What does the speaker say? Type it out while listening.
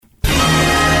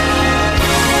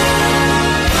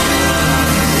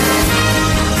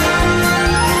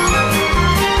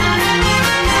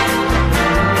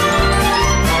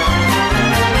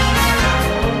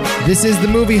This is the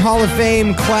Movie Hall of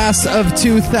Fame Class of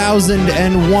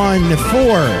 2001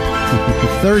 for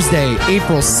Thursday,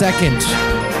 April 2nd,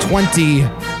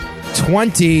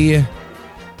 2020.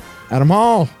 Adam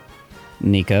Hall.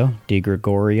 Nico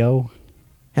DiGregorio.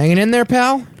 Hanging in there,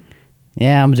 pal?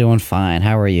 Yeah, I'm doing fine.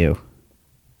 How are you?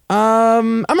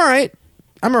 I'm all right.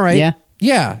 Yeah?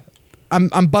 Yeah.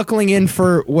 I'm buckling in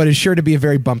for what is sure to be a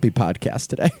very bumpy podcast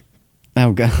today.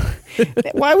 Oh, God.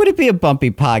 Why would it be a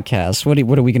bumpy podcast? What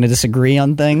are we going to disagree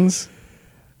on things?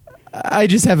 I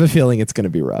just have a feeling it's going to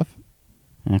be rough.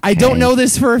 Okay. I don't know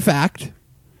this for a fact,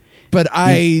 but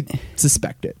I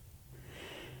suspect it.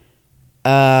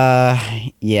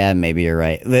 Yeah, maybe you're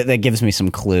right. That gives me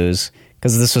some clues,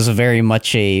 because this was very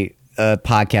much a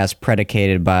podcast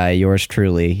predicated by yours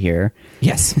truly here.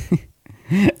 Yes.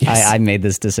 I made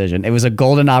this decision. It was a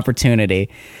golden opportunity,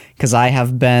 because I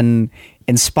have been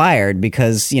inspired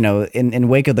because, in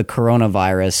wake of the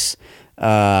coronavirus,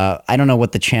 I don't know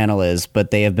what the channel is,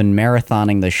 but they have been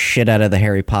marathoning the shit out of the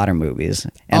Harry Potter movies.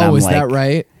 And is that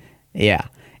right? Yeah.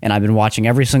 And I've been watching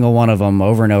every single one of them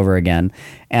over and over again.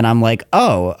 And I'm like,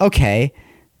 oh, okay.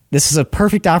 This is a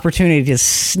perfect opportunity to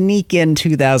sneak in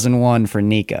 2001 for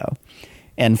Nico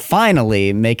and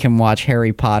finally make him watch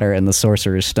Harry Potter and the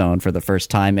Sorcerer's Stone for the first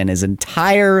time in his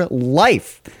entire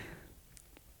life.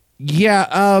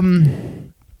 Yeah,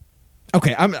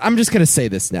 okay, I'm just going to say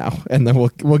this now, and then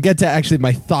we'll get to actually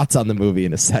my thoughts on the movie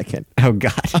in a second. Oh,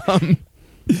 God.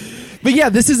 But yeah,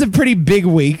 this is a pretty big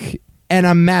week, and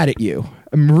I'm mad at you.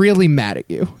 I'm really mad at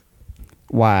you.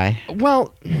 Why?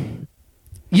 Well,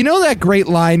 you know that great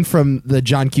line from the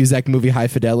John Cusack movie High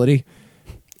Fidelity?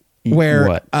 Where,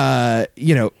 what?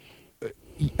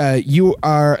 You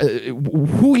are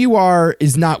who you are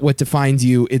is not what defines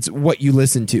you. It's what you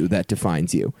listen to that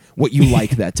defines you. What you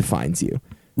like that defines you.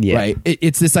 Yeah. Right.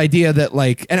 It's this idea that,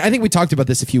 like, and I think we talked about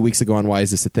this a few weeks ago on Why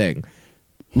Is This a Thing?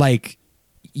 Like,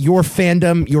 your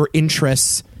fandom, your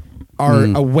interests are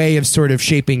a way of sort of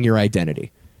shaping your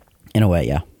identity. In a way,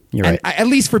 yeah. You're right. At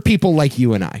least for people like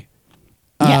you and I.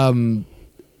 Yeah.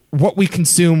 What we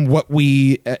consume, what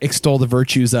we extol the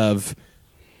virtues of,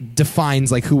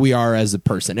 defines like who we are as a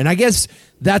person. And I guess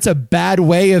that's a bad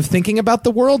way of thinking about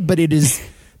the world, but it is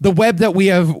the web that we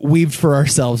have weaved for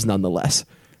ourselves nonetheless.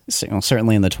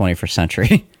 Certainly in the 21st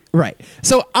century. Right.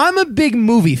 So I'm a big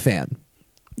movie fan.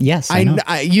 Yes, I know.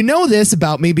 You know this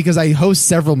about me because I host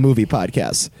several movie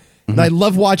podcasts. And I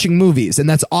love watching movies, and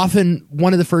that's often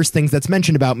one of the first things that's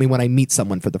mentioned about me when I meet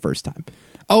someone for the first time.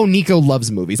 Oh, Nico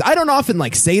loves movies. I don't often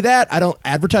say that. I don't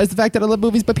advertise the fact that I love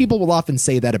movies, but people will often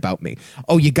say that about me.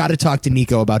 Oh, you got to talk to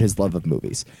Nico about his love of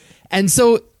movies. And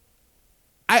so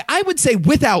I would say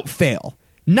without fail,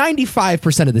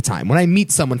 95% of the time when I meet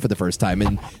someone for the first time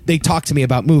and they talk to me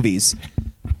about movies,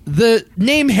 the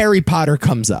name Harry Potter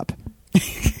comes up.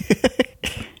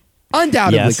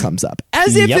 Undoubtedly comes up.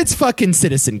 As if it's fucking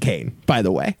Citizen Kane, by the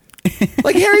way.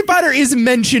 Like, Harry Potter is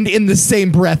mentioned in the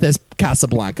same breath as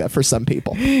Casablanca for some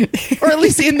people. Or at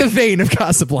least in the vein of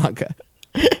Casablanca.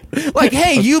 Like,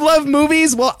 hey, you love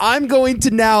movies? Well, I'm going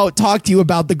to now talk to you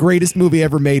about the greatest movie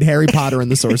ever made, Harry Potter and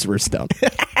the Sorcerer's Stone.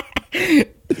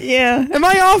 Yeah. Am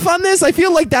I off on this? I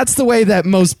feel like that's the way that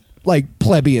most, like,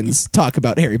 plebeians talk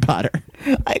about Harry Potter.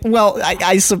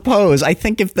 I suppose. I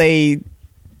think if they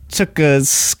took a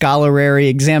scholarly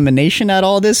examination at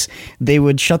all this, they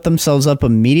would shut themselves up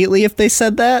immediately if they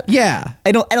said that. Yeah.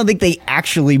 I don't think they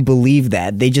actually believe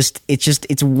that.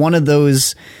 It's one of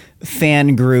those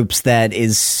fan groups that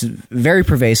is very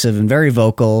pervasive and very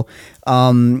vocal,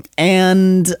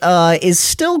 and is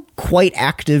still quite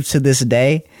active to this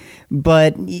day.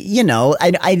 But,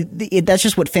 that's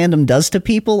just what fandom does to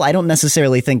people. I don't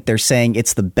necessarily think they're saying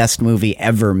it's the best movie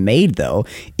ever made, though,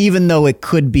 even though it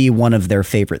could be one of their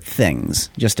favorite things,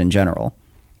 just in general.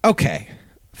 Okay,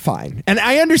 fine. And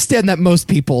I understand that most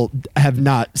people have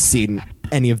not seen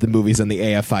any of the movies on the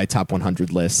AFI Top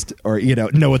 100 list, or,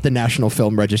 know what the National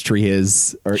Film Registry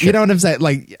is, or, Sure. You know what I'm saying?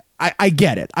 Like, I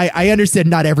get it. I understand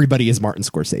not everybody is Martin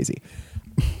Scorsese.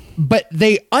 But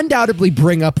they undoubtedly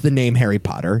bring up the name Harry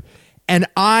Potter, and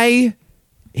I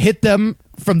hit them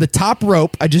from the top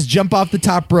rope. I just jump off the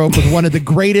top rope with one of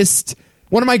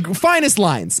my finest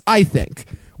lines, I think,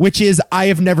 which is, I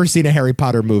have never seen a Harry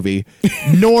Potter movie,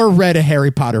 nor read a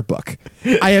Harry Potter book.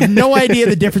 I have no idea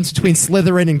the difference between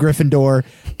Slytherin and Gryffindor.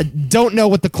 Don't know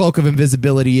what the Cloak of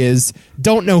Invisibility is.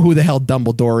 Don't know who the hell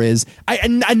Dumbledore is.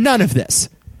 None of this.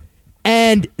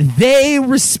 And they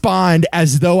respond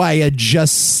as though I had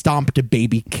just stomped a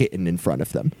baby kitten in front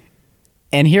of them.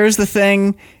 And here's the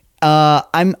thing,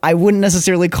 I wouldn't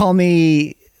necessarily call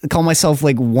me call myself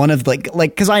like one of like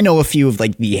because I know a few of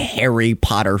like the Harry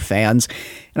Potter fans,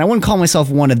 and I wouldn't call myself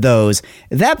one of those.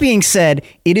 That being said,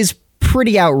 it is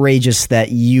pretty outrageous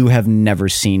that you have never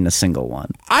seen a single one.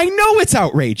 I know it's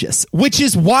outrageous, which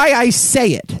is why I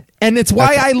say it. And it's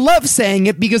why I love saying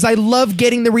it, because I love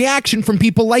getting the reaction from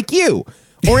people like you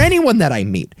or anyone that I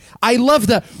meet. I love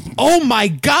the, oh my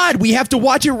God, we have to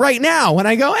watch it right now. And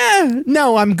I go,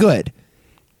 no, I'm good.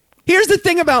 Here's the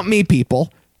thing about me,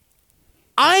 people.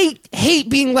 I hate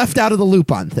being left out of the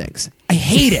loop on things. I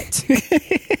hate it.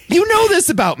 You know this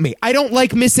about me. I don't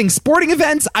like missing sporting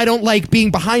events. I don't like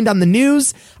being behind on the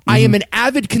news. I am an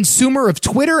avid consumer of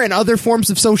Twitter and other forms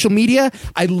of social media.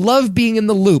 I love being in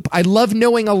the loop. I love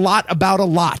knowing a lot about a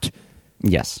lot.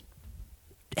 Yes.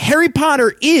 Harry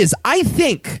Potter is, I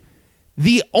think,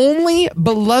 the only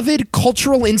beloved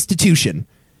cultural institution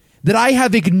that I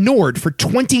have ignored for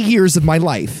 20 years of my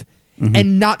life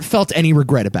and not felt any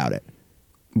regret about it.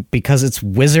 Because it's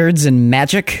wizards and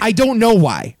magic? I don't know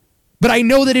why, but I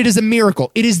know that it is a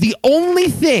miracle. It is the only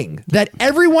thing that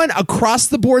everyone across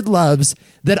the board loves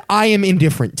that I am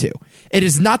indifferent to. It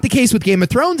is not the case with Game of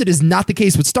Thrones. It is not the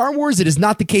case with Star Wars. It is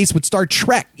not the case with Star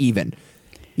Trek even.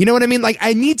 You know what I mean? Like,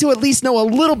 I need to at least know a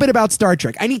little bit about Star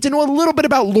Trek. I need to know a little bit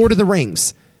about Lord of the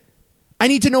Rings. I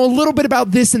need to know a little bit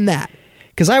about this and that.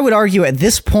 Because I would argue at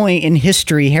this point in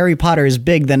history, Harry Potter is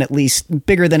bigger than at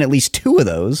least two of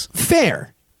those.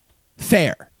 Fair.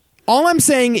 All I'm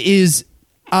saying is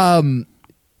I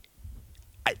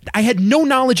had no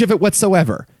knowledge of it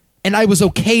whatsoever, and I was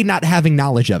okay not having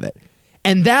knowledge of it.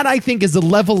 And that, I think, is a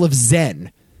level of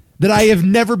zen that I have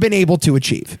never been able to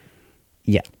achieve.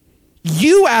 Yeah.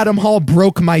 You, Adam Hall,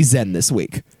 broke my zen this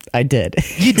week. I did.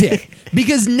 You did.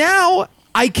 Because now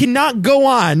I cannot go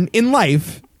on in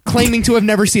life claiming to have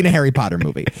never seen a Harry Potter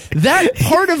movie. That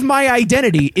part of my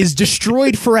identity is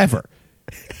destroyed forever.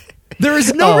 There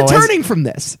is no returning from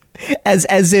this.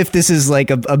 As if this is like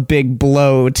a big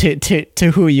blow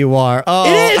to who you are. Oh,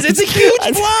 it is. It's a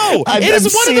huge blow. It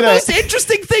is one of the most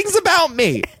interesting things about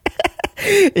me.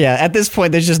 Yeah, at this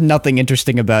point, there's just nothing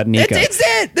interesting about Nico. It's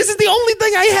it. This is the only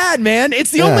thing I had, man.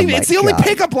 It's the only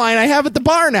pickup line I have at the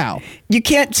bar now. You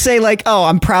can't say like, "Oh,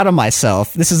 I'm proud of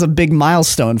myself. This is a big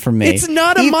milestone for me." It's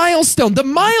not a milestone. The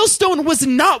milestone was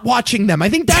not watching them. I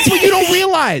think that's what you don't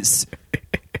realize.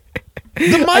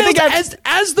 The milestone,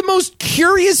 as the most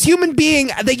curious human being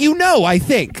that you know, I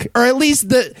think, or at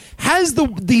least has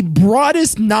the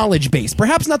broadest knowledge base.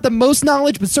 Perhaps not the most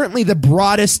knowledge, but certainly the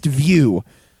broadest view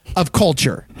of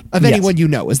culture of anyone you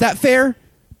know. Is that fair?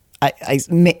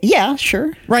 Yeah,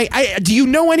 sure. Right. Do you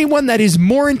know anyone that is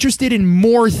more interested in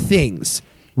more things?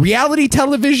 Reality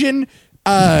television,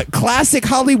 classic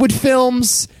Hollywood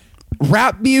films,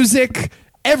 rap music,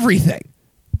 everything.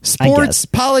 Sports,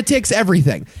 politics,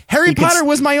 everything. Harry Potter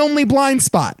was my only blind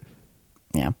spot.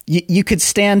 Yeah. You could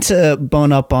stand to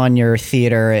bone up on your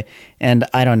theater and,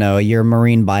 I don't know, your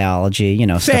marine biology,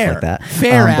 stuff like that.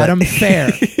 Fair, Adam,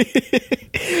 fair.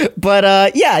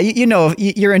 But, yeah,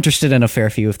 you're interested in a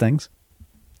fair few of things.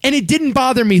 And it didn't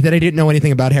bother me that I didn't know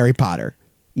anything about Harry Potter.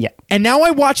 Yeah. And now I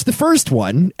watched the first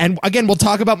one, and again, we'll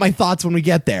talk about my thoughts when we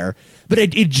get there, but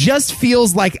it just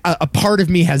feels like a part of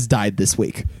me has died this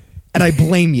week. And I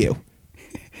blame you.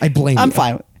 I'm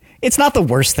fine. It's not the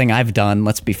worst thing I've done,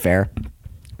 let's be fair.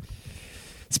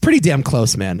 It's pretty damn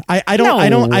close, man. I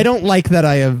don't like that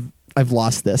I've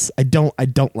lost this. I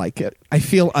don't like it. I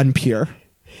feel unpure.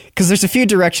 Because there's a few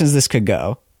directions this could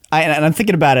go. And I'm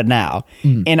thinking about it now.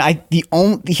 And I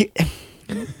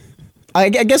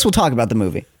guess we'll talk about the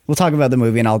movie. We'll talk about the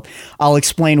movie, and I'll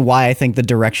explain why I think the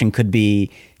direction could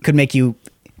make you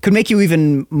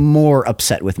even more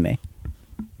upset with me.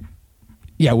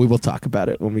 Yeah, we will talk about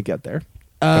it when we get there.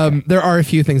 There are a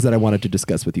few things that I wanted to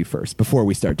discuss with you first before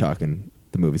we start talking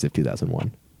the movies of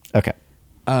 2001. Okay.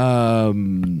 I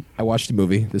watched a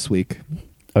movie this week.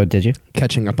 Oh, did you?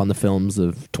 Catching up on the films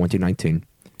of 2019.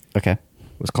 Okay. It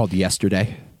was called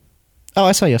Yesterday. Oh,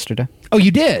 I saw Yesterday. Oh,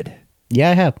 you did? Yeah,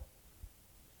 I have.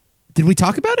 Did we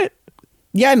talk about it?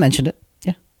 Yeah, I mentioned it.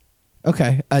 Yeah.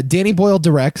 Okay. Danny Boyle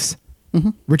directs.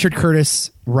 Richard Curtis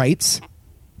writes.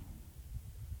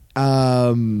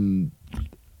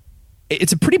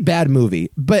 It's a pretty bad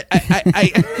movie, but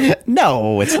I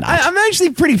no, it's not. I'm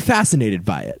actually pretty fascinated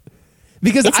by it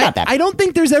because I don't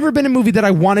think there's ever been a movie that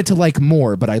I wanted to like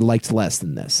more, but I liked less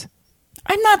than this.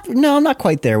 I'm not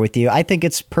quite there with you. I think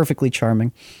it's perfectly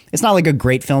charming. It's not like a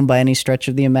great film by any stretch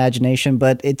of the imagination,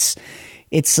 but it's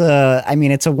a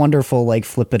wonderful, like,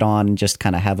 flip it on and just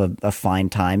kind of have a fine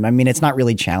time. I mean, it's not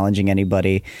really challenging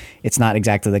anybody. It's not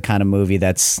exactly the kind of movie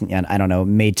that's, I don't know,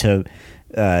 made to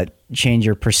change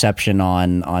your perception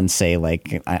on say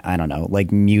like I don't know,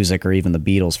 like music or even the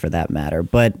Beatles for that matter.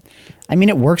 But I mean,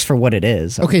 it works for what it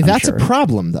is. Okay, I'm that's sure. a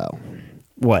problem though.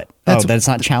 What? That's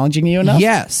not challenging you enough?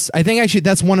 Yes, I think actually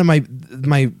that's one of my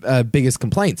biggest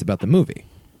complaints about the movie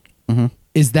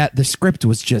is that the script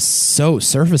was just so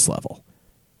surface level.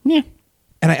 Yeah.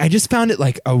 And I just found it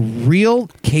like a real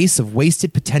case of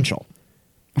wasted potential.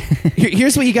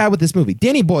 Here's what you got with this movie.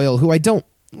 Danny Boyle, who I don't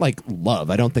like love.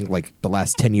 I don't think like the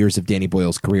last 10 years of Danny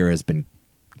Boyle's career has been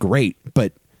great,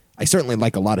 but I certainly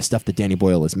like a lot of stuff that Danny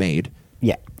Boyle has made.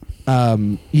 Yeah.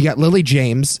 You got Lily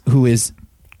James, who is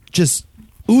just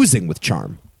oozing with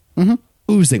charm.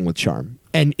 Oozing with charm.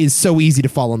 And is so easy to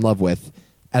fall in love with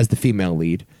as the female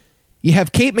lead. You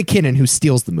have Kate McKinnon, who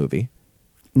steals the movie.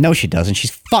 No, she doesn't.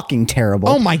 She's fucking terrible.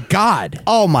 Oh my God.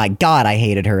 Oh my God, I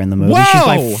hated her in the movie. Whoa! She's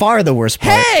by far the worst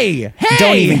part. Hey!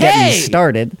 Don't even get me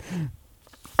started.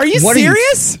 Are you What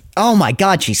serious? Oh my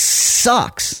God, she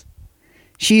sucks.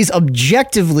 She's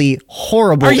objectively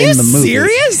horrible Are you in the movie.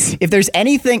 serious? If there's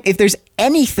anything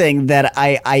that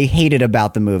I hated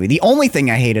about the movie, the only thing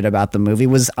I hated about the movie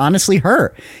was honestly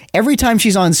her. Every time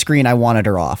she's on screen, I wanted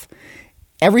her off.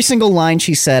 Every single line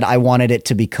she said, I wanted it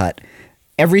to be cut.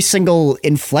 Every single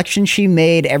inflection she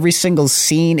made, every single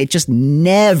scene, it just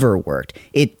never worked.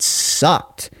 It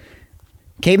sucked.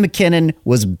 Kate McKinnon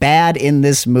was bad in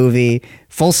this movie.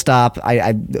 Full stop.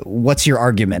 What's your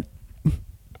argument?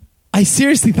 I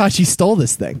seriously thought she stole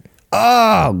this thing.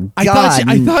 Oh, God.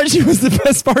 I thought she was the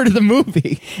best part of the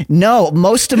movie. No,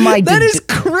 most of my... That is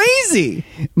crazy.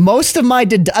 Most of my...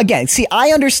 Again, see, I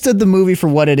understood the movie for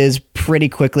what it is pretty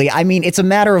quickly. I mean, it's a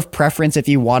matter of preference if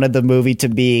you wanted the movie to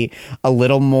be a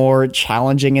little more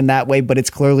challenging in that way, but it's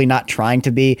clearly not trying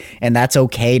to be, and that's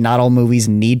okay. Not all movies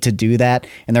need to do that,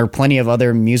 and there are plenty of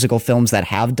other musical films that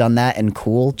have done that, and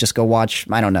cool. Just go watch,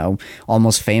 I don't know,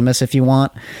 Almost Famous if you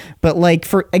want. But, like,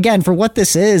 for what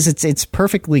this is, it's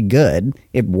perfectly good.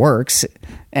 It works.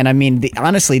 And I mean,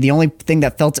 honestly, the only thing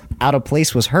that felt out of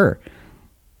place was her.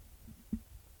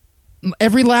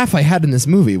 Every laugh I had in this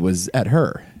movie was at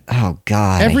her. Oh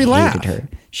God! Every I laugh. hated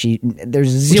her. There's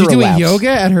Was zero. she doing laughs. yoga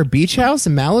at her beach house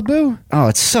in Malibu? Oh,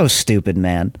 it's so stupid,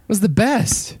 man. It was the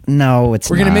best. No, it's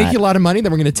We're not. going to make you a lot of money,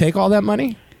 then we're going to take all that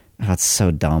money? Oh, it's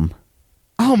so dumb.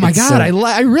 Oh my It's God!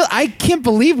 so- I can't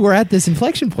believe we're at this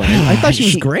inflection point. I thought she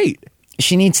was great.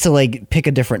 She needs to like pick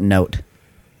a different note,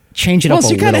 change it up. Well,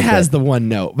 she kind of has the one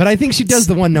note, but I think she does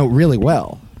the one note really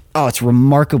well. Oh, it's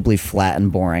remarkably flat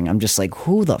and boring. I'm just like,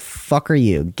 who the fuck are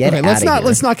you? Get out of here.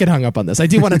 Let's not get hung up on this. I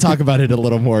do want to talk about it a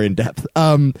little more in depth.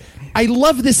 I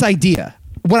love this idea.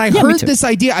 When I me heard too. this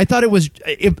idea, I thought it was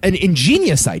an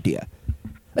ingenious idea.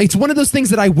 It's one of those things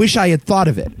that I wish I had thought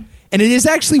of it, and it is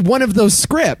actually one of those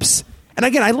scripts. And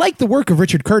again, I like the work of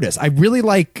Richard Curtis. I really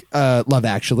like Love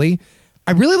Actually.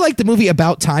 I really like the movie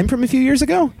About Time from a few years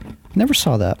ago. Never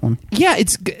saw that one. Yeah,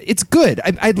 it's good.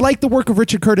 I like the work of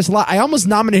Richard Curtis a lot. I almost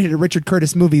nominated a Richard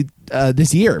Curtis movie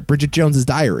this year, Bridget Jones's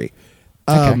Diary.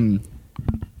 Okay.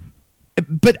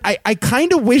 But I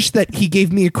kind of wish that he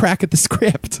gave me a crack at the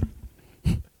script.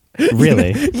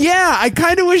 Really? Yeah, I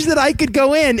kind of wish that I could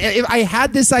go in. If I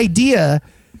had this idea,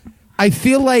 I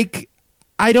feel like,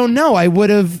 I don't know, I would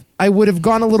have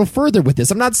gone a little further with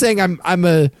this. I'm not saying I'm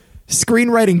a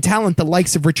screenwriting talent the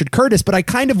likes of Richard Curtis, but I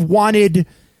kind of wanted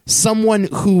someone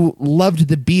who loved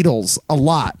the Beatles a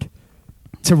lot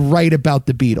to write about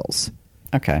the Beatles.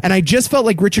 Okay. And I just felt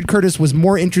like Richard Curtis was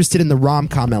more interested in the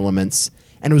rom-com elements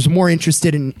and was more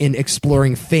interested in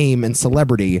exploring fame and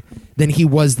celebrity than he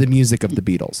was the music of the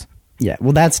Beatles. Yeah,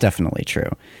 well, that's definitely true.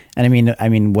 And I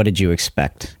mean, what did you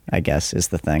expect, I guess, is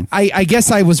the thing. I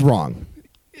guess I was wrong.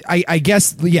 I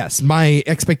guess, yes, my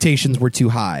expectations were too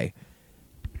high.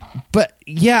 But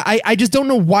yeah, I just don't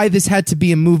know why this had to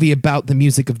be a movie about the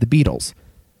music of the Beatles.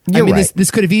 You're right.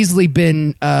 This could have easily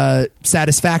been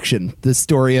Satisfaction, the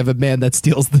story of a man that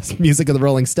steals the music of the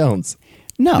Rolling Stones.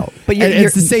 No, but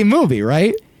It's the same movie,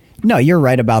 right? No, you're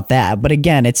right about that. But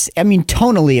again,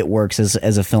 tonally it works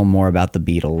as a film more about the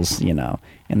Beatles,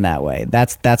 in that way.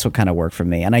 That's what kind of worked for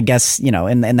me. And I guess,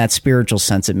 in that spiritual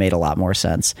sense, it made a lot more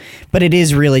sense. But it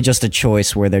is really just a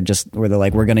choice where they're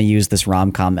like, we're going to use this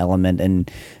rom-com element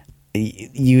and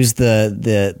use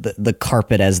the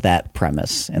carpet as that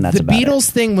premise. And that's the about Beatles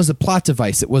thing was a plot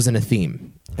device. It wasn't a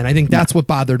theme. And I think that's what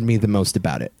bothered me the most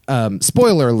about it.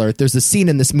 Spoiler alert, there's a scene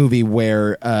in this movie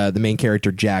where the main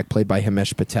character, Jack, played by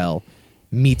Himesh Patel,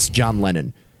 meets John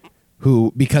Lennon,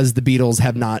 who, because the Beatles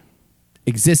have not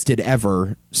existed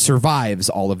ever, survives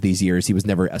all of these years. He was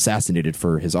never assassinated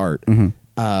for his art. Mm-hmm.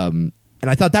 And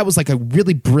I thought that was like a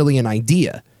really brilliant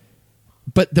idea.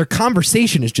 But their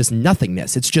conversation is just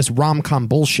nothingness. It's just rom-com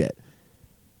bullshit.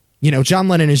 John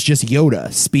Lennon is just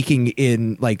Yoda speaking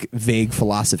in like vague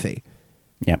philosophy.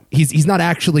 Yeah. He's not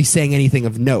actually saying anything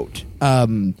of note.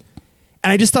 And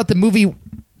I just thought the movie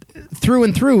through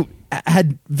and through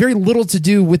had very little to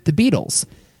do with the Beatles.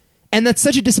 And that's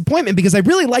such a disappointment because I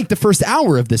really liked the first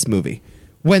hour of this movie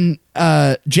when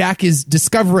Jack is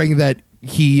discovering that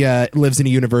he lives in a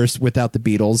universe without the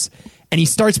Beatles, and he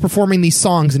starts performing these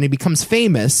songs and he becomes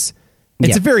famous.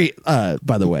 It's a very,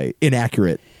 by the way,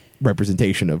 inaccurate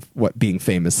representation of what being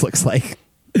famous looks like.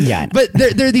 Yeah, but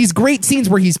there are these great scenes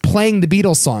where he's playing the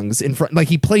Beatles songs in front, like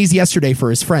he plays Yesterday for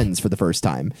his friends for the first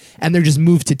time, and they're just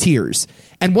moved to tears.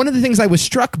 And one of the things I was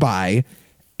struck by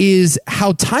is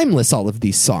how timeless all of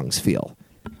these songs feel.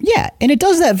 Yeah, and it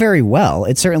does that very well.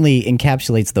 It certainly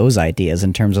encapsulates those ideas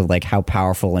in terms of like how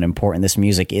powerful and important this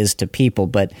music is to people.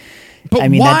 But I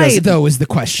mean, why, though, is the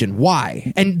question.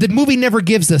 Why? And the movie never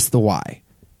gives us the why.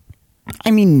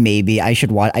 I mean, maybe I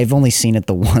should watch. I've only seen it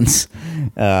the once.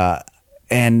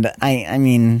 And I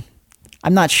mean,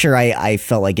 I'm not sure I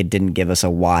felt like it didn't give us a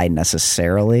why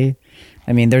necessarily.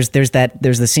 I mean, there's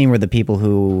the scene where the people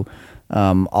who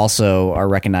also are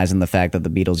recognizing the fact that the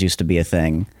Beatles used to be a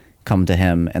thing come to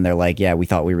him and they're like, yeah, we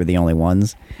thought we were the only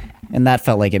ones. And that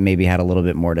felt like it maybe had a little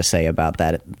bit more to say about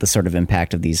that, the sort of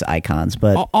impact of these icons.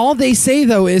 But all they say,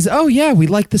 though, is, oh, yeah, we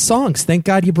like the songs. Thank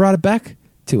God you brought it back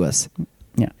to us.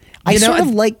 Yeah. I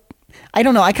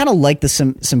don't know. I kind of like the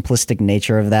simplistic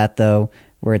nature of that, though,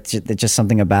 where it's just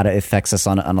something about it affects us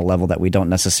on a level that we don't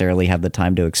necessarily have the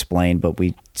time to explain, but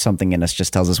something in us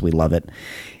just tells us we love it.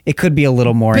 It could be a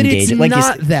little more engaging. But it's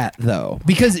not that, though,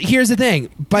 because here's the thing.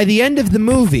 By the end of the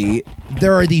movie,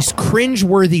 there are these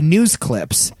cringe-worthy news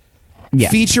clips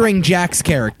featuring Jack's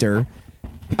character,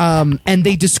 and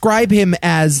they describe him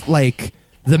as, like,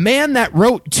 the man that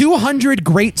wrote 200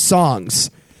 great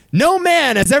songs. No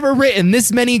man has ever written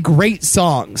this many great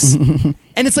songs. And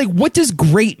it's like, what does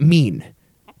great mean?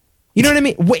 You know what I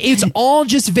mean? It's all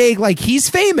just vague. Like, he's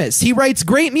famous. He writes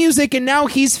great music, and now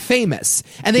he's famous.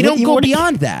 And they don't go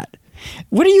beyond that.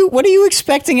 What are you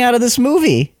expecting out of this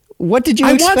movie? What did you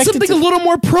expect? I want something a little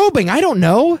more probing. I don't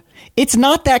know. It's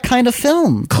not that kind of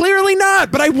film. Clearly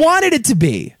not, but I wanted it to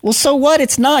be. Well, so what?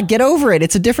 It's not. Get over it.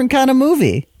 It's a different kind of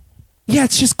movie. Yeah,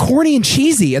 it's just corny and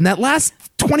cheesy, and that last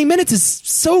 20 minutes is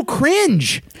so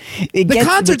cringe. The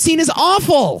concert scene is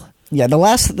awful. Yeah, the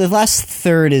last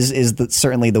third is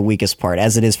certainly the weakest part,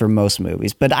 as it is for most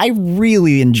movies. But I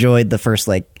really enjoyed the first,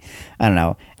 hour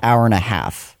and a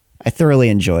half. I thoroughly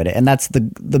enjoyed it, and that's the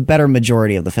better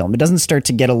majority of the film. It doesn't start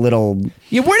to get a little...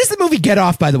 Yeah, where does the movie get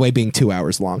off, by the way, being 2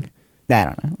 hours long? I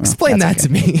don't know. Well, explain that to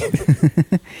me.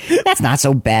 That's not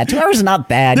so bad. 2 hours is not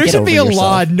bad. There should be a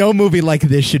law. No movie like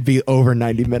this should be over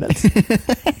 90 minutes.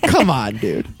 Come on,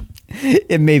 dude.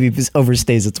 It maybe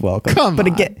overstays its welcome. But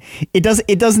again, it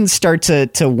doesn't start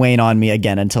to wane on me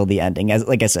again until the ending. As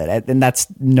like I said, and that's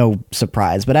no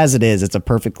surprise. But as it is, it's a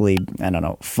perfectly,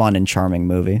 fun and charming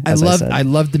movie. I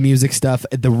love the music stuff.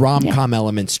 The rom-com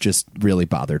elements just really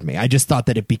bothered me. I just thought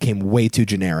that it became way too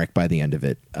generic by the end of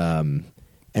it,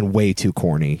 and way too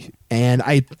corny. And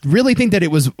I really think that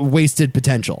it was wasted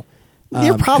potential.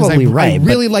 You're probably right. I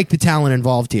really like the talent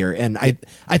involved here, and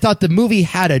I thought the movie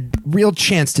had a real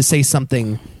chance to say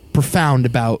something profound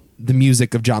about the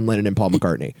music of John Lennon and Paul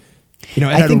McCartney. It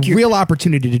had a real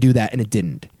opportunity to do that, and it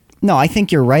didn't. No, I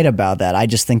think you're right about that. I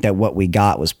just think that what we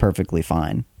got was perfectly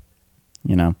fine.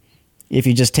 If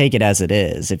you just take it as it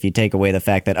is, if you take away the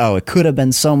fact that, it could have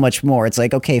been so much more, it's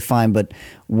like, okay, fine, but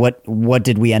what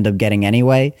did we end up getting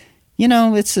anyway?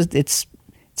 It's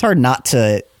hard not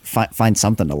to find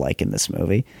something to like in this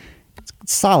movie. It's a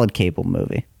solid cable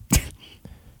movie.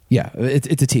 Yeah, it's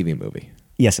a TV movie.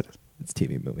 Yes, it is. It's a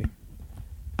TV movie.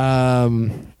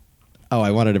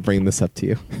 I wanted to bring this up to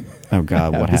you. Oh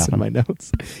God, what happened? In my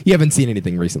notes. You haven't seen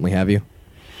anything recently, have you?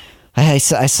 I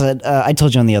said I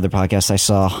told you on the other podcast I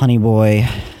saw Honey Boy,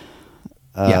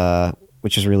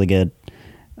 which is really good.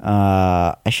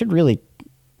 I should really.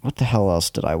 What the hell else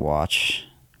did I watch?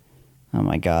 Oh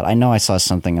my God! I know I saw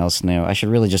something else new. I should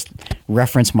really just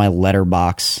reference my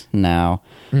letterbox now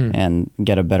and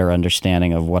get a better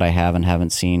understanding of what I have and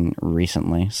haven't seen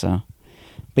recently. So,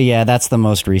 but yeah, that's the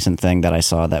most recent thing that I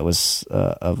saw that was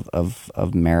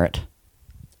of merit.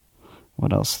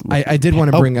 What else? I did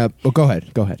want to bring up. Oh, go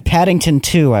ahead. Paddington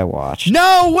 2 I watched.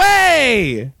 No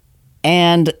way!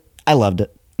 And I loved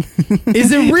it.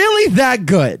 Is it really that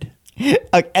good?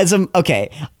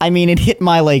 Okay. I mean, it hit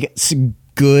my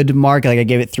good mark. I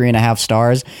gave it 3.5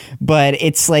 stars. But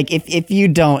it's like if you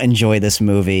don't enjoy this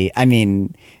movie, I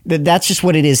mean, that's just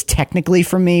what it is technically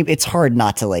for me. It's hard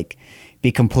not to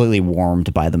be completely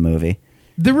warmed by the movie.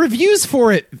 The reviews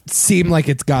for it seem like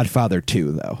it's Godfather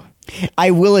 2, though.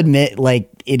 I will admit, like,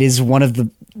 it is one of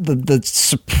the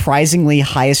surprisingly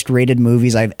highest rated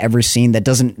movies I've ever seen that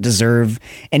doesn't deserve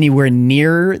anywhere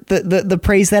near the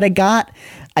praise that it got.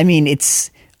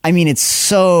 It's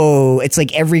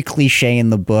like every cliche in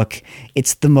the book.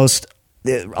 It's the most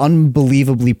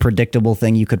unbelievably predictable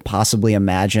thing you could possibly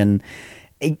imagine.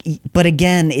 But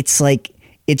again, it's like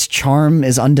its charm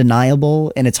is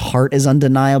undeniable and its heart is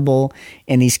undeniable,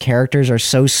 and these characters are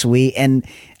so sweet. And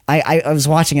I was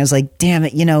watching, I was like, damn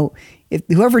it, if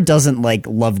whoever doesn't like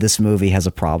love this movie has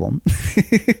a problem.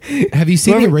 Have you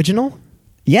seen the original?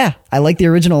 Yeah, I like the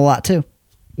original a lot too.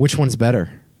 Which one's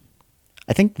better?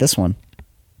 I think this one.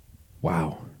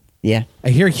 Wow. Yeah.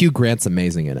 I hear Hugh Grant's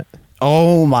amazing in it.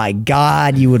 Oh my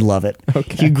God, you would love it.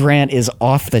 Okay. Hugh Grant is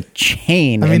off the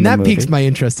chain. I mean, that movie. piques my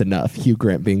interest enough, Hugh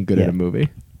Grant being good at a movie.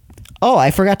 Oh,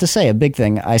 I forgot to say a big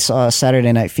thing. I saw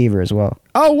Saturday Night Fever as well.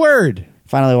 Oh, word.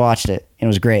 Finally watched it, and it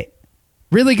was great.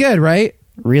 Really good, right?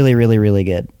 Really, really, really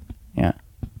good. Yeah.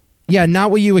 Yeah,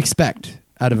 not what you expect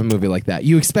out of a movie like that.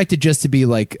 You expect it just to be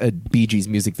like a Bee Gees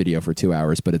music video for 2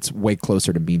 hours, but it's way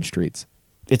closer to Mean Streets.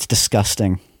 It's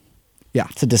disgusting. Yeah.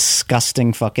 It's a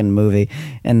disgusting fucking movie,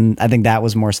 and I think that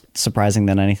was more surprising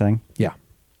than anything. Yeah.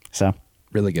 So.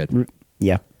 Really good.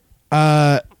 Yeah.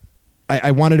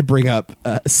 I wanted to bring up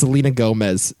Selena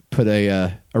Gomez put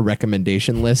a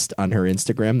recommendation list on her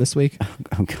Instagram this week.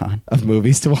 Oh God. Of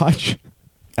movies to watch.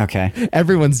 Okay.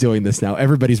 Everyone's doing this now.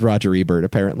 Everybody's Roger Ebert,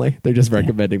 apparently. They're just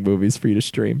recommending movies for you to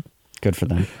stream. Good for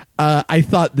them. I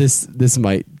thought this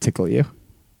might tickle you.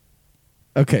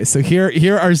 Okay, so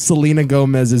here are Selena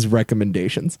Gomez's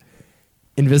recommendations.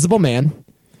 Invisible Man.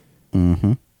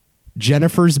 Mm-hmm.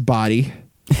 Jennifer's Body.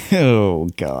 Oh,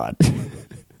 God.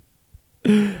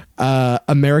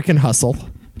 American Hustle.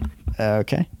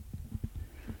 Okay.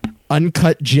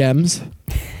 Uncut Gems.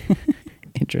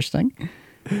 Interesting.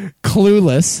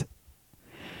 Clueless.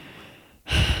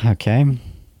 Okay.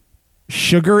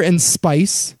 Sugar and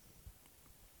Spice.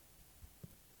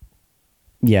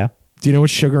 Yeah. Do you know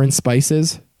what Sugar and Spice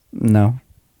is? No.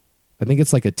 I think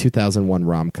it's like a 2001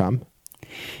 rom-com.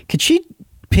 Could she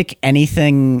pick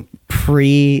anything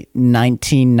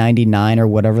pre-1999 or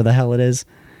whatever the hell it is?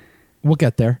 We'll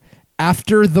get there.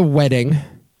 After the Wedding.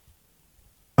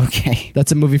 Okay.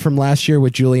 That's a movie from last year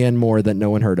with Julianne Moore that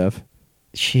no one heard of.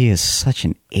 She is such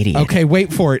an idiot. Okay,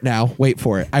 wait for it now. Wait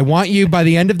for it. I want you, by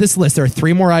the end of this list, there are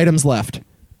 3 more items left.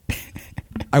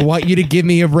 I want you to give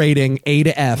me a rating A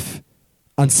to F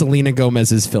on Selena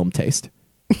Gomez's film taste.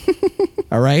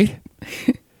 All right?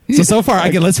 So far,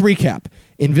 again, let's recap.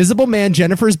 Invisible Man,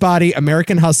 Jennifer's Body,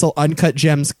 American Hustle, Uncut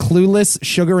Gems, Clueless,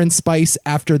 Sugar and Spice,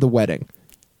 After the Wedding.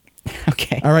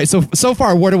 Okay. All right, so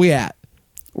far, what are we at?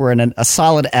 We're in a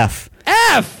solid F.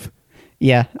 F!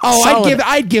 Yeah. Oh, solid,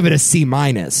 I'd give it a C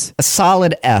minus. a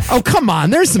solid F. Oh, come on.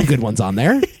 There's some good ones on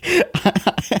there.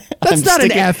 That's not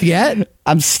an F yet.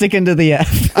 I'm sticking to the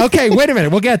F. Okay, wait a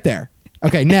minute. We'll get there.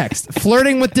 Okay, next.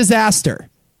 Flirting with Disaster.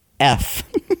 F.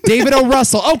 David O.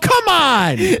 Russell. Oh, come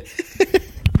on.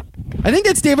 I think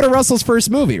that's David O. Russell's first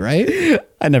movie, right?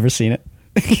 I've never seen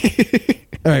it.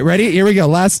 All right, ready? Here we go.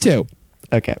 Last 2.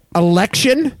 Okay.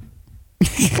 Election.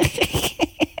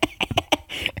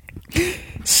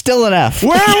 Still an F.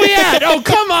 Where are we at? Oh,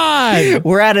 come on.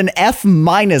 We're at an F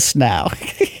minus now.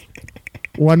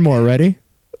 One more. Ready?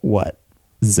 What?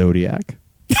 Zodiac.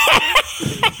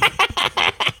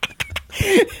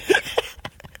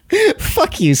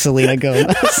 Fuck you, Selena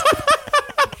Gomez.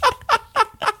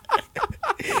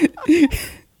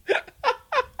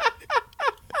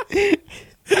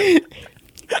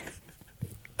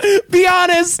 Be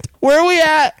honest. Where are we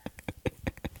at?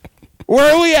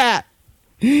 Where are we at?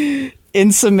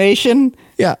 In summation,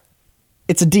 Yeah.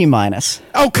 it's a D minus.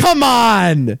 Oh, come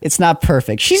on. It's not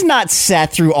perfect. She's not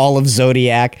sat through all of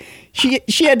Zodiac. She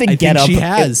had to I get think up she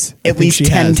has. I at think least she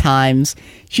 10 has. times.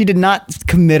 She did not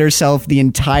commit herself the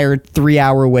entire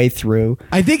 3-hour way through.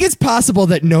 I think it's possible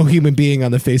that no human being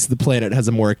on the face of the planet has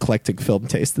a more eclectic film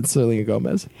taste than Selena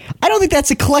Gomez. I don't think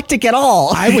that's eclectic at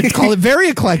all. I would call it very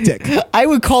eclectic. I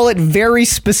would call it very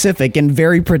specific and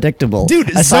very predictable. Dude,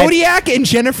 Zodiac and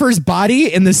Jennifer's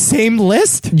Body in the same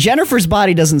list? Jennifer's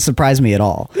Body doesn't surprise me at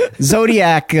all.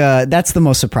 Zodiac, that's the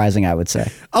most surprising, I would say.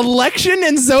 Election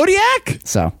and Zodiac?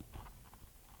 So,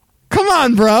 Come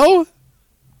on, bro.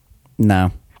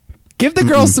 no. Give the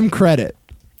girl some credit.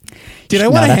 Dude, I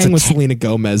want to that's hang a with Selena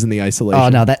Gomez in the isolation. Oh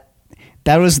no, that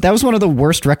was one of the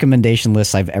worst recommendation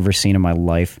lists I've ever seen in my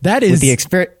life. That is- with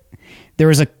the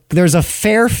there's a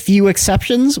fair few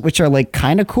exceptions which are like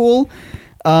kind of cool,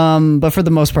 but for the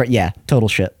most part, yeah, total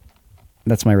shit.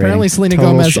 That's my rating. Apparently, Selena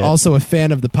Total Gomez shit. also a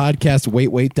fan of the podcast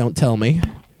Wait, Don't Tell Me.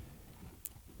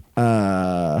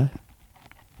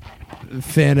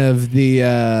 fan of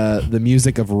the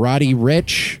music of Roddy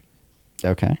Ricch,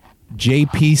 Okay.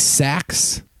 J.P.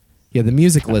 Sachs. Yeah, the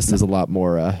music list is a lot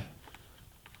more.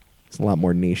 It's a lot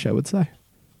more niche, I would say.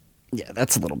 Yeah,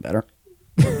 that's a little better.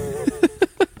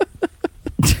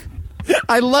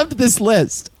 I loved this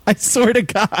list. I swear to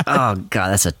God. Oh god,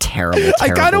 that's a terrible. I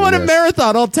kind of want to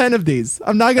marathon all 10 of these.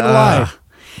 I'm not gonna lie.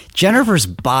 Jennifer's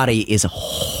Body is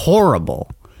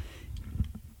horrible.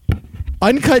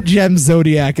 Uncut Gems,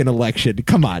 Zodiac, and Election.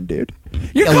 Come on, dude.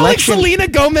 You're Election- calling Selena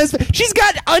Gomez. She's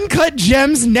got Uncut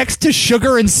Gems next to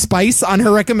Sugar and Spice on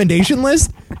her recommendation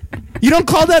list. You don't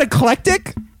call that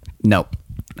eclectic? Nope,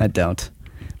 I don't.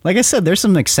 Like I said, there's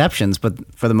some exceptions,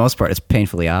 but for the most part, it's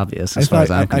painfully obvious as far as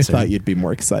I'm I concerned. thought you'd be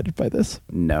more excited by this.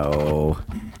 No.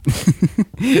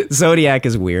 Zodiac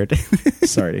is weird.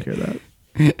 Sorry to hear that.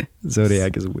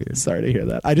 Zodiac is weird. Sorry to hear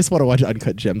that. I just want to watch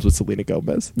Uncut Gems with Selena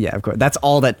Gomez. Yeah, of course. That's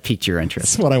all that piqued your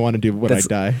interest. That's what I want to do when I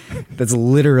die. That's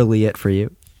literally it for you.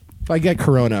 If I get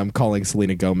corona, I'm calling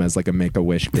Selena Gomez like a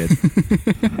Make-A-Wish kid.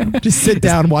 Just sit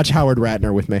down, watch Howard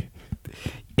Ratner with me.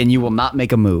 And you will not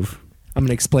make a move. I'm going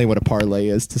to explain what a parlay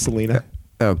is to Selena.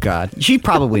 Oh, God. She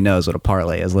probably knows what a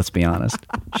parlay is, let's be honest.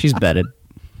 She's betted.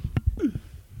 All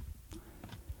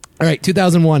right,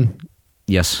 2001.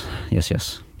 Yes.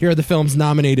 Here are the films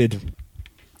nominated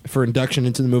for induction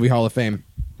into the Movie Hall of Fame.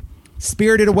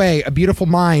 Spirited Away, A Beautiful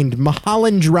Mind,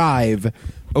 Mulholland Drive,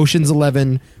 Ocean's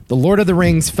 11, The Lord of the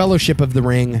Rings, Fellowship of the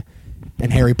Ring,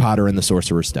 and Harry Potter and the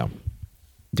Sorcerer's Stone.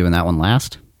 Doing that one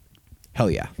last?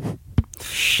 Hell yeah.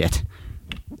 Shit.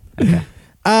 Okay.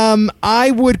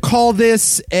 I would call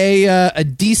this a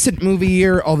decent movie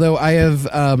year, although I have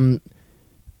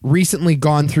recently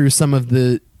gone through some of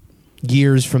the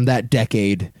years from that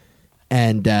decade,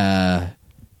 and I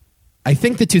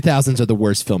think the 2000s are the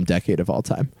worst film decade of all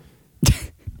time.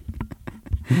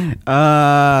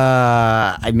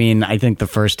 I mean, I think the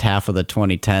first half of the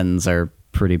 2010s are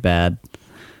pretty bad.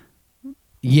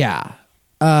 Yeah.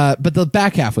 But the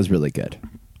back half was really good.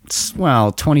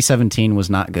 Well, 2017 was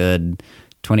not good.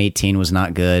 2018 was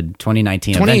not good.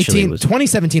 2019 eventually was.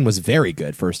 2017 was very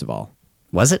good, first of all.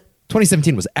 Was it?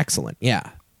 2017 was excellent, yeah.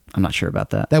 I'm not sure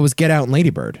about that. That was Get Out and Lady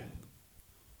Bird.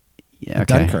 Yeah,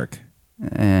 okay. Dunkirk.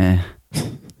 Eh.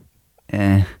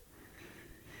 And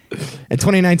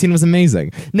 2019 was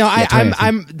amazing. No,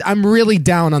 I'm really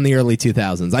down on the early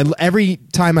 2000s. Every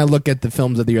time I look at the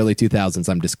films of the early 2000s,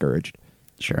 I'm discouraged.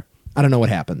 Sure. I don't know what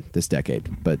happened this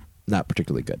decade, but not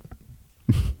particularly good.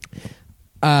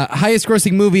 Highest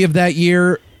grossing movie of that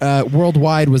year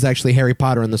worldwide was actually Harry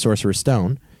Potter and the Sorcerer's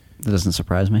Stone. That doesn't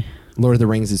surprise me. Lord of the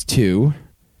Rings is 2.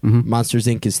 Mm-hmm. Monsters,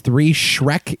 Inc. is 3.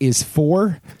 Shrek is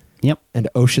 4. Yep. And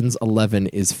Ocean's 11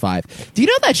 is 5. Do you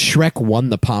know that Shrek won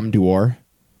the Palme d'Or?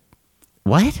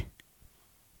 What?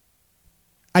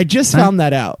 I just found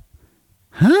that out.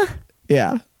 Huh?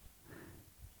 Yeah.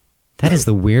 That is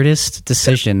the weirdest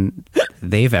decision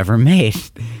they've ever made.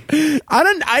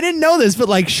 I didn't know this, but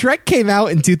like Shrek came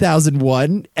out in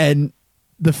 2001 and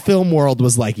the film world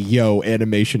was like, yo,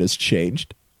 animation has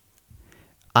changed.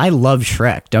 I love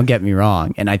Shrek, don't get me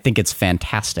wrong, and I think it's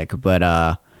fantastic, but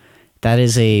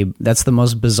that's the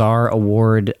most bizarre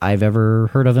award I've ever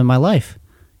heard of in my life.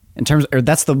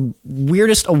 That's the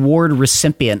weirdest award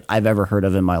recipient I've ever heard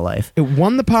of in my life. It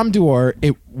won the Palme d'Or.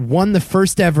 It won the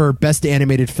first ever Best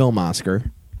Animated Film Oscar.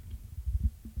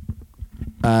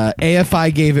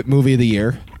 AFI gave it Movie of the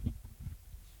Year.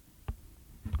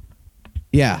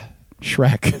 Yeah,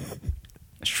 Shrek.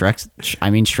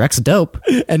 Shrek's dope.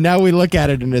 And now we look at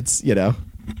it and it's,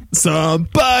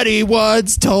 somebody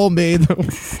once told me.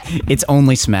 It's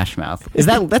only Smash Mouth.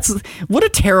 That's what a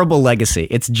terrible legacy.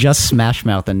 It's just Smash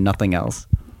Mouth and nothing else.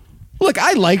 Look,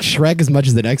 I like Shrek as much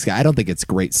as the next guy. I don't think it's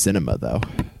great cinema, though.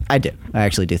 I do. I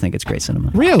actually do think it's great cinema.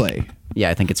 Really?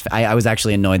 Yeah, I think it's. I was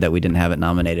actually annoyed that we didn't have it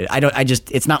nominated.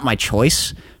 It's not my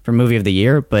choice for movie of the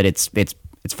year, but it's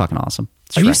fucking awesome.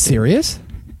 It's Are Shrek, you dude. serious?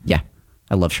 Yeah,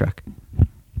 I love Shrek.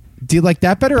 Do you like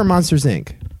that better or Monsters,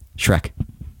 Inc.? Shrek.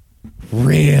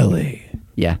 Really?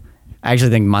 Yeah, I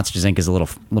actually think Monsters Inc. is a little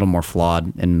more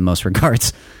flawed in most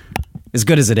regards. As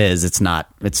good as it is, it's not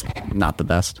the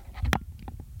best.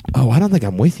 Oh, I don't think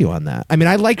I'm with you on that. I mean,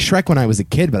 I liked Shrek when I was a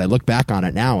kid, but I look back on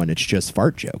it now and it's just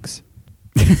fart jokes.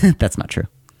 That's not true.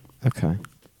 Okay.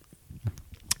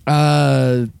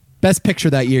 Best Picture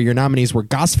that year, your nominees were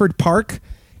Gosford Park,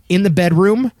 In the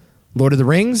Bedroom, Lord of the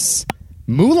Rings,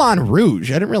 Moulin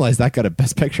Rouge. I didn't realize that got a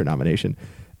Best Picture nomination.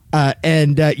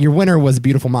 And your winner was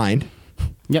Beautiful Mind.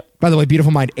 Yep. By the way,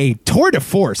 Beautiful Mind, a tour de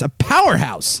force, a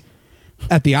powerhouse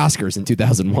at the Oscars in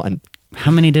 2001. How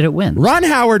many did it win? Ron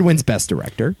Howard wins Best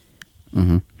Director.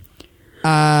 Mm-hmm.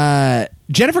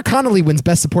 Jennifer Connelly wins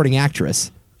Best Supporting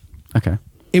Actress. Okay.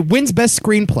 It wins Best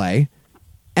Screenplay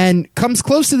and comes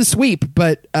close to the sweep,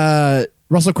 but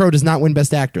Russell Crowe does not win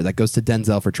Best Actor. That goes to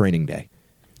Denzel for Training Day.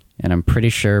 And I'm pretty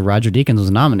sure Roger Deakins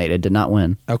was nominated, did not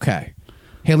win. Okay.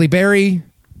 Haley Berry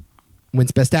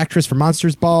wins Best Actress for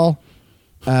Monsters Ball.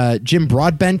 Jim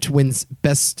Broadbent wins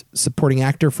Best Supporting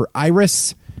Actor for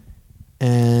Iris.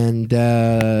 And,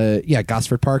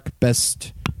 Gosford Park,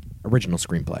 Best Original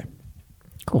Screenplay.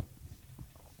 Cool.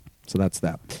 So that's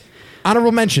that.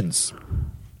 Honorable mentions.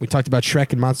 We talked about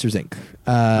Shrek and Monsters, Inc.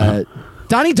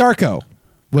 Donnie Darko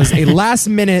was a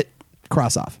last-minute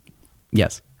cross-off.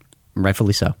 Yes.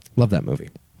 Rightfully so. Love that movie.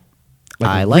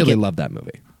 I like really it. love that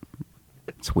movie.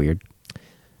 It's weird.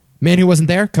 Man Who Wasn't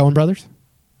There, Coen Brothers.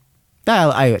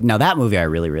 Now that movie I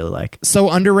really, really like. So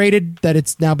underrated that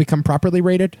it's now become properly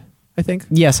rated, I think.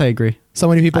 Yes, I agree. So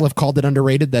many people have called it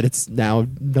underrated that it's now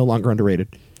no longer underrated.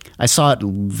 I saw it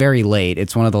very late.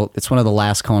 It's one of the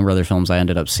last Coen Brother films I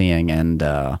ended up seeing, and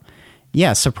I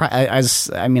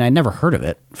never heard of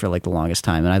it for like the longest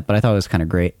time, but I thought it was kind of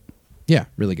great. Yeah,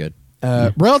 really good.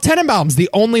 Royal Tenenbaums, the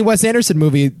only Wes Anderson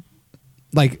movie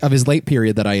like of his late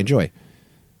period that I enjoy.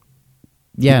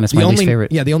 Yeah, and it's my least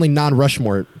favorite. Yeah, the only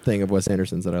non-Rushmore thing of Wes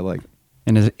Anderson's that I like.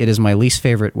 And it is my least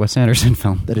favorite Wes Anderson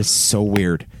film. That is so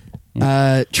weird.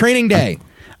 Yeah. Training Day.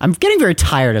 I'm getting very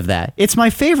tired of that. It's my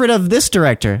favorite of this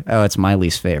director. Oh, it's my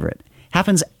least favorite.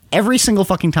 Happens every single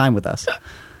fucking time with us.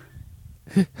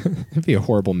 It'd be a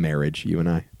horrible marriage, you and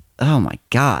I. Oh my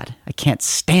God. I can't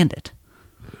stand it.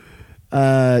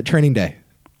 Training Day.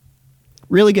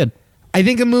 Really good. I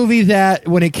think a movie that,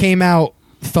 when it came out,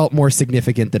 felt more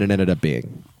significant than it ended up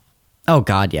being. Oh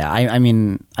God, yeah. I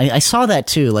mean, I saw that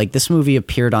too. Like, this movie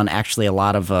appeared on actually a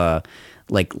lot of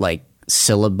like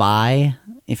syllabi,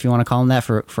 if you want to call them that,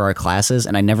 for our classes,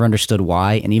 and I never understood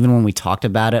why. And even when we talked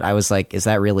about it, I was like, is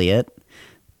that really it?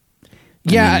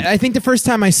 Yeah, I think the first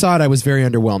time I saw it, I was very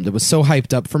underwhelmed. It was so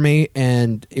hyped up for me,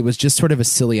 and it was just sort of a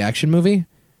silly action movie.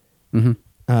 Mm-hmm.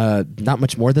 Not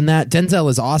much more than that. Denzel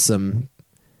is awesome,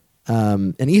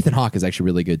 and Ethan Hawke is actually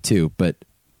really good too, but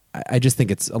I just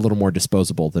think it's a little more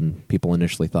disposable than people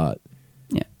initially thought.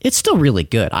 Yeah, it's still really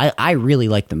good. I really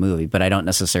like the movie, but I don't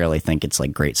necessarily think it's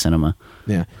like great cinema.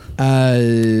 Yeah.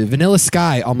 Vanilla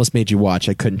Sky almost made you watch.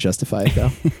 I couldn't justify it though.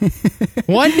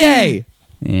 One day.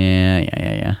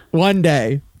 Yeah. One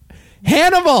day.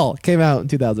 Hannibal came out in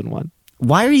 2001.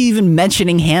 Why are you even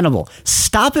mentioning Hannibal?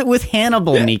 Stop it with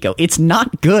Hannibal, Nico. It's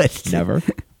not good. Never.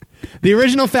 The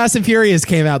original Fast and Furious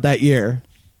came out that year.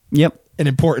 Yep. An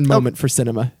important moment for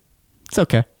cinema. It's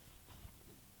okay.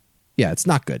 Yeah, it's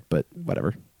not good, but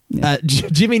whatever. Yeah.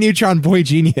 Jimmy Neutron Boy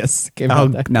Genius came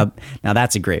out. Now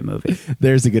that's a great movie.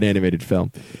 There's a good animated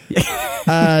film.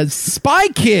 Spy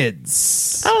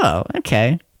Kids. Oh,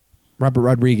 okay. Robert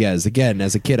Rodriguez. Again,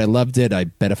 as a kid, I loved it. I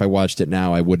bet if I watched it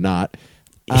now, I would not.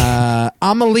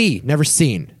 Amelie, never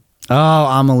seen. Oh,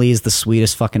 Amelie is the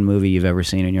sweetest fucking movie you've ever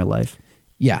seen in your life.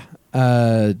 Yeah.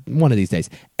 One of these days.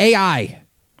 AI.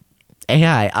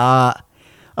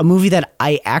 A movie that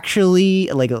I actually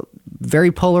like,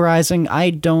 very polarizing. I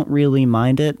don't really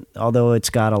mind it, although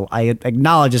I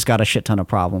acknowledge it's got a shit ton of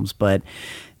problems, but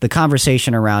the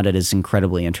conversation around it is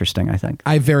incredibly interesting, I think.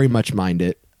 I very much mind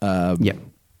it. Yeah.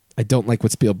 I don't like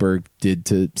what Spielberg did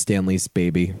to Stanley's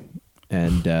baby.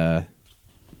 And I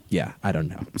don't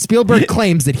know. Spielberg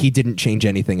claims that he didn't change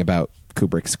anything about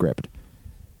Kubrick's script.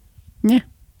 Yeah.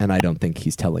 And I don't think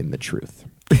he's telling the truth.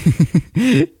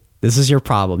 This is your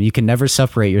problem. You can never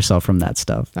separate yourself from that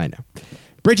stuff. I know.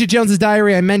 Bridget Jones's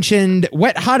Diary, I mentioned.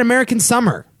 Wet Hot American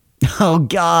Summer. Oh,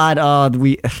 God.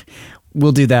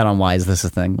 We'll do that on Why Is This a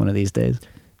Thing one of these days.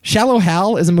 Shallow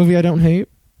Hal is a movie I don't hate.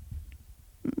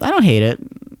 I don't hate it.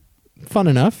 Fun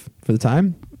enough for the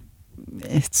time.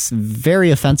 It's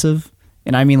very offensive.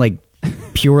 And I mean, like,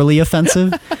 purely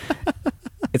offensive.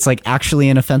 It's like actually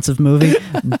an offensive movie.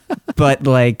 But,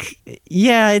 like,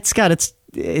 yeah, it's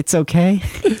okay.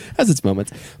 Has its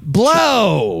moments.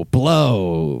 Blow.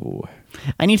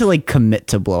 I need to like commit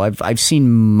to Blow. I've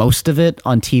seen most of it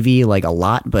on TV, like a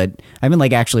lot, but I haven't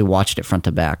like actually watched it front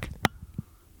to back.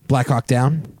 Black Hawk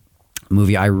Down. A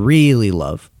movie I really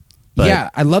love. But, yeah,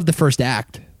 I love the first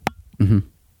act. Mm-hmm.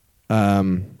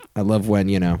 I love when,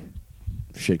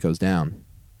 shit goes down.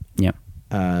 Yeah.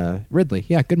 Ridley.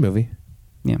 Yeah, good movie.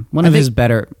 Yeah. One of his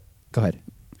better... Go ahead.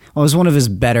 Well, it was one of his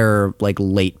better like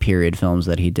late period films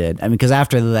that he did. I mean, because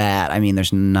after that, I mean,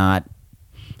 there's not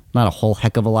a whole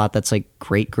heck of a lot that's like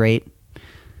great,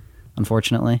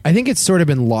 unfortunately. I think it's sort of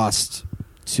been lost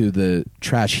to the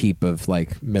trash heap of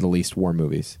like Middle East war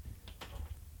movies.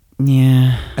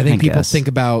 Yeah. I think people think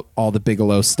about all the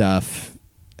Bigelow stuff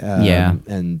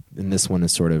and this one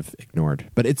is sort of ignored,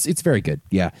 but it's very good.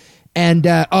 Yeah, and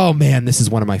oh man, this is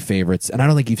one of my favorites, and I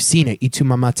don't think you've seen it. Y tu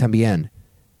mamá también.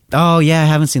 Oh yeah, I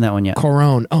haven't seen that one yet.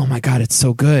 Cuarón. Oh my god, it's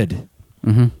so good.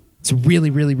 Mm-hmm. It's really,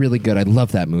 really, really good. I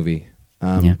love that movie.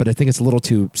 But I think it's a little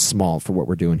too small for what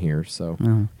we're doing here. So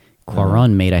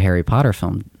Cuarón made a Harry Potter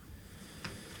film.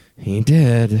 He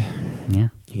did. Yeah,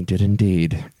 he did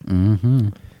indeed. Mm-hmm.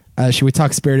 Should we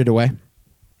talk Spirited Away?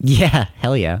 Yeah,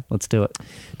 hell yeah. Let's do it.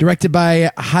 Directed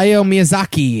by Hayao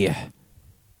Miyazaki.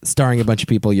 Starring a bunch of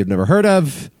people you've never heard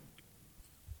of.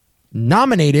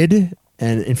 Nominated,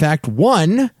 and in fact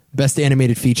won Best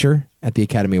Animated Feature at the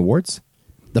Academy Awards.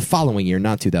 The following year,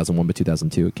 not 2001, but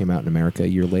 2002. It came out in America a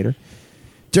year later.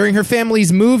 During her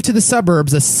family's move to the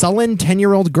suburbs, a sullen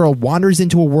 10-year-old girl wanders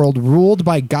into a world ruled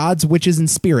by gods, witches, and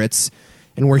spirits,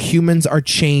 and where humans are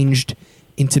changed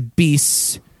into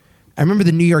beasts. I remember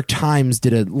the New York Times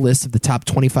did a list of the top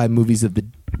 25 movies of the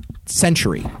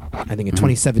century. I think in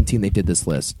 2017 they did this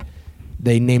list.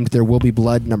 They named There Will Be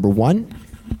Blood number 1,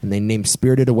 and they named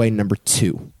Spirited Away number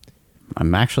 2.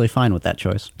 I'm actually fine with that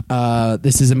choice.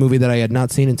 This is a movie that I had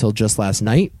not seen until just last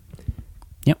night.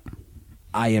 Yep.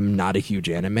 I am not a huge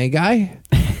anime guy.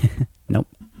 Nope.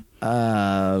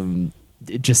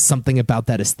 Just something about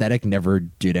that aesthetic never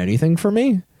did anything for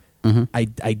me. Mm-hmm.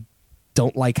 I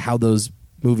don't like how those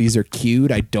movies are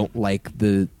cued. I don't like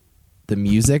the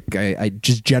music. I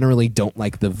just generally don't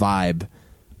like the vibe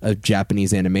of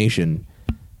Japanese animation.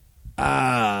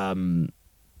 But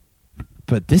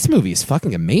this movie is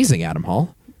fucking amazing, Adam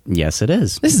Hall. Yes, it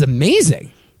is. This is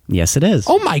amazing. Yes, it is.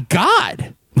 Oh my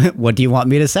God. What do you want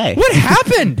me to say? What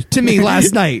happened to me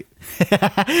last night?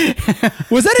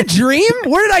 Was that a dream?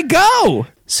 Where did I go?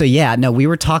 So yeah, no, we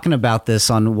were talking about this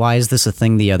on Why Is This a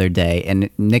Thing the other day, and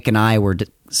Nick and I were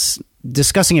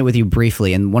discussing it with you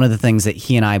briefly, and one of the things that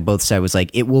he and I both said was like,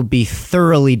 it will be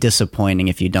thoroughly disappointing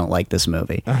if you don't like this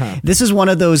movie. This is one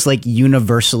of those like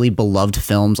universally beloved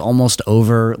films, almost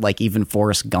over like even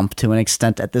Forrest Gump to an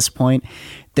extent at this point.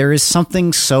 There is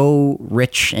something so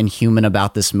rich and human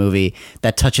about this movie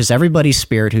that touches everybody's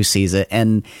spirit who sees it,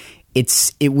 and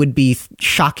it would be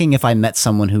shocking if I met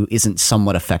someone who isn't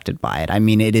somewhat affected by it. I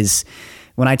mean, it is.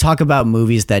 When I talk about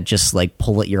movies that just like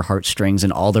pull at your heartstrings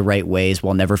in all the right ways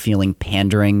while never feeling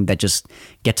pandering, that just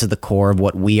get to the core of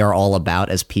what we are all about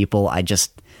as people,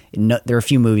 there are a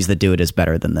few movies that do it as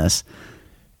better than this.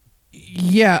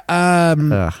 Yeah.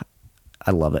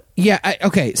 I love it. Yeah.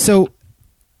 Okay. So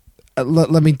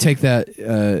let me take that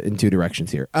in two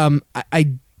directions here.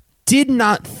 I did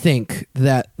not think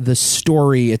that the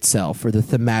story itself or the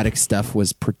thematic stuff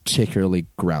was particularly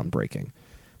groundbreaking.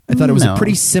 I thought it was a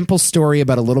pretty simple story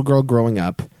about a little girl growing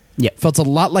up. Yeah, felt a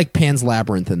lot like Pan's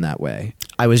Labyrinth in that way.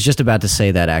 I was just about to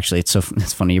say that actually.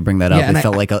 It's funny you bring that up. Yeah, it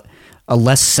felt like a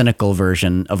less cynical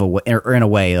version of or in a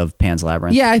way of Pan's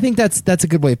Labyrinth. Yeah, I think that's a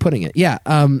good way of putting it. Yeah,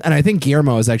 and I think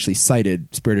Guillermo has actually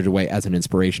cited Spirited Away as an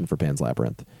inspiration for Pan's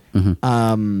Labyrinth.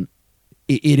 Mm-hmm.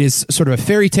 It is sort of a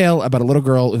fairy tale about a little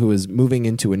girl who is moving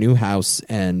into a new house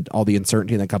and all the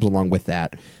uncertainty that comes along with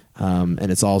that.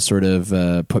 And it's all sort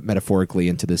of put metaphorically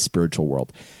into this spiritual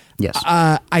world. Yes.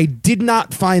 I did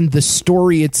not find the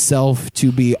story itself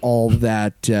to be all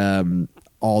that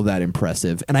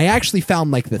impressive. And I actually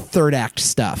found like the third act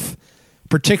stuff,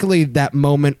 particularly that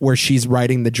moment where she's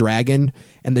riding the dragon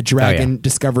and the dragon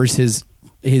discovers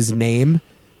his name.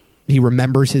 He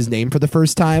remembers his name for the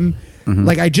first time. Mm-hmm.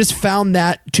 Like I just found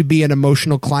that to be an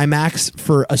emotional climax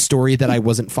for a story that I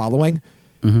wasn't following.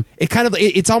 Mm-hmm.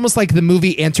 It's almost like the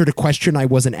movie answered a question I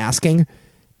wasn't asking.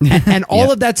 And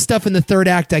all of that stuff in the third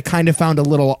act, I kind of found a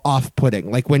little off-putting.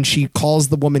 Like when she calls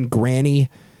the woman Granny.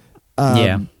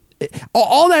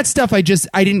 All that stuff, I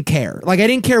didn't care. Like I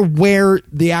didn't care where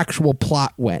the actual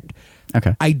plot went.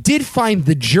 Okay. I did find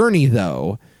the journey,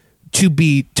 though, to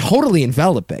be totally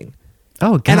enveloping.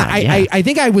 Oh, God. And I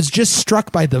think I was just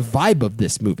struck by the vibe of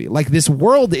this movie. Like this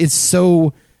world is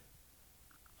so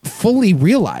fully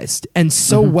realized and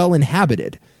so well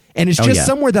inhabited. And it's just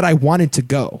somewhere that I wanted to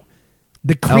go.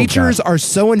 The creatures are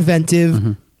so inventive.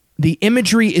 Mm-hmm. The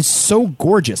imagery is so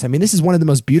gorgeous. I mean, this is one of the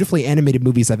most beautifully animated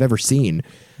movies I've ever seen.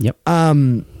 Yep.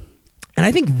 And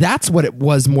I think that's what it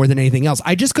was more than anything else.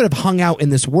 I just could have hung out in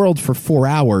this world for 4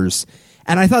 hours,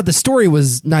 and I thought the story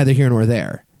was neither here nor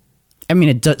there. I mean,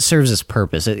 it serves its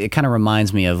purpose. It kind of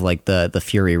reminds me of like the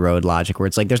Fury Road logic, where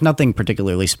it's like there's nothing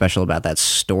particularly special about that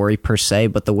story per se,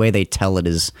 but the way they tell it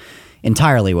is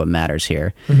entirely what matters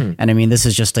here. Mm-hmm. And I mean, this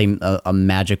is just a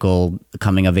magical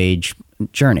coming of age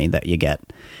journey that you get.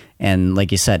 And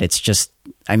like you said, it's just,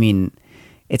 I mean,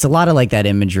 It's a lot of like that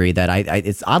imagery that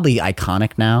it's oddly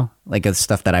iconic now, like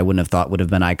stuff that I wouldn't have thought would have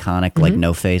been iconic, like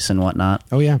No Face and whatnot.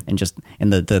 Oh yeah, and just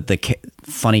and the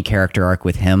funny character arc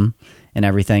with him and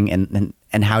everything,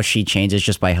 and how she changes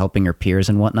just by helping her peers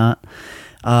and whatnot.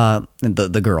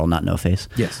 The girl, not No Face.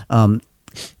 Yes.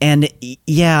 And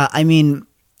yeah, I mean,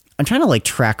 I'm trying to like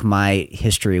track my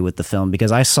history with the film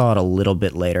because I saw it a little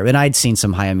bit later, and I'd seen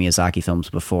some Hayao Miyazaki films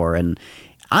before, and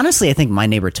honestly, I think My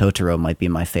Neighbor Totoro might be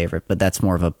my favorite, but that's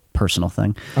more of a personal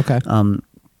thing. Okay.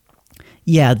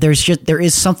 Yeah, there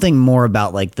is something more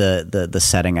about like the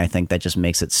setting, I think, that just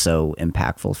makes it so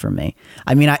impactful for me.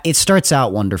 I mean, it starts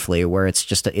out wonderfully where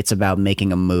it's about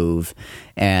making a move,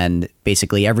 and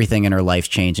basically everything in her life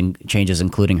changes,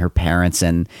 including her parents,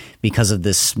 and because of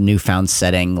this newfound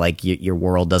setting, like your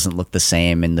world doesn't look the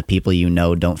same, and the people you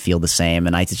know don't feel the same,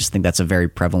 and I just think that's a very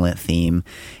prevalent theme,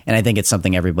 and I think it's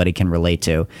something everybody can relate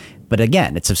to. But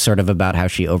again, it's sort of about how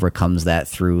she overcomes that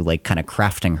through like kind of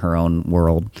crafting her own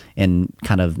world and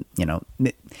kind of, you know,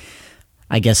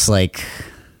 I guess like,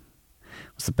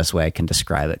 what's the best way I can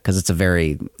describe it? Because it's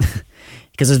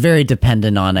very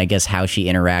dependent on, I guess, how she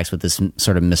interacts with this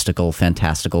sort of mystical,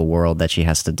 fantastical world that she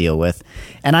has to deal with.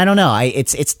 And I don't know,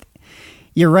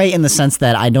 you're right in the sense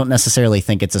that I don't necessarily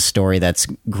think it's a story that's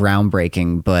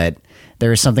groundbreaking, but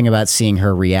there is something about seeing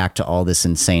her react to all this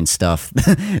insane stuff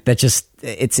that just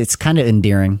it's kind of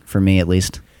endearing for me, at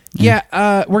least.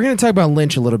 Yeah, we're going to talk about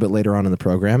Lynch a little bit later on in the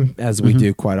program, as we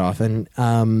do quite often.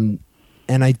 And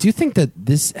I do think that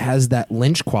this has that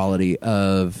Lynch quality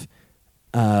of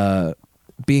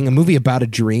being a movie about a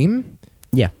dream.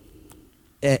 Yeah.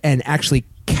 And actually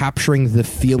capturing the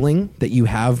feeling that you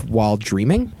have while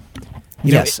dreaming.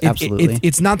 Yes, absolutely.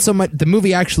 It's not so much the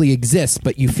movie actually exists,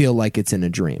 but you feel like it's in a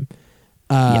dream.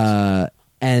 Yes.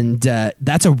 And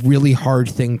that's a really hard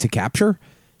thing to capture.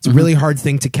 It's a really hard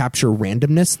thing to capture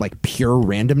randomness, like pure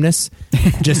randomness.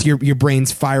 Just your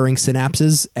brain's firing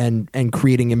synapses and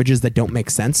creating images that don't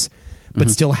make sense, but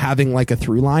still having like a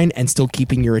through line and still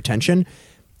keeping your attention.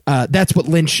 That's what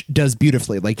Lynch does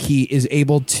beautifully. Like he is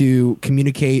able to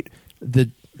communicate the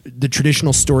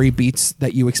traditional story beats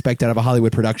that you expect out of a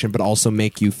Hollywood production, but also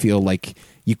make you feel like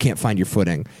you can't find your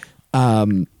footing.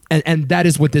 And that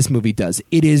is what this movie does.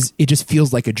 It just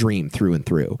feels like a dream through and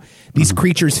through. These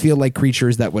creatures feel like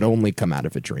creatures that would only come out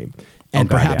of a dream. And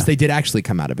perhaps they did actually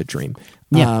come out of a dream.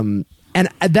 Yeah. And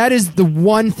that is the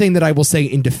one thing that I will say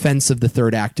in defense of the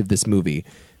third act of this movie.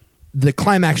 The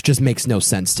climax just makes no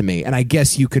sense to me. And I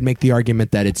guess you could make the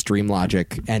argument that it's dream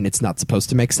logic and it's not supposed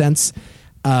to make sense.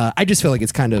 I just feel like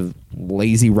it's kind of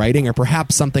lazy writing, or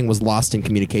perhaps something was lost in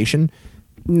communication.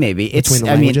 Maybe between the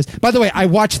languages. By the way, I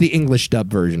watched the English dub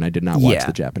version. I did not watch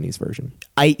the Japanese version.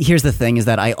 Here's the thing: is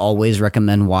that I always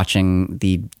recommend watching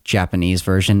the Japanese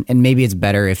version, and maybe it's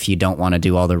better if you don't want to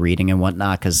do all the reading and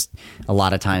whatnot, because a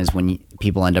lot of times when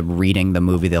people end up reading the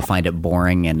movie, they'll find it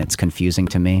boring and it's confusing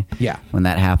to me. Yeah, when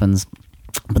that happens.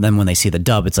 But then when they see the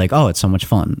dub, it's like, oh, it's so much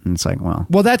fun. And it's like,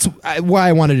 well, that's why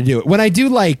I wanted to do it. When I do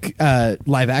like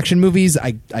live action movies,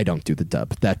 I don't do the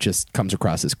dub. That just comes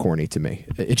across as corny to me.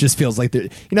 It just feels like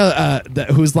the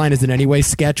Whose Line Is It Anyway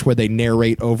sketch where they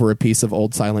narrate over a piece of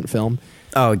old silent film.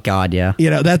 Oh God, yeah.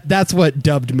 That's what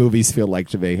dubbed movies feel like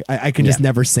to me. I can just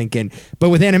never sink in. But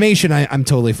with animation, I'm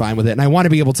totally fine with it, and I want to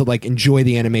be able to like enjoy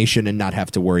the animation and not have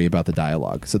to worry about the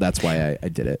dialogue. So that's why I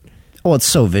did it. Well, it's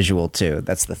so visual too.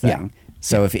 That's the thing. Yeah.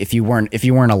 So if you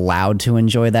weren't allowed to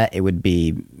enjoy that, it would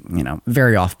be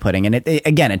very off-putting, and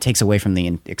it takes away from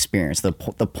the experience. The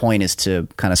point is to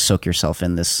kind of soak yourself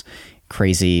in this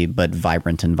crazy but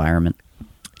vibrant environment.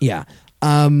 Yeah.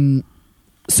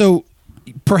 So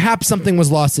perhaps something was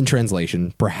lost in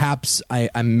translation. Perhaps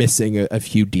I'm missing a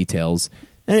few details.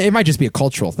 And it might just be a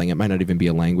cultural thing. It might not even be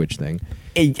a language thing.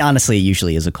 Honestly, it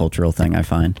usually is a cultural thing, I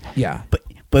find. Yeah.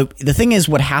 But the thing is,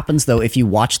 what happens, though, if you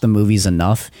watch the movies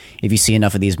enough, if you see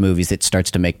enough of these movies, it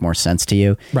starts to make more sense to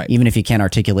you. Right. Even if you can't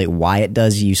articulate why it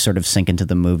does, you sort of sink into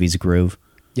the movie's groove.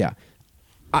 Yeah.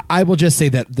 I will just say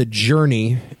that the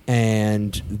journey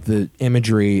and the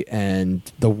imagery and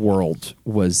the world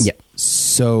was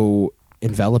so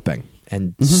enveloping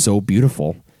and so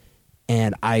beautiful.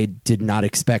 And I did not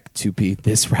expect to be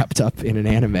this wrapped up in an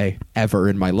anime ever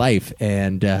in my life.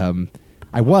 And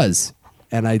I was.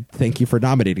 And I thank you for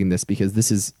nominating this, because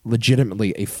this is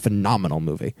legitimately a phenomenal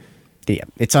movie. Yeah,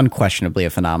 it's unquestionably a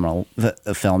phenomenal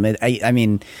film. I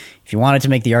mean, if you wanted to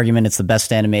make the argument it's the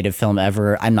best animated film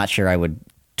ever, I'm not sure I would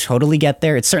totally get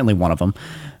there. It's certainly one of them.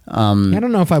 I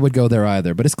don't know if I would go there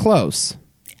either, but it's close.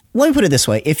 Let me put it this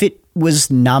way. If it was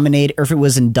nominated, or if it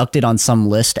was inducted on some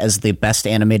list as the best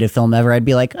animated film ever, I'd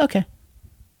be like, okay.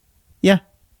 Yeah,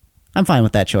 I'm fine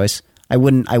with that choice. I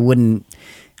wouldn't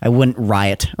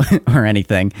riot or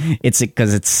anything. It's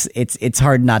because it's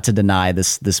hard not to deny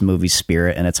this movie's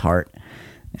spirit and its heart.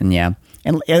 And yeah.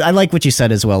 And I like what you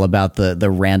said as well about the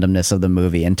randomness of the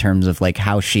movie in terms of like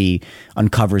how she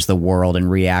uncovers the world and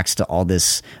reacts to all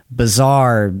this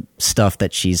bizarre stuff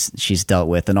that she's dealt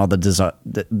with and all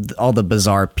the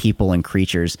bizarre people and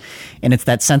creatures. And it's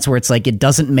that sense where it's like it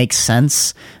doesn't make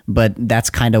sense, but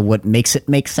that's kind of what makes it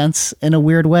make sense in a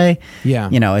weird way. Yeah,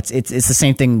 it's the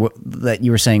same thing that you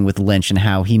were saying with Lynch and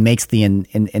how he makes the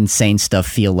insane stuff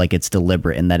feel like it's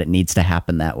deliberate and that it needs to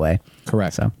happen that way.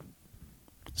 Correct. So.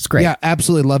 It's great. Yeah,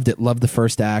 absolutely loved it. Loved the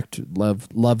first act.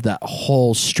 Loved that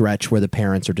whole stretch where the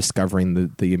parents are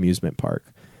discovering the amusement park.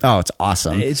 Oh, it's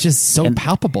awesome. It's just so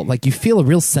palpable. Like you feel a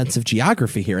real sense of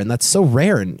geography here, and that's so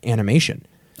rare in animation.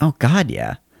 Oh God,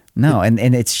 yeah. No, and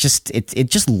it's just it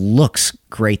just looks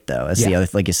great though. As the other,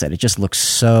 like you said, it just looks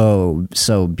so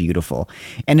beautiful,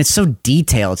 and it's so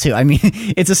detailed too. I mean,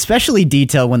 it's especially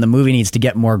detailed when the movie needs to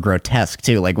get more grotesque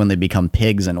too, like when they become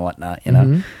pigs and whatnot. You know.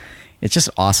 Mm-hmm. It's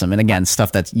just awesome. And again,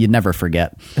 stuff that you'd never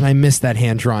forget. And I miss that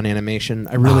hand-drawn animation.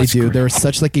 I really do. Great. There was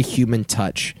such like a human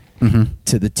touch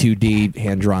to the 2D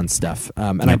hand-drawn stuff.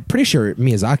 And I'm pretty sure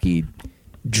Miyazaki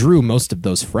drew most of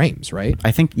those frames, right? I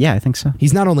think so.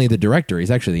 He's not only the director, he's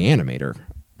actually the animator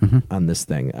on this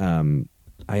thing.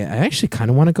 I actually kind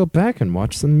of want to go back and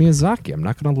watch some Miyazaki. I'm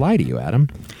not going to lie to you, Adam.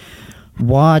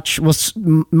 My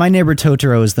Neighbor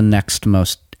Totoro is the next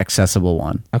most accessible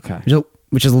one. Okay.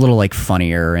 Which is a little like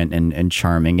funnier and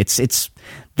charming. It's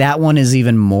that one is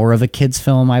even more of a kid's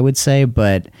film, I would say,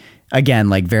 but again,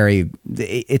 like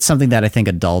it's something that I think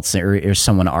adults or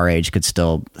someone our age could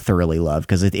still thoroughly love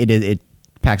because it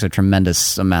packs a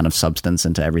tremendous amount of substance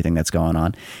into everything that's going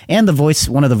on. And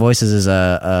one of the voices is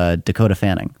Dakota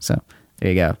Fanning. So there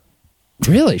you go.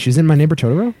 Really? She's in My Neighbor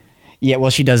Totoro? Yeah,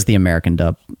 well, she does the American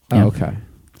dub. Oh, okay.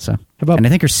 So, and I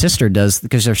think her sister does,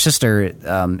 because her sister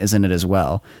is in it as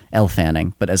well, Elle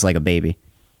Fanning, but as like a baby.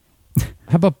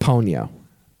 How about Ponyo?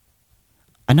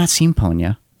 I've not seen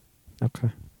Ponyo.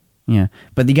 Okay. Yeah,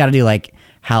 but you got to do like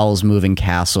Howl's Moving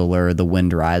Castle or The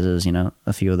Wind Rises,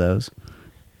 a few of those.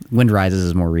 Wind Rises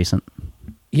is more recent.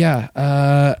 Yeah,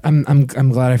 I'm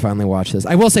glad I finally watched this.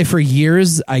 I will say for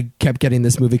years I kept getting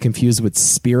this movie confused with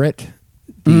Spirit,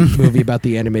 the movie about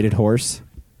the animated horse.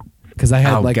 Because I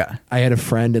had a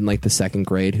friend in like the second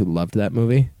grade who loved that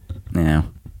movie. Yeah.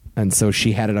 And so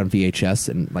she had it on VHS,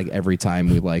 and like every time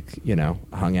we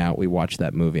hung out, we watched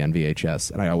that movie on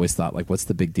VHS. And I always thought, like, what's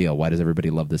the big deal? Why does everybody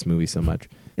love this movie so much?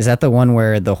 Is that the one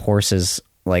where the horse is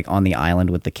like on the island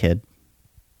with the kid?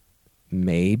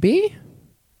 Maybe.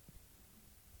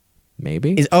 No.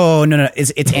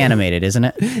 It's animated, isn't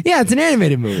it? Yeah, it's an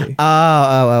animated movie.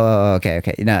 Oh, okay.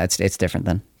 No, it's different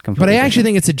then. But I actually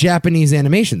think it's a Japanese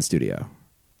animation studio.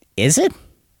 Is it?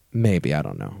 Maybe, I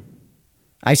don't know.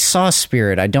 I saw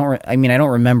Spirit. I don't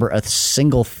remember a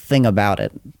single thing about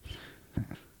it.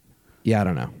 Yeah, I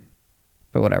don't know.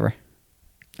 But whatever.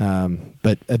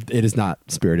 But it is not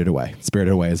Spirited Away.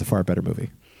 Spirited Away is a far better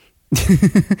movie.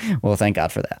 Well, thank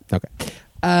God for that. Okay.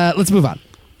 Let's move on.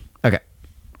 Okay.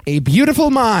 A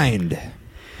Beautiful Mind.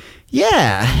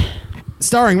 Yeah.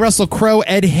 Starring Russell Crowe,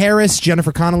 Ed Harris,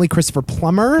 Jennifer Connelly, Christopher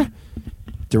Plummer.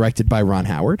 Directed by Ron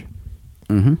Howard.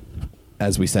 Mm-hmm.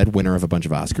 As we said, winner of a bunch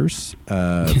of Oscars.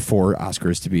 4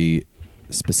 Oscars to be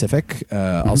specific.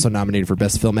 Also nominated for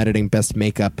Best Film Editing, Best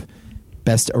Makeup,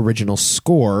 Best Original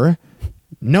Score.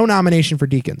 No nomination for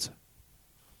Deakins.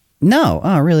 No.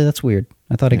 Oh, really? That's weird.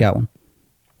 I thought he got one.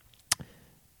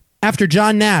 After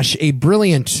John Nash, a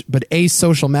brilliant but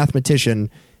asocial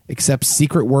mathematician, accepts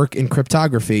secret work in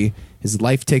cryptography, his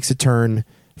life takes a turn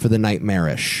for the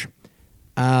nightmarish.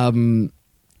 I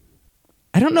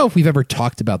don't know if we've ever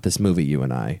talked about this movie, you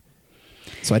and I.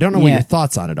 So I don't know what your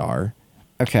thoughts on it are.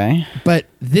 Okay. But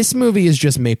this movie is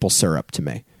just maple syrup to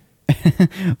me.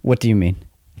 What do you mean?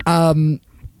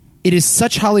 It is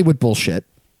such Hollywood bullshit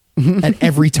at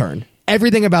every turn.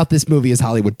 Everything about this movie is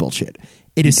Hollywood bullshit.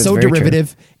 It is so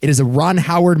derivative. True. It is a Ron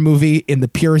Howard movie in the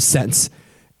purest sense.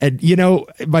 And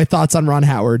my thoughts on Ron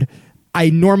Howard. I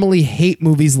normally hate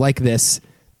movies like this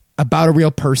about a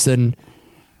real person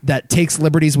that takes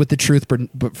liberties with the truth,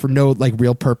 but for no like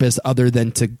real purpose other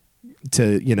than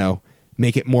to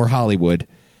make it more Hollywood.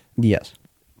 Yes.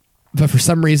 But for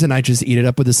some reason, I just eat it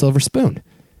up with a silver spoon.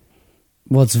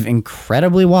 Well, it's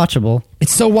incredibly watchable.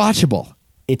 It's so watchable.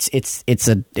 It's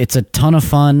a ton of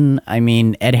fun. I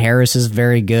mean, Ed Harris is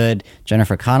very good.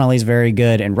 Jennifer Connelly's very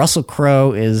good, and Russell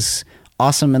Crowe is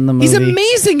awesome in the movie. He's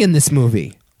amazing in this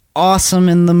movie. Awesome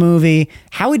in the movie.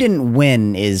 How he didn't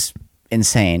win is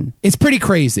insane. It's pretty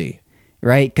crazy.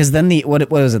 right? Because then what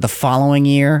was it? The following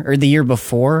year or the year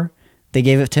before, they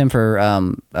gave it to him for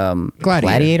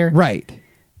Gladiator. Right.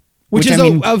 Which is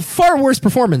a far worse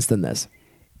performance than this.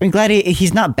 I mean, Gladiator.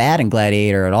 He's not bad in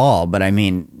Gladiator at all, but I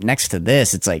mean, next to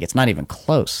this, it's like it's not even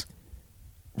close.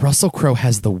 Russell Crowe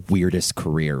has the weirdest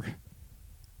career.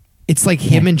 It's like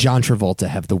him and John Travolta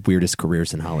have the weirdest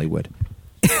careers in Hollywood.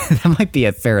 That might be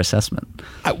a fair assessment.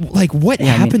 What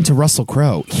happened to Russell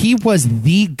Crowe? He was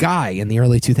the guy in the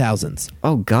early 2000s.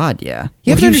 Oh, God, yeah.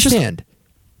 You have to understand.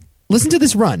 Listen to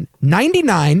this run.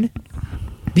 99,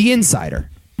 The Insider.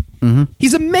 Mm-hmm.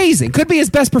 He's amazing. Could be his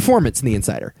best performance in The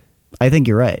Insider. I think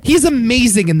you're right. He's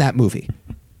amazing in that movie.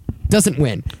 Doesn't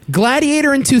win.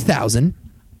 Gladiator in 2000.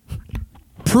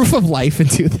 Proof of Life in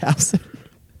 2000.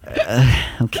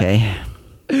 Okay.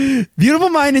 Beautiful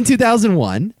Mind in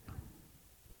 2001.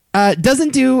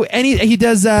 Doesn't do any. He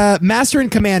does Master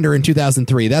and Commander in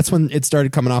 2003. That's when it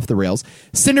started coming off the rails.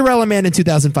 Cinderella Man in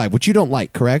 2005, which you don't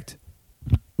like, correct?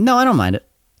 No, I don't mind it.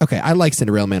 Okay, I like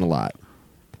Cinderella Man a lot.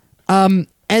 And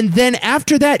then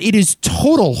after that, it is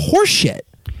total horseshit.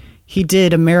 He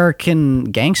did American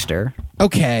Gangster.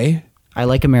 Okay. I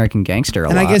like American Gangster a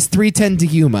lot. And I guess 310 to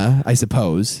Yuma, I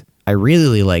suppose. I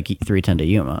really like 310 to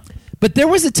Yuma. But there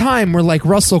was a time where, like,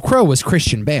 Russell Crowe was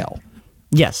Christian Bale.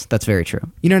 Yes, that's very true.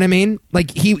 You know what I mean?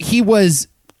 Like, he was,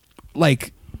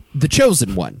 like, the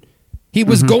chosen one. He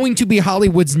was going to be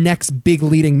Hollywood's next big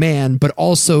leading man, but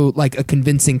also, like, a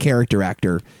convincing character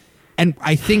actor. And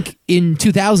I think in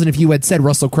 2000, if you had said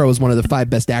Russell Crowe is one of the 5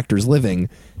 best actors living,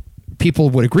 people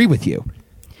would agree with you.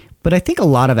 But I think a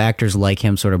lot of actors like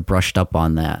him sort of brushed up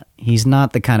on that. He's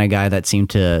not the kind of guy that seemed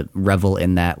to revel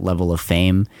in that level of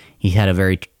fame. He had a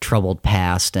very troubled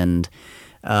past, and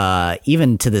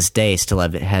even to this day still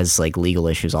has like legal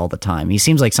issues all the time. He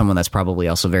seems like someone that's probably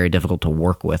also very difficult to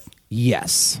work with.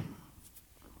 Yes.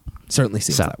 Certainly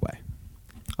seems that way.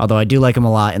 Although I do like him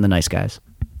a lot in The Nice Guys.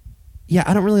 Yeah,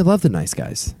 I don't really love The Nice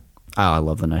Guys. Oh, I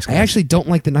love The Nice Guys. I actually don't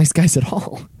like The Nice Guys at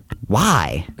all.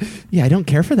 Why? Yeah, I don't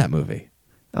care for that movie.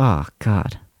 Oh,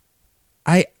 God.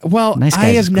 I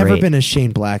have never been a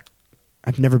Shane Black.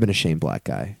 I've never been a Shane Black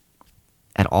guy.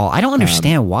 At all. I don't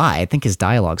understand why. I think his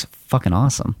dialogue's fucking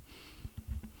awesome.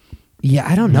 Yeah,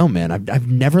 I don't know, man. I've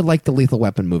never liked the Lethal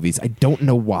Weapon movies. I don't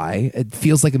know why. It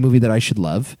feels like a movie that I should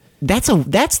love. That's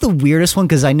the weirdest one,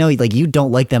 because I know like you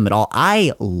don't like them at all.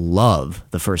 I love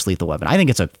the first Lethal Weapon. I think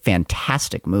it's a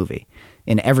fantastic movie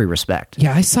in every respect.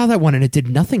 Yeah, I saw that one and it did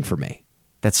nothing for me.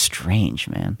 That's strange,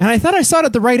 man. And I thought I saw it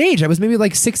at the right age. I was maybe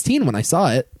like 16 when I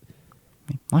saw it.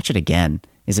 Watch it again.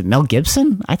 Is it Mel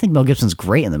Gibson? I think Mel Gibson's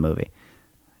great in the movie.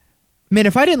 Man,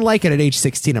 if I didn't like it at age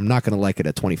 16, I'm not going to like it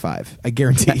at 25. I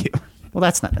guarantee you. Well,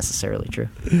 that's not necessarily true.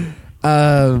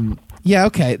 Yeah,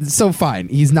 okay. So fine.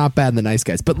 He's not bad in The Nice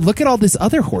Guys. But look at all this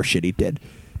other horseshit he did.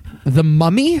 The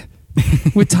Mummy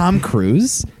with Tom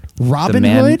Cruise. Robin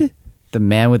Hood. The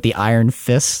Man with the Iron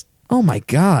Fist. Oh, my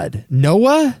God.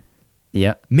 Noah.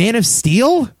 Yeah. Man of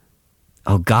Steel.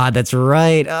 Oh, God, that's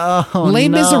right. Oh, Les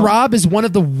no. Miserables is one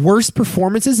of the worst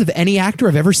performances of any actor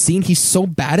I've ever seen. He's so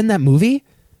bad in that movie.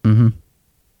 Mm-hmm.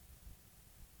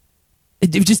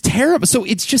 It was just terrible. So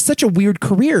it's just such a weird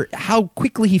career. How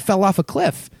quickly he fell off a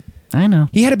cliff. I know.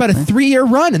 He had about a 3-year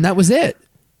run, and that was it.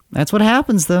 That's what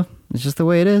happens, though. It's just the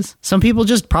way it is. Some people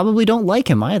just probably don't like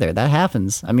him either. That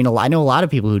happens. I mean, I know a lot of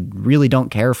people who really don't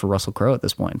care for Russell Crowe at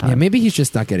this point in time. Yeah, maybe he's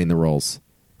just not getting the roles.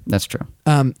 That's true.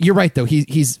 You're right, though.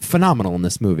 He's phenomenal in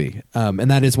this movie,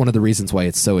 and that is one of the reasons why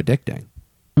it's so addicting.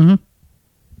 Mm-hmm.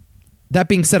 That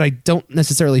being said, I don't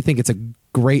necessarily think it's a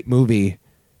great movie,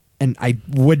 and I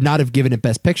would not have given it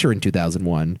Best Picture in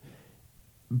 2001.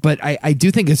 But I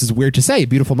do think this is weird to say.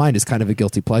 Beautiful Mind is kind of a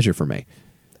guilty pleasure for me.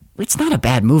 It's not a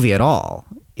bad movie at all.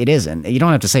 It isn't. You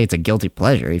don't have to say it's a guilty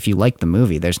pleasure. If you like the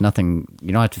movie, there's nothing,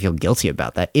 you don't have to feel guilty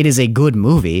about that. It is a good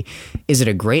movie. Is it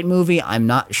a great movie? I'm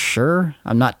not sure.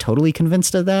 I'm not totally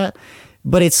convinced of that.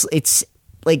 But it's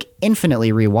like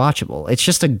infinitely rewatchable. It's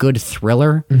just a good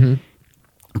thriller. Mm-hmm.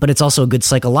 But it's also a good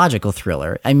psychological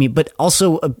thriller. I mean, but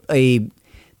also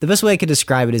the best way I could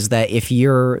describe it is that if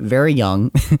you're very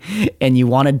young and you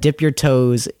want to dip your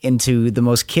toes into the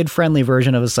most kid-friendly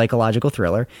version of a psychological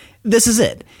thriller, this is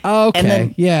it. Okay, and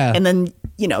then, yeah. And then,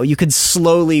 you know, you could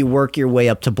slowly work your way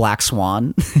up to Black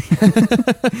Swan.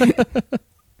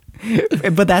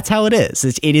 But that's how it is.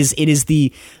 It is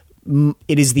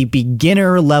the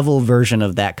beginner level version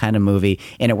of that kind of movie,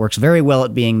 and it works very well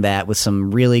at being that with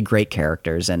some really great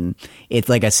characters. And it's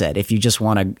like I said, if you just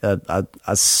want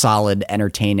a solid,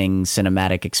 entertaining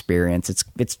cinematic experience,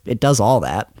 it does all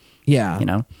that. Yeah, you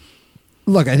know.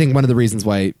 Look, I think one of the reasons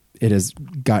why it has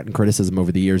gotten criticism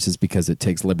over the years is because it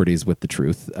takes liberties with the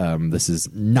truth. This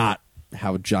is not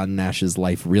how John Nash's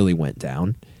life really went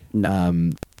down.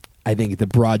 No. I think the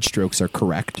broad strokes are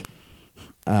correct.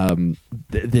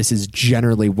 This is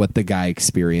generally what the guy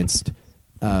experienced.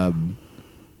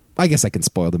 I guess I can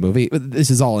spoil the movie.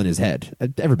 This is all in his head.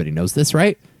 Everybody knows this,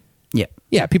 right? Yeah.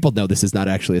 Yeah, people know this is not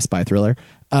actually a spy thriller.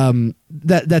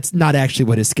 That's not actually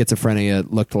what his schizophrenia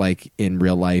looked like in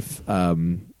real life.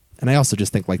 And I also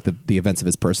just think like the events of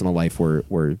his personal life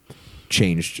were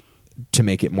changed to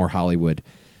make it more Hollywood.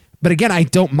 But again, I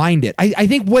don't mind it. I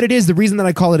think what it is, the reason that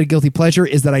I call it a guilty pleasure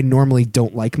is that I normally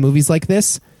don't like movies like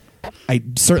this. I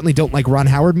certainly don't like Ron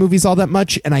Howard movies all that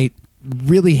much, and I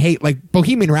really hate, like,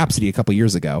 Bohemian Rhapsody a couple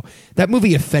years ago. That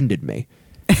movie offended me.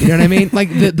 You know what I mean? Like,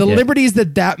 the Yeah. liberties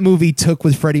that movie took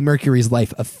with Freddie Mercury's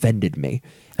life offended me.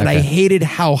 And I Okay. hated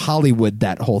how Hollywood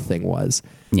that whole thing was.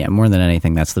 Yeah, more than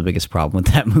anything, that's the biggest problem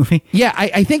with that movie. Yeah,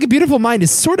 I think A Beautiful Mind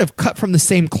is sort of cut from the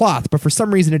same cloth, but for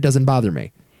some reason it doesn't bother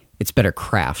me. It's better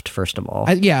craft, first of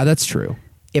all. Yeah, that's true.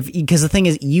 Because the thing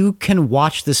is, you can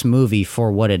watch this movie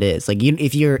for what it is. Like,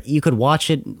 you could watch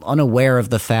it unaware of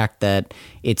the fact that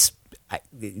it's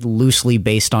loosely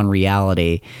based on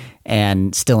reality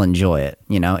and still enjoy it.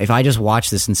 You know, if I just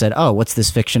watched this and said, "Oh, what's this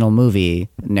fictional movie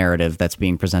narrative that's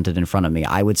being presented in front of me?"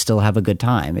 I would still have a good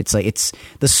time. It's like it's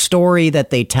the story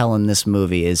that they tell in this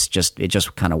movie is just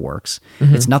kind of works.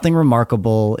 It's nothing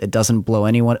remarkable. It doesn't blow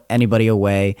anybody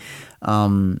away.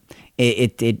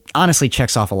 It honestly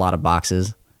checks off a lot of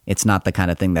boxes. It's not the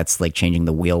kind of thing that's like changing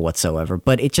the wheel whatsoever,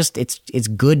 but it's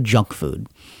good junk food.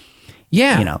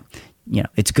 Yeah. You know,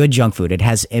 it's good junk food. It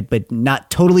has it, but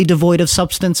not totally devoid of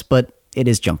substance, but it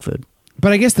is junk food.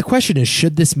 But I guess the question is,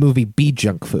 should this movie be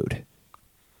junk food?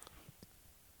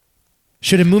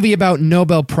 Should a movie about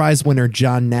Nobel Prize winner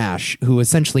John Nash, who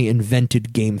essentially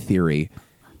invented game theory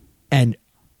and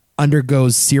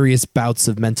undergoes serious bouts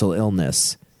of mental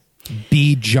illness,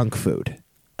 be junk food?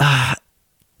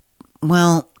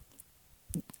 Well,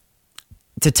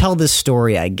 to tell this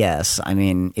story, I guess. I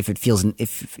mean, if it feels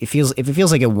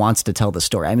like it wants to tell the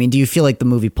story. I mean, do you feel like the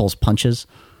movie pulls punches?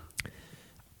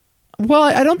 Well,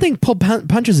 I don't think pull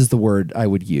punches is the word I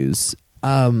would use.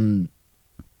 I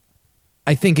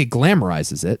think it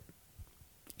glamorizes it.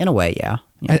 In a way, yeah.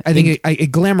 I think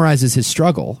it glamorizes his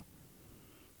struggle.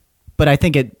 But I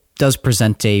think it does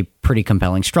present a pretty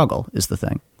compelling struggle, is the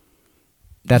thing.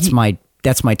 That's my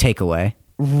takeaway.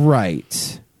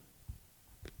 Right.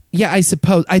 Yeah, I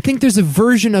suppose. I think there's a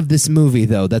version of this movie,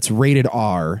 though, that's rated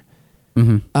R,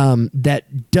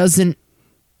 that doesn't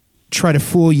try to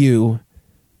fool you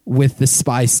with the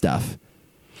spy stuff,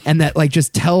 and that like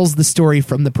just tells the story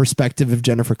from the perspective of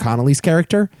Jennifer Connelly's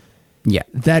character. Yeah.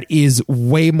 That is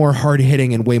way more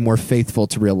hard-hitting and way more faithful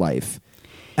to real life.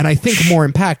 And I think more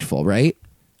impactful, right?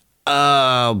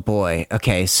 Oh, boy.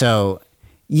 Okay, so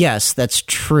yes, that's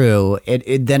true.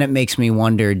 Then it makes me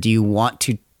wonder, do you want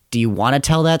to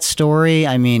tell that story?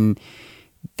 I mean,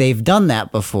 they've done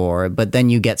that before, but then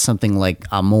you get something like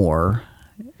Amour.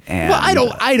 And, Well,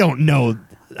 I don't know.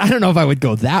 I don't know if I would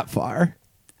go that far.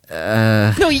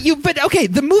 But okay,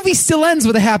 the movie still ends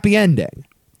with a happy ending.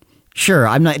 Sure,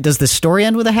 I'm not. Does the story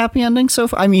end with a happy ending so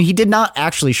far? I mean, he did not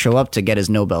actually show up to get his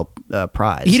Nobel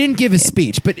Prize. He didn't give his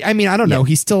speech, but I mean, I don't know.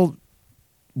 He still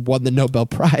won the Nobel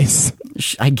Prize.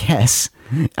 I guess.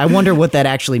 I wonder what that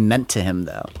actually meant to him,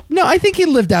 though. No, I think he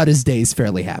lived out his days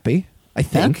fairly happy. I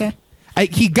think. Okay.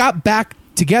 He got back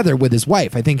together with his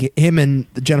wife. I think him and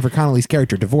Jennifer Connelly's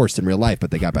character divorced in real life,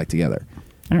 but they got back together.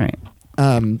 All right.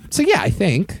 So yeah, I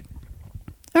think.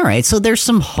 All right. So there's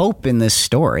some hope in this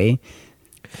story.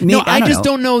 No, I just know.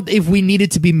 don't know if we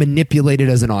needed to be manipulated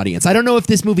as an audience. I don't know if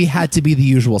this movie had to be The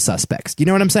Usual Suspects. Do you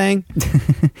know what I'm saying?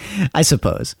 I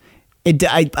suppose.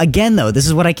 Again, though, this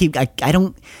is what I keep. I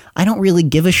don't really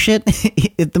give a shit.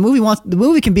 The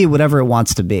movie can be whatever it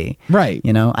wants to be. Right.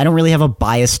 You know, I don't really have a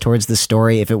bias towards the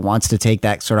story. If it wants to take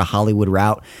that sort of Hollywood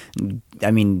route,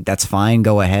 I mean, that's fine.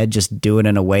 Go ahead. Just do it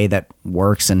in a way that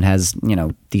works and has, you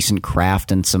know, decent craft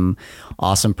and some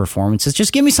awesome performances.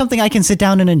 Just give me something I can sit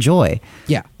down and enjoy.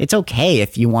 Yeah. It's okay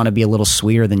if you want to be a little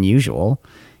sweeter than usual.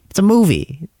 It's a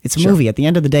movie. It's a Sure. movie. At the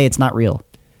end of the day, it's not real.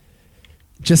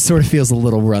 Just sort of feels a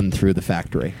little run through the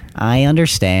factory. I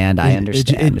understand.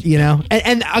 You know,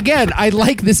 and again, I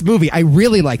like this movie. I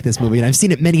really like this movie, and I've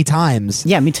seen it many times.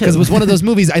 Yeah, me too. Because it was one of those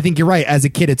movies. I think you're right. As a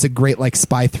kid, it's a great like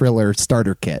spy thriller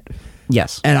starter kit.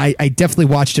 Yes. And I definitely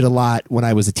watched it a lot when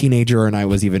I was a teenager and I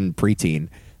was even preteen,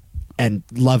 and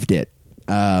loved it.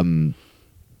 I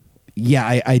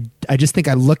just think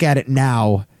I look at it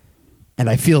now, and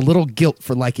I feel a little guilt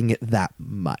for liking it that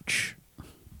much.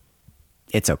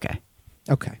 It's okay.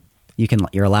 Okay.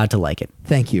 You're allowed to like it.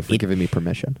 Thank you for giving me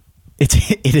permission.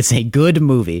 It is a good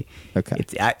movie. Okay.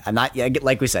 I'm not,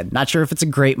 like we said, not sure if it's a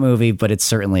great movie, but it's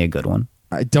certainly a good one.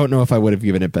 I don't know if I would have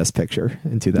given it Best Picture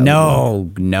in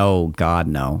 2001. No, God,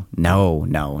 no.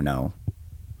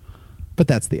 But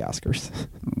that's the Oscars.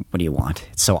 What do you want?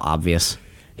 It's so obvious.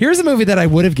 Here's a movie that I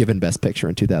would have given Best Picture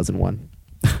in 2001.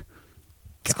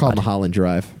 It's called Mulholland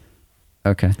Drive.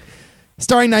 Okay.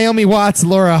 Starring Naomi Watts,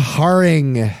 Laura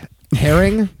Herring,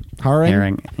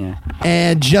 Yeah.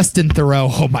 and Justin Theroux.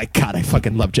 Oh my God, I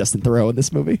fucking love Justin Theroux in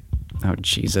this movie. Oh,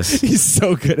 Jesus. He's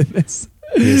so good in this.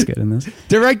 He is good in this.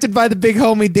 Directed by the big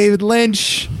homie David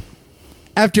Lynch.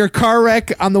 After a car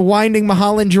wreck on the winding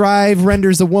Mulholland Drive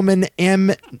renders a woman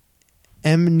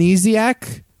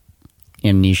amnesiac.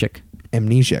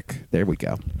 There we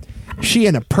go. She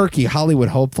and a perky Hollywood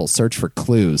hopeful search for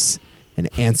clues and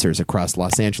answers across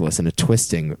Los Angeles in a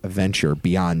twisting adventure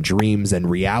beyond dreams and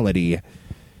reality.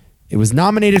 It was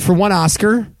nominated for 1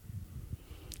 Oscar,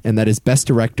 and that is Best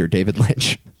Director, David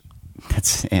Lynch.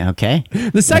 That's okay.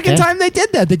 The second time they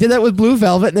did that. They did that with Blue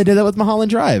Velvet, and they did that with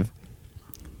Mulholland Drive.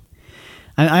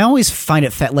 I always find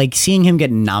it like seeing him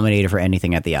get nominated for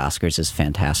anything at the Oscars is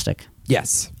fantastic.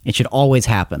 Yes. It should always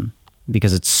happen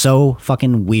because it's so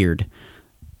fucking weird.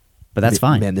 But that's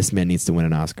fine. Man, this man needs to win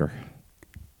an Oscar.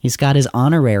 He's got his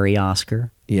honorary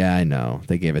Oscar. Yeah, I know.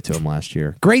 They gave it to him last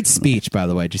year. Great speech, by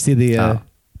the way. Did you see the...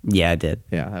 Yeah, I did.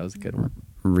 Yeah, that was a good one.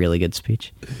 Really good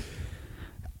speech.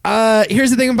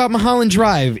 Here's the thing about Mulholland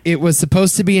Drive. It was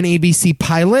supposed to be an ABC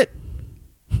pilot.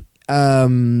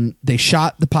 They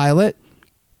shot the pilot,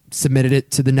 submitted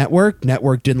it to the network.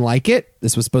 Network didn't like it.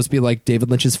 This was supposed to be like David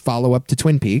Lynch's follow-up to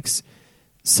Twin Peaks.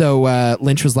 So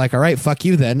Lynch was like, all right, fuck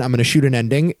you then. I'm going to shoot an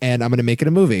ending, and I'm going to make it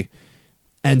a movie.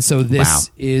 And so this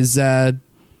is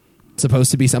supposed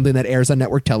to be something that airs on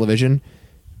network television.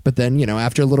 But then, you know,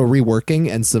 after a little reworking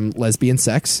and some lesbian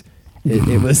sex,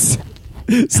 it was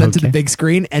sent to the big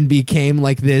screen and became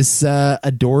like this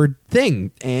adored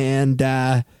thing. And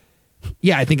yeah,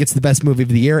 I think it's the best movie of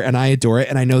the year, and I adore it.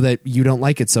 And I know that you don't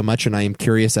like it so much, and I am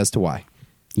curious as to why.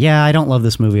 Yeah, I don't love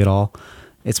this movie at all.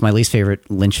 It's my least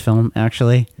favorite Lynch film,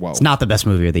 actually. Whoa. It's not the best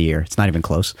movie of the year. It's not even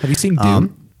close. Have you seen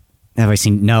Dune?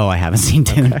 No, I haven't seen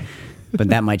Dune. Okay. But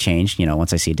that might change, you know,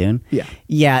 once I see Dune. Yeah.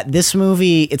 Yeah, this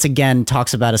movie, it's again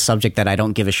talks about a subject that I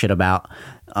don't give a shit about.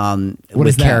 What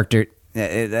is that? Character.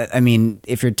 I mean,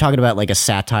 if you're talking about like a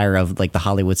satire of like the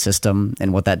Hollywood system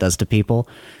and what that does to people,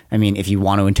 I mean, if you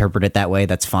want to interpret it that way,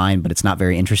 that's fine, but it's not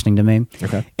very interesting to me.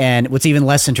 Okay. And what's even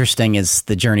less interesting is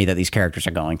the journey that these characters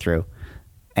are going through.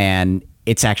 And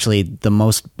it's actually the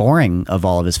most boring of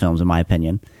all of his films, in my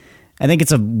opinion. I think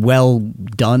it's a well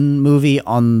done movie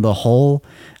on the whole.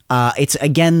 It's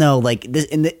again though, like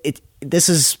this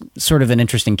is sort of an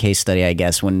interesting case study, I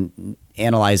guess, when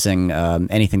analyzing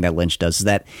anything that Lynch does, is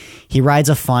that he rides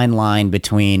a fine line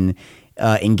between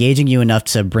engaging you enough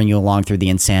to bring you along through the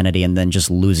insanity and then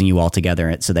just losing you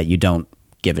altogether so that you don't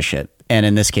give a shit. And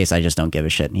in this case, I just don't give a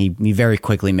shit. He very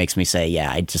quickly makes me say,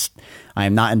 yeah, I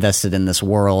am not invested in this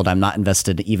world. I'm not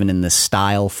invested even in this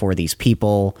style for these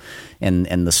people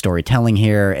and the storytelling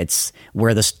here. It's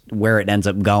where it ends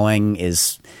up going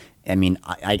is, I mean,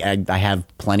 I have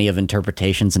plenty of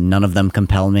interpretations and none of them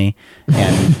compel me.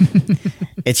 And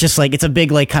it's just like, it's a big,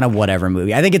 like kind of whatever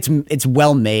movie. I think it's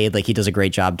well made. Like he does a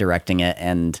great job directing it,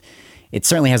 and it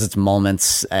certainly has its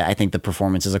moments. I think the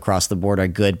performances across the board are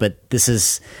good, but this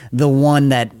is the one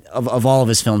that of all of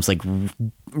his films, like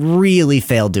really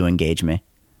failed to engage me.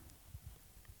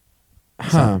 Huh.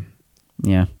 So,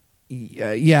 yeah.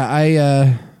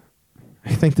 Yeah,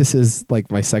 I think this is like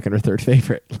my second or third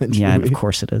favorite Lynch movie. Of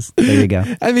course it is. There you go.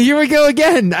 I mean, here we go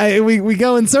again. We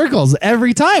go in circles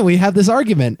every time we have this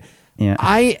argument. Yeah.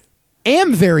 I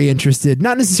am very interested,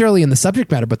 not necessarily in the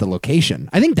subject matter, but the location.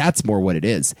 I think that's more what it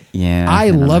is. Yeah. I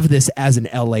love this as an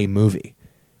LA movie.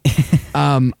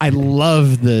 I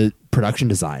love the production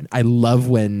design. I love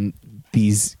when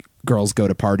these girls go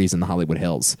to parties in the Hollywood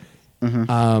Hills.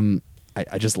 Mm-hmm.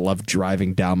 I just love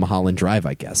driving down Mulholland Drive,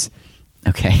 I guess.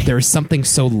 Okay. There is something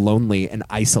so lonely and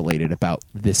isolated about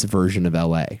this version of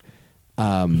LA.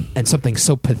 And something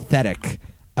so pathetic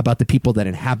about the people that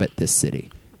inhabit this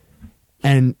city.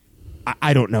 And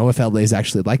I don't know if LA is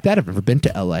actually like that. I've never been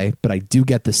to LA, but I do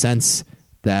get the sense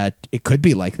that it could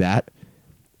be like that.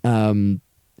 And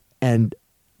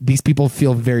these people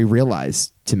feel very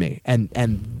realized to me,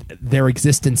 and their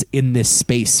existence in this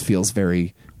space feels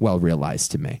very well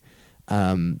realized to me.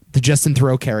 The Justin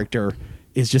Theroux character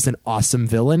is just an awesome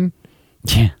villain.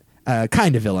 Yeah.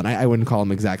 Kind of villain. I wouldn't call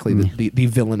him exactly the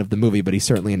villain of the movie, but he's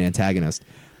certainly an antagonist.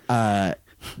 He's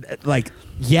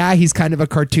kind of a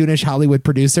cartoonish Hollywood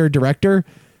producer, director,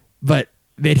 but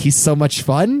man, he's so much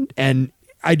fun. And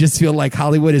I just feel like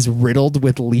Hollywood is riddled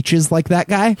with leeches like that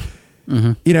guy.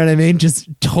 You know what I mean? Just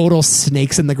total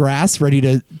snakes in the grass, ready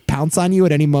to pounce on you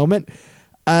at any moment.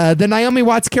 The Naomi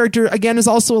Watts character, again, is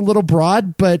also a little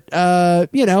broad, but,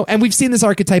 and we've seen this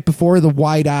archetype before, the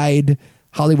wide-eyed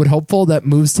Hollywood hopeful that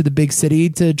moves to the big city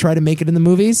to try to make it in the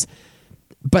movies.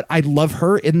 But I love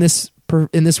her in this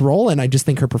role, and I just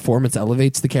think her performance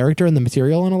elevates the character and the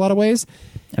material in a lot of ways.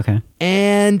 Okay.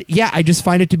 And yeah, I just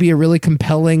find it to be a really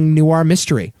compelling noir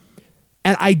mystery.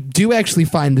 And I do actually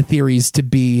find the theories to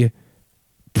be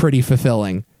pretty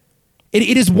fulfilling.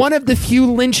 It is one of the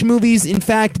few Lynch movies, in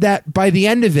fact, that by the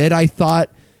end of it, I thought,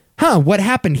 what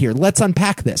happened here? Let's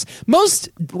unpack this. Most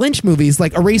Lynch movies,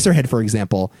 like Eraserhead, for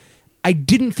example, I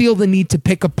didn't feel the need to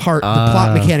pick apart the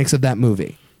plot mechanics of that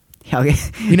movie. Okay.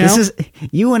 You know?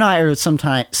 You and I are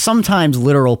sometimes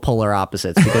literal polar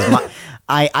opposites, because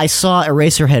I saw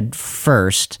Eraserhead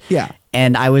first. Yeah.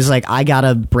 And I was like, I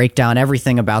gotta break down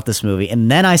everything about this movie.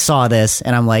 And then I saw this,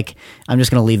 and I'm like, I'm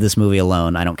just gonna leave this movie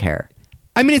alone. I don't care.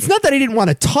 I mean, it's not that I didn't want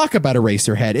to talk about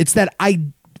Eraserhead. It's that I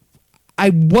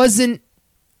wasn't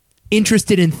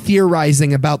interested in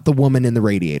theorizing about the woman in the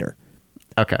radiator.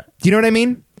 Okay. Do you know what I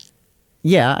mean?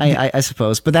 Yeah, I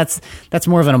suppose, but that's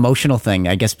more of an emotional thing,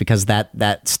 I guess, because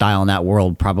that style in that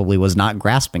world probably was not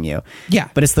grasping you. Yeah,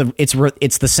 but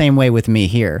it's the same way with me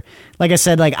here. Like I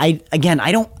said, like I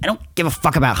don't give a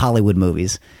fuck about Hollywood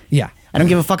movies. Yeah, I don't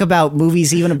give a fuck about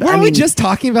movies even about. Weren't we just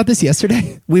talking about this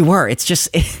yesterday? We were. It's just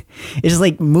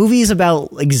like movies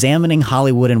about examining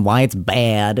Hollywood and why it's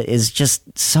bad is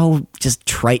just so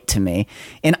trite to me.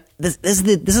 And this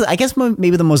is I guess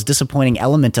maybe the most disappointing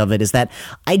element of it is that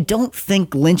I don't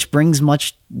think Lynch brings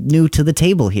much new to the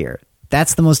table here.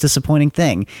 That's the most disappointing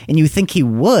thing. And you think he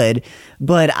would,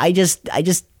 but I just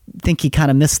think he kind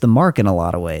of missed the mark in a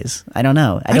lot of ways. I don't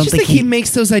know. I don't think he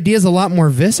makes those ideas a lot more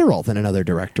visceral than another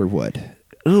director would.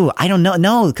 Ooh, I don't know.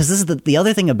 No, because this is the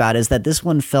other thing about it is that this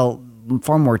one felt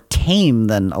far more tame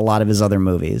than a lot of his other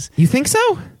movies. You think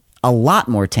so? A lot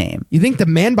more tame. You think the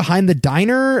man behind the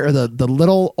diner or the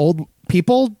little old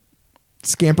people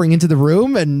scampering into the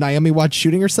room and Naomi Watts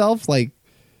shooting herself? Like,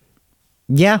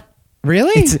 yeah.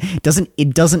 Really? It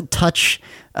doesn't touch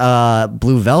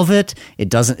Blue Velvet.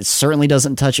 It certainly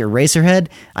doesn't touch Eraserhead.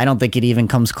 I don't think it even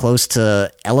comes close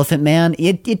to Elephant Man.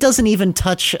 It doesn't even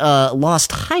touch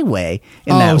Lost Highway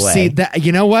in that way. See,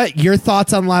 you know what? Your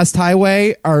thoughts on Lost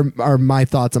Highway are my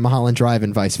thoughts on Mulholland Drive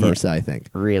and vice versa, I think.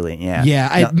 Really? Yeah.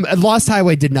 Yeah, Lost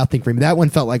Highway did nothing for me. That one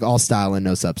felt like all style and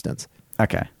no substance.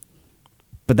 Okay.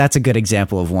 But that's a good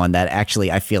example of one that actually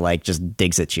I feel like just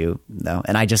digs at you, though.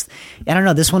 And I don't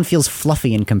know. This one feels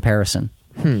fluffy in comparison.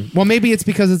 Well, maybe it's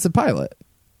because it's a pilot.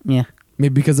 Yeah.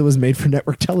 Maybe because it was made for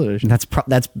network television.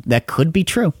 That could be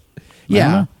true.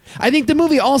 Yeah. I think the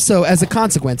movie also, as a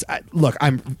consequence, look,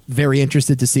 I'm very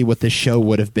interested to see what this show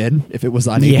would have been if it was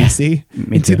on ABC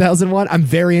in 2001. I'm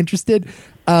very interested.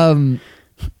 And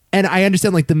I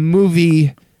understand, like, the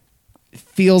movie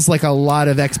feels like a lot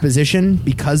of exposition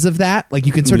because of that. Like,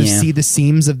 you can sort of see the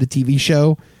seams of the TV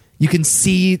show. You can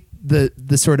see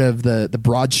the sort of the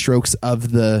broad strokes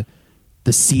of the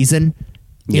season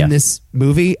in this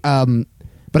movie.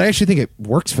 But I actually think it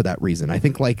works for that reason. I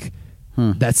think like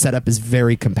that setup is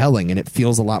very compelling and it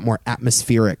feels a lot more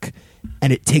atmospheric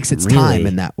and it takes its time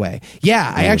in that way.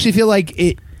 Yeah. I actually feel like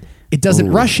it doesn't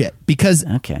rush it because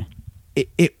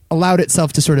it allowed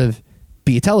itself to sort of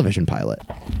be a television pilot.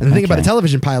 And the thing about a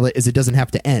television pilot is it doesn't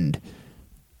have to end.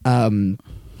 And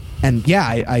yeah,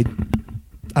 I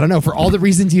don't know, for all the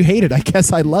reasons you hate it, I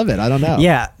guess I love it. I don't know.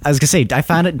 Yeah, I was gonna say I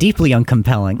found it deeply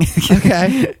uncompelling.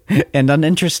 Okay. And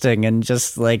uninteresting, and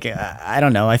just like I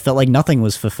don't know, I felt like nothing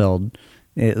was fulfilled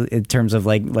in terms of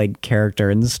like character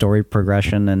and story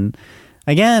progression. And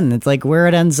again, it's like where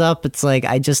it ends up, it's like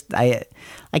I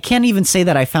can't even say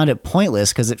that I found it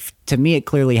pointless because to me it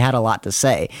clearly had a lot to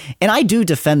say. And I do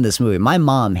defend this movie. My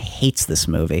mom hates this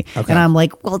movie. Okay. And I'm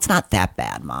like, well, it's not that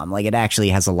bad, Mom. Like, it actually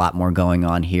has a lot more going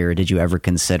on here. Did you ever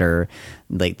consider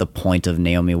like the point of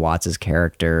Naomi Watts'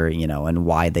 character, you know, and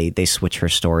why they switch her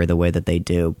story the way that they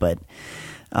do? But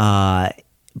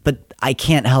I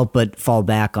can't help but fall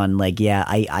back on like,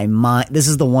 this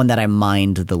is the one that I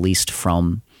mind the least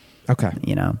from. Okay.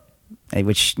 You know,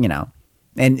 which, you know,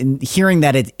 and hearing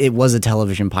that it was a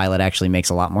television pilot actually makes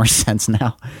a lot more sense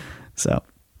now. So,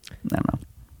 I don't know.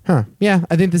 Huh. Yeah,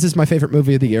 I think this is my favorite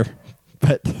movie of the year.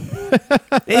 But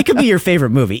it could be your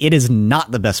favorite movie. It is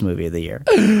not the best movie of the year.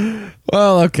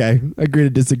 Well, okay. Agree to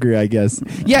disagree, I guess.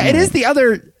 Yeah, it is the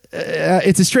other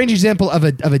it's a strange example of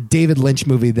a David Lynch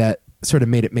movie that sort of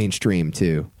made it mainstream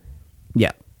too.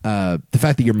 Yeah. The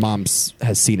fact that your mom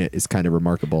has seen it is kind of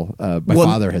remarkable. My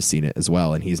father has seen it as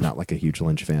well, and he's not like a huge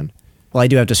Lynch fan. Well, I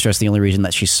do have to stress the only reason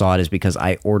that she saw it is because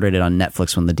I ordered it on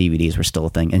Netflix when the DVDs were still a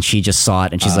thing, and she just saw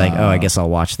it, and she's like, "Oh, I guess I'll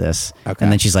watch this." Okay.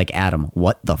 And then she's like, "Adam,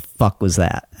 what the fuck was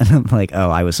that?" And I'm like, "Oh,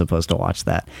 I was supposed to watch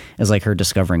that." It's like her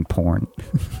discovering porn.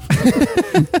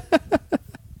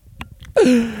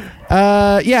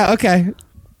 Yeah, okay.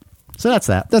 So that's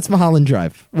that. That's Mulholland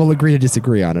Drive. We'll agree to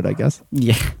disagree on it, I guess.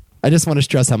 Yeah. I just want to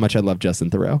stress how much I love Justin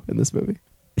Theroux in this movie.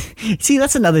 See,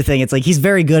 that's another thing. It's like he's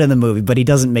very good in the movie, but he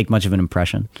doesn't make much of an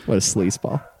impression. What a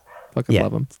sleazeball. Fucking Yeah,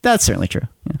 love him. that's certainly true.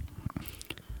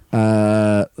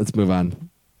 Yeah. Let's move on.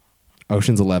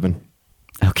 Ocean's 11,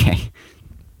 Okay.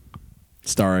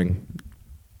 starring,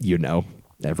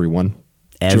 everyone.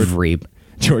 Every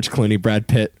George Clooney, Brad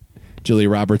Pitt, Julia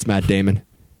Roberts, Matt Damon,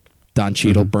 Don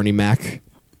Cheadle, Bernie Mac,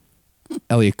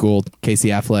 Elliot Gould, Casey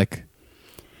Affleck.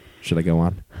 Should I go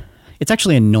on? It's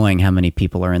actually annoying how many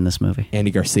people are in this movie.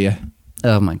 Andy Garcia,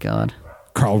 Oh my god.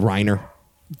 Carl Reiner.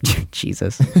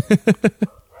 Jesus.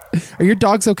 Are your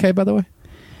dogs okay, by the way?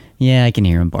 Yeah, I can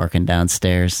hear him barking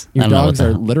downstairs. Your I don't know what dogs the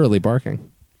are hell. literally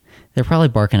barking. They're probably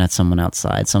barking at someone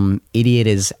outside. Some idiot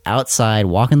is outside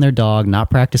walking their dog, not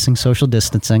practicing social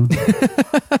distancing.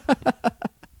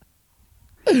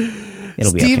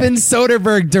 It'll be Steven okay.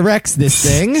 Soderbergh directs this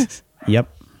thing. Yep.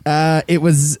 It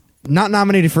was not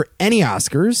nominated for any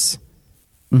Oscars.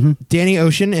 Danny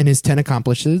Ocean and his 10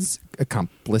 accomplices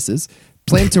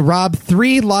plan to rob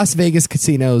 3 Las Vegas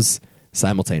casinos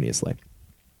simultaneously.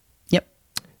 Yep.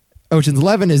 Ocean's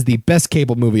 11 is the best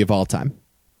cable movie of all time.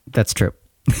 That's true.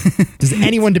 Does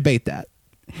anyone debate that?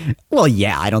 Well,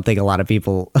 yeah, I don't think a lot of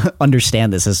people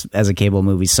understand this as a cable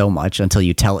movie so much until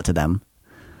you tell it to them.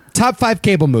 Top 5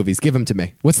 cable movies. Give them to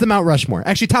me. What's the Mount Rushmore?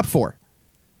 Actually, top 4.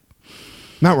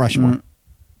 Mount Rushmore.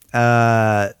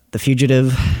 The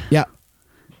Fugitive, Yeah.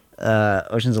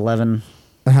 Ocean's 11.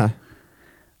 Uh-huh.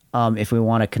 If we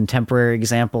want a contemporary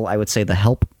example, I would say The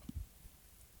Help.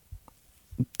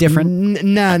 Different.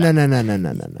 No.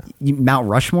 Mount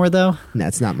Rushmore, though? No,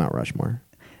 it's not Mount Rushmore.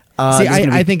 This is gonna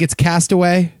be I think it's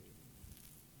Castaway.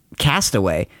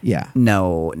 Castaway. Yeah.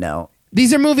 No.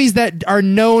 These are movies that are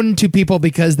known to people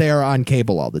because they are on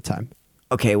cable all the time.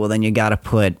 Okay, well, then you got to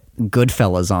put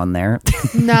Goodfellas on there.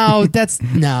 No, that's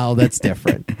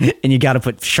different. And you got to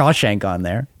put Shawshank on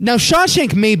there. Now,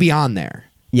 Shawshank may be on there,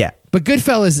 Yeah. but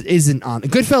Goodfellas isn't on.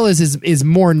 Goodfellas is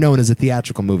more known as a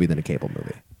theatrical movie than a cable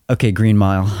movie. Okay, Green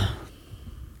Mile.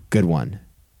 Good one.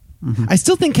 I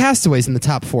still think Castaway's in the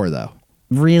top 4, though.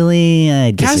 Really?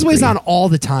 I disagree. Castaway's on all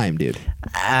the time, dude.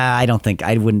 I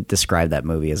wouldn't describe that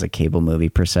movie as a cable movie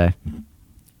per se.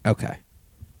 Okay.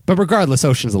 But regardless,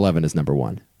 Ocean's 11 is number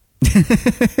 1.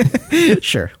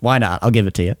 Sure, why not? I'll give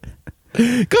it to you.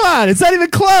 Come on, it's not even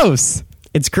close.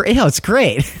 It's great. Oh, it's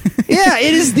great. Yeah,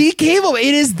 it is the cable.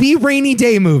 It is the rainy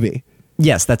day movie.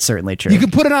 Yes, that's certainly true. You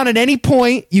could put it on at any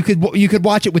point. You could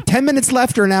watch it with 10 minutes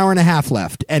left or an hour and a half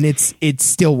left, and it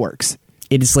still works.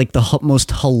 It is like the most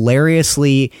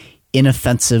hilariously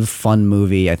inoffensive, fun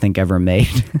movie I think ever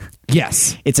made.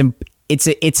 Yes.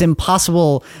 It's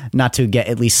impossible not to get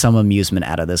at least some amusement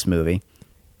out of this movie.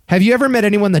 Have you ever met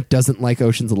anyone that doesn't like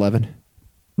Ocean's 11?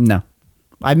 No.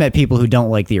 I've met people who don't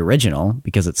like the original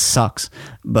because it sucks,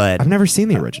 but I've never seen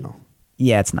the original.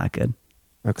 yeah, it's not good.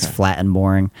 Okay. It's flat and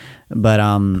boring. But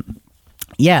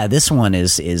yeah, this one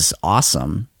is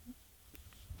awesome.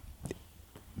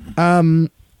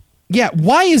 Yeah,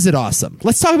 why is it awesome?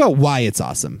 Let's talk about why it's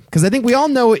awesome, because I think we all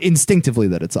know instinctively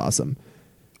that it's awesome.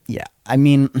 Yeah. I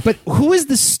mean, But who is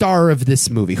the star of this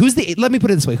movie? Let me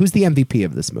put it this way. Who's the MVP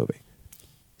of this movie?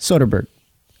 Soderbergh.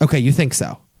 Okay, you think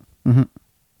so. Mm-hmm.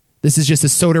 This is just a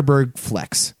Soderbergh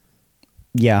flex.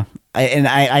 Yeah.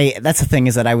 I that's the thing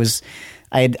is that I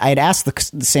had asked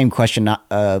the same question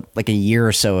like a year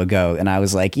or so ago, and I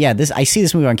was like, yeah, I see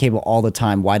this movie on cable all the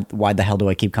time. Why the hell do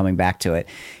I keep coming back to it?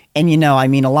 And I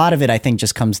mean, a lot of it I think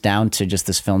just comes down to just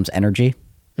this film's energy.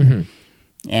 Mm-hmm.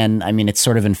 And I mean, it's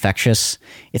sort of infectious.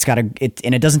 And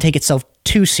it doesn't take itself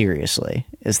too seriously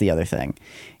is the other thing.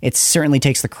 It certainly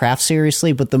takes the craft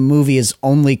seriously, but the movie is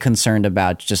only concerned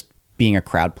about just being a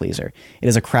crowd pleaser. It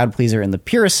is a crowd pleaser in the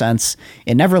purest sense.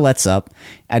 It never lets up.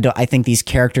 I think these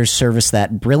characters service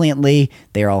that brilliantly.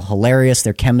 They are all hilarious.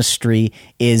 Their chemistry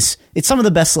it's some of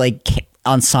the best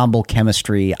ensemble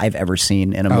chemistry I've ever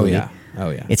seen in a movie. Oh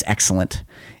yeah. It's excellent.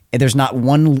 There's not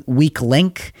one weak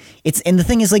link. And the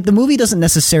thing is, the movie doesn't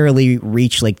necessarily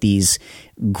reach these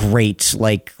great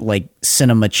like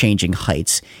cinema changing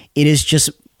heights. It is just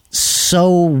so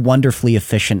wonderfully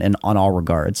efficient on all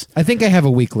regards. I think I have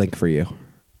a weak link for you.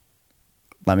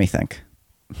 Let me think.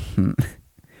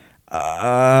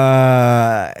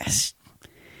 The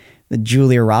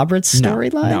Julia Roberts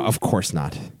storyline? No, of course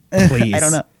not. Please. I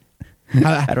don't know.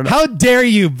 I don't know. How dare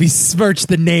you besmirch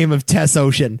the name of Tess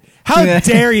Ocean? How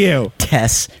dare you?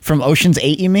 Tess from Ocean's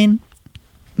 8, you mean?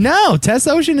 No, Tess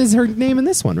Ocean is her name in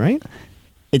this one, right?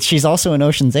 She's also in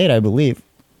Ocean's 8, I believe.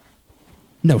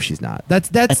 No, she's not. That's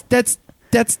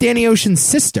Danny Ocean's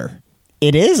sister.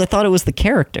 It is? I thought it was the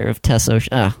character of Tess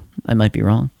Ocean. I might be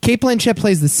wrong. Kate Blanchett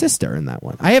plays the sister in that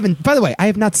one. By the way, I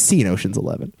have not seen Ocean's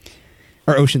 11.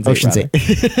 Or Ocean's 8. Ocean's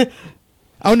 8.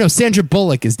 Oh, no, Sandra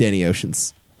Bullock is Danny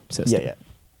Ocean's sister. Yeah.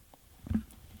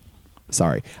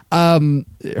 Sorry. Her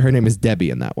name is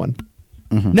Debbie in that one.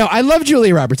 Mm-hmm. No, I love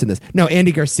Julia Roberts in this. No,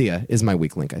 Andy Garcia is my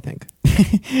weak link, I think.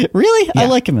 Really? Yeah. I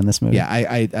like him in this movie. Yeah,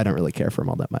 I don't really care for him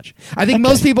all that much. I think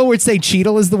most people would say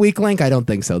Cheadle is the weak link. I don't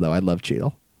think so, though. I love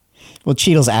Cheadle. Well,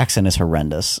 Cheadle's accent is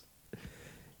horrendous.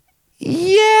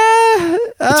 Yeah.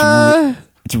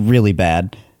 It's really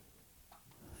bad.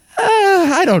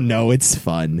 I don't know. It's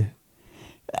fun.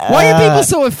 Why are people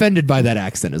so offended by that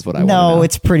accent is what I want to know. No,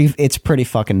 it's pretty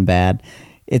fucking bad.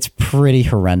 It's pretty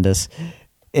horrendous.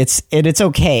 It's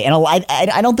okay. And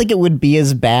I don't think it would be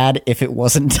as bad if it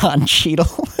wasn't Don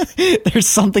Cheadle. There's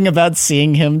something about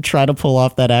seeing him try to pull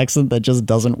off that accent that just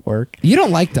doesn't work. You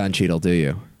don't like Don Cheadle, do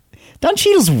you? Don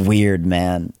Cheadle's weird,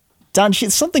 man.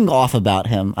 Something off about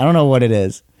him. I don't know what it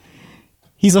is.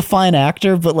 He's a fine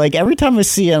actor, but like every time I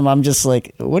see him, I'm just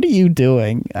like, what are you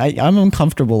doing? I'm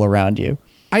uncomfortable around you.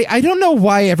 I don't know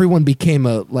why everyone became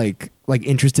like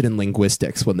interested in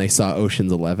linguistics when they saw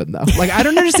Ocean's 11 though. Like I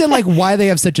don't understand like why they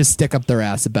have such a stick up their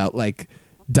ass about like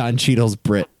Don Cheadle's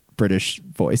British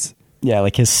voice. Yeah,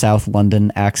 like his South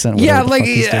London accent. Yeah, like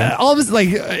all of his like,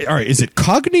 all right, is it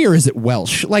Cockney or is it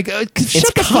Welsh? Like,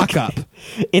 shut the fuck up.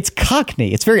 It's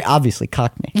Cockney. It's very obviously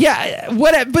Cockney. Yeah,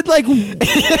 but like,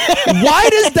 why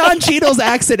does Don Cheadle's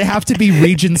accent have to be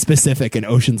region specific in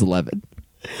Ocean's 11?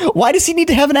 Why does he need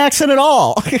to have an accent at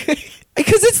all?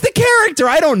 Because it's the character.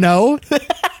 I don't know.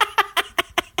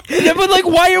 But like,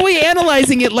 why are we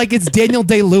analyzing it like it's Daniel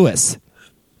Day-Lewis?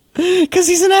 Because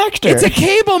he's an actor. It's a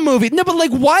cable movie. No, but like,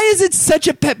 why is it such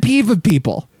a pet peeve of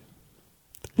people?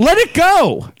 Let it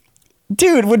go.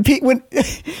 Dude,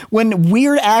 when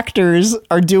weird actors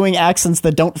are doing accents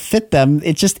that don't fit them,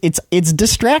 it's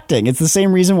distracting. It's the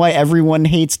same reason why everyone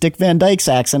hates Dick Van Dyke's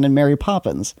accent in Mary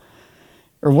Poppins.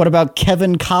 Or what about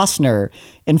Kevin Costner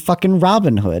in fucking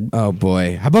Robin Hood? Oh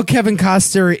boy, how about Kevin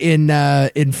Costner in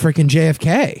frickin'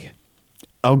 JFK?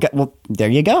 Oh, well, there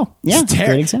you go. Yeah,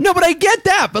 great example. No, but I get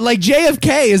that. But like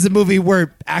JFK is a movie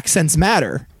where accents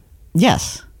matter.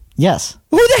 Yes.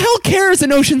 Who the hell cares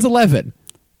in Ocean's 11?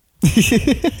 He's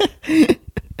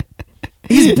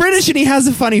British and he has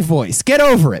a funny voice. Get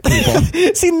over it, people.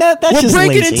 See, that's We're just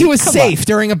breaking lazy. into a safe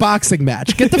during a boxing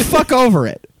match. Get the fuck over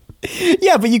it.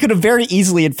 Yeah, but you could have very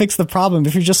easily fixed the problem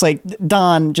if you're just like,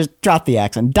 Don, just drop the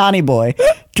accent. Donnie boy,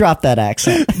 drop that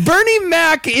accent. Bernie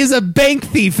Mac is a bank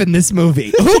thief in this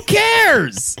movie. Who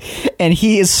cares? And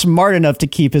he is smart enough to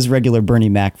keep his regular Bernie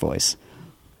Mac voice.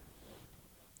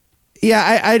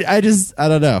 Yeah, I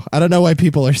don't know. I don't know why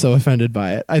people are so offended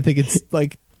by it. I think it's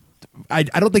like, I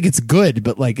don't think it's good,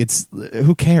 but like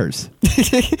who cares?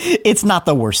 It's not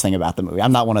the worst thing about the movie.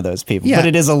 I'm not one of those people, but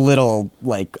it is a little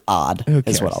like odd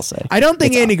is what I'll say. I don't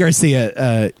think Andy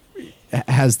Garcia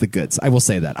has the goods. I will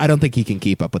say that. I don't think he can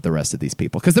keep up with the rest of these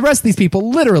people because the rest of these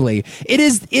people literally, it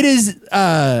is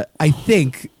I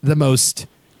think the most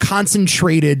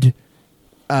concentrated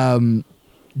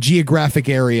geographic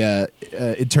area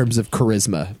in terms of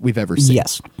charisma we've ever seen.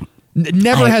 Yes.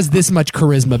 Never has this much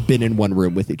charisma been in one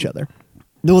room with each other.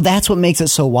 Well, that's what makes it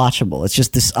so watchable. It's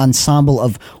just this ensemble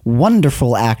of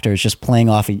wonderful actors just playing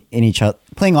off of each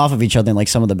other in like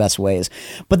some of the best ways.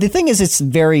 But the thing is, it's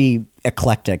very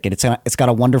eclectic and it's got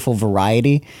a wonderful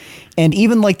variety, and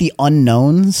even like the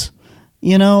unknowns,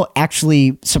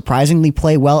 actually surprisingly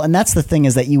play well. And that's the thing,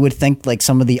 is that you would think like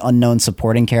some of the unknown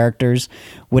supporting characters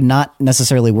would not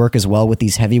necessarily work as well with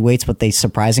these heavyweights, but they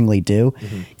surprisingly do.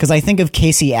 Because I think of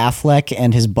Casey Affleck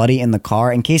and his buddy in the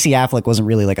car, and Casey Affleck wasn't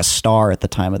really like a star at the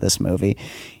time of this movie.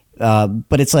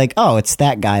 But it's like, oh, it's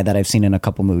that guy that I've seen in a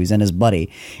couple movies and his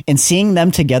buddy. And seeing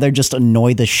them together just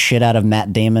annoy the shit out of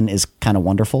Matt Damon is kind of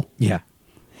wonderful. Yeah.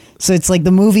 So it's like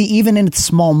the movie, even in its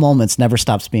small moments, never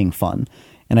stops being fun.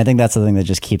 And I think that's the thing that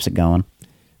just keeps it going.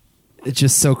 It's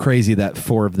just so crazy that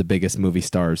four of the biggest movie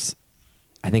stars,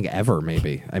 I think ever,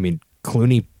 maybe. I mean,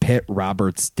 Clooney, Pitt,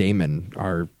 Roberts, Damon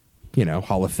are,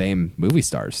 Hall of Fame movie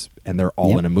stars, and they're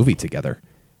all in a movie together.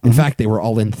 In fact, they were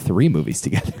all in 3 movies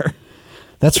together.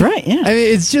 That's right. Yeah. I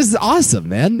mean, it's just awesome,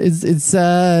 man. It's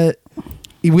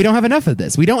we don't have enough of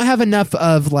this. We don't have enough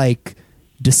of like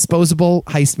disposable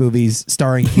heist movies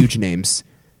starring huge names.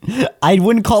 I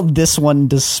wouldn't call this one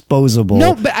disposable.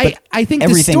 No, but I think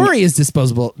the story is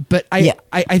disposable. But I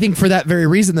think for that very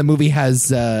reason, the movie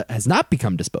has not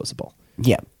become disposable.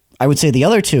 Yeah, I would say the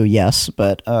other two, yes,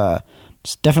 but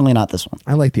it's definitely not this one.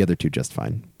 I like the other two just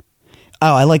fine.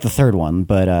 Oh, I like the third one,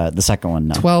 but the second one,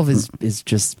 no. 12 is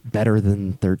just better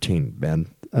than 13, man.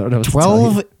 I don't know what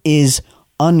 12 is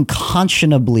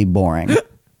unconscionably boring.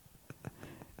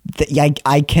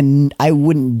 I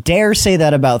wouldn't dare say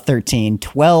that about 13.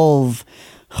 12,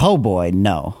 oh boy,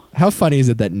 no. How funny is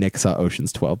it that Nick saw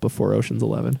Ocean's 12 before Ocean's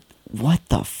 11? What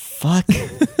the fuck?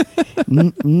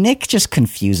 Nick just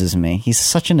confuses me. He's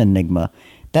such an enigma.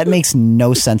 That makes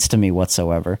no sense to me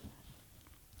whatsoever.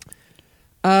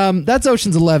 That's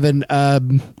Ocean's 11.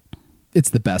 It's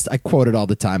the best. I quote it all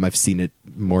the time. I've seen it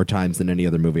more times than any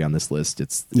other movie on this list.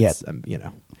 It's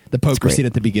the poker scene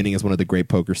at the beginning is one of the great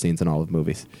poker scenes in all of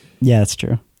movies. Yeah, that's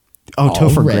true. Oh, all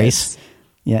Topher Reds. Grace.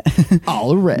 Yeah.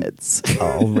 All Reds.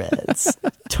 All Reds.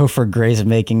 Topher Grace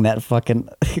making that fucking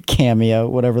cameo,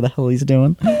 whatever the hell he's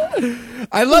doing.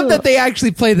 I love that they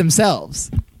actually play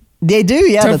themselves. They do,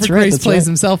 yeah, Topher that's right. Grace That's plays right.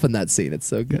 himself in that scene. It's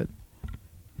so good.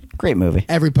 Great movie.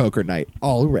 Every poker night,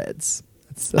 all Reds.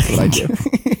 That's what I do.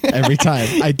 Every time.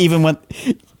 Even when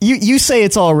you say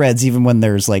it's all Reds, even when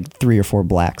there's like 3 or 4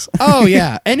 blacks. Oh,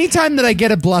 yeah. Anytime that I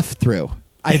get a bluff through,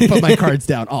 I put my cards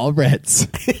down, all Reds.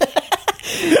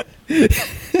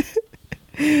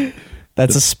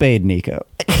 That's a spade, Nico.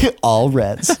 All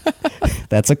Reds.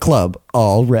 That's a club.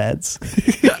 All Reds.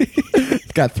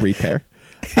 Got 3 pair.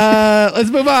 Let's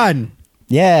move on.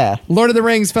 Yeah. Lord of the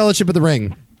Rings, Fellowship of the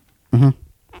Ring. Mm-hmm.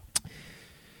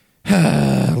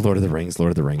 Lord of the Rings.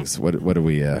 What do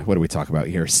we talk about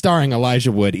here? Starring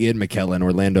Elijah Wood, Ian McKellen,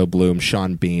 Orlando Bloom,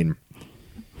 Sean Bean,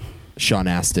 Sean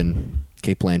Astin,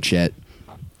 Cate Blanchett,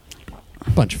 a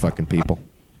bunch of fucking people.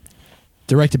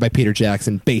 Directed by Peter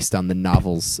Jackson, based on the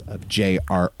novels of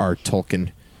J.R.R.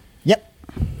 Tolkien. Yep.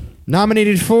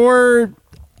 Nominated for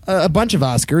a bunch of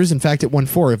Oscars. In fact, it won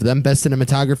 4 of them: Best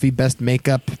Cinematography, Best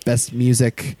Makeup, Best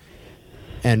Music,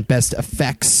 and Best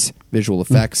Effects, Visual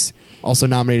Effects. Also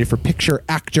nominated for Picture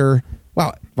Actor.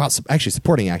 Wow, actually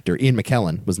Supporting Actor. Ian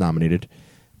McKellen was nominated.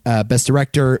 Best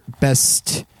Director,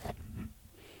 Best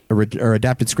or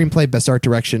Adapted Screenplay, Best Art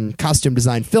Direction, Costume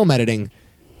Design, Film Editing.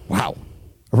 Wow.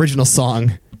 Original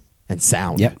Song and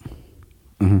Sound. Yep.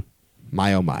 Mm-hmm.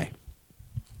 My oh my.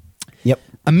 Yep.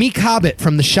 A meek hobbit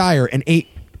from the Shire and 8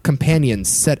 companions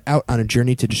set out on a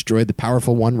journey to destroy the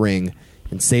powerful One Ring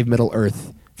and save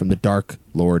Middle-earth from the Dark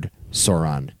Lord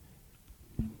Sauron.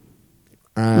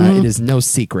 It is no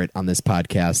secret on this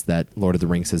podcast that Lord of the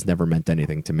Rings has never meant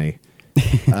anything to me.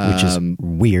 Which is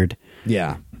weird.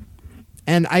 Yeah.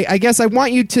 And I guess I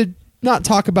want you to not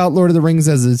talk about Lord of the Rings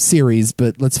as a series,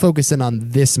 but let's focus in on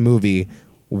this movie.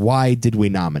 Why did we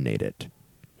nominate it?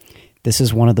 This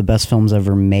is one of the best films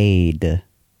ever made.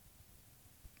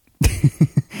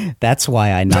 That's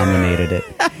why I nominated it.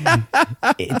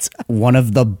 It's one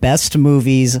of the best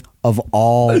movies of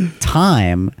all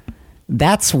time.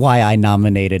 That's why I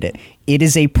nominated it. It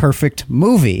is a perfect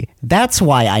movie. That's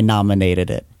why I nominated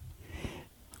it.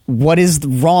 What is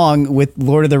wrong with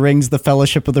Lord of the Rings, The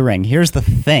Fellowship of the Ring? Here's the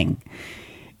thing.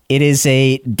 It is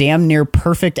a damn near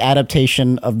perfect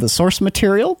adaptation of the source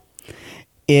material.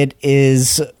 It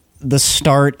is the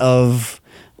start of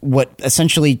what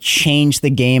essentially changed the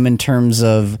game in terms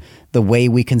of the way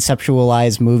we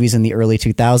conceptualize movies in the early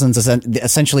 2000s.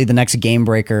 Essentially, the next game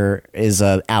breaker is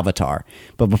Avatar.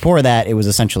 But before that, it was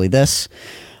essentially this.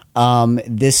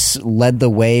 This led the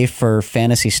way for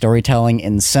fantasy storytelling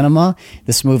in cinema.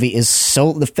 This movie is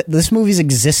this movie's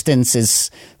existence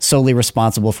is solely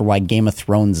responsible for why Game of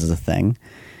Thrones is a thing.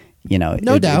 You know,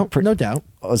 no doubt.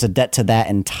 Owes a debt to that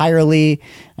entirely.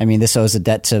 I mean, this owes a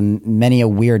debt to many a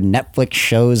weird Netflix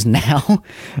shows now.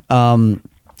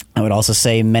 I would also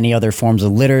say many other forms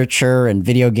of literature and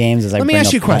video games. Let me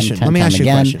ask you a question.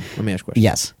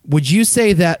 Yes. Would you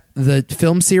say that the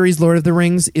film series Lord of the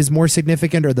Rings is more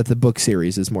significant, or that the book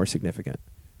series is more significant?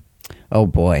 Oh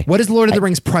boy. What is Lord of the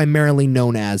Rings primarily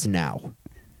known as now?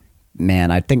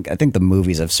 Man, I think the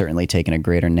movies have certainly taken a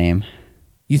greater name.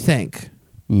 You think?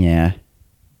 Yeah.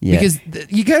 Because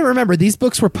you got to remember, these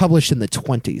books were published in the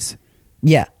 1920s.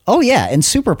 Yeah. Oh, yeah. And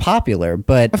super popular.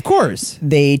 But of course,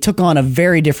 they took on a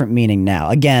very different meaning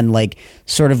now. Again, like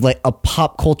sort of like a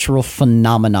pop cultural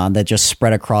phenomenon that just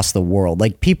spread across the world.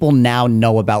 Like people now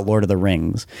know about Lord of the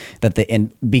Rings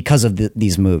because of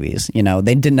these movies. You know,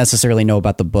 they didn't necessarily know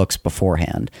about the books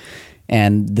beforehand.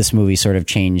 And this movie sort of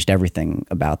changed everything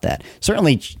about that.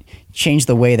 Certainly changed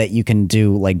the way that you can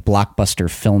do like blockbuster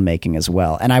filmmaking as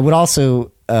well. And I would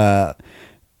also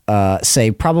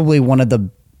say probably one of the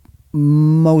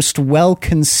most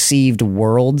well-conceived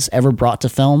worlds ever brought to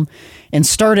film, and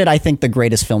started, I think, the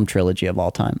greatest film trilogy of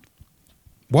all time.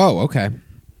 Whoa, okay.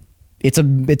 It's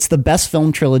the best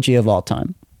film trilogy of all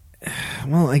time.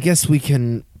 Well, I guess we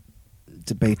can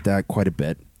debate that quite a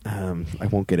bit. I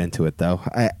won't get into it, though.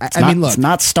 I mean, look. It's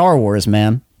not Star Wars,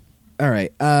 man. All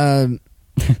right. Where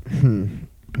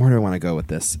do I want to go with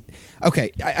this?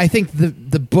 Okay, I think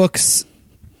the books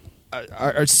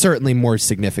are certainly more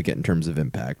significant in terms of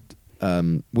impact.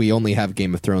 We only have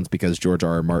Game of Thrones because George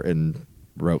R.R. Martin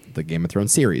wrote the Game of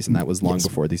Thrones series, and that was long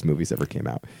before these movies ever came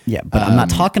out. Yeah, but I'm not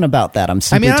talking about that. I'm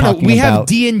simply I don't know. We about... have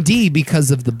D&D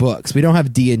because of the books. We don't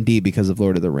have D&D because of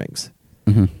Lord of the Rings.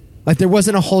 Mm-hmm. Like, there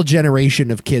wasn't a whole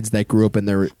generation of kids that grew up in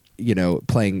their,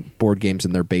 playing board games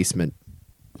in their basement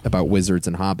about wizards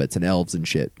and hobbits and elves and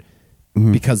shit.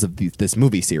 Mm-hmm. Because of this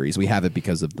movie series. We have it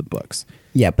because of the books.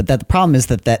 Yeah, but the problem is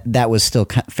that was still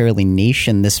fairly niche,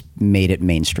 and this made it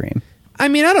mainstream. I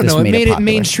mean, I don't know. It made it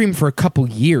mainstream for a couple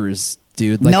years,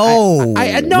 dude. Like, no.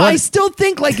 I still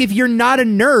think, like, if you're not a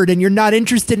nerd and you're not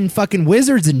interested in fucking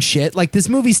wizards and shit, like, this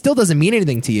movie still doesn't mean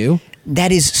anything to you.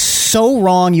 That is so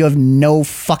wrong. You have no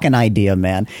fucking idea,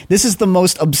 man. This is the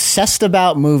most obsessed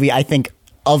about movie, I think,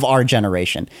 of our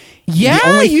generation.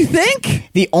 Yeah, you think?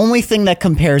 The only thing that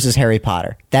compares is Harry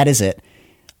Potter. That is it.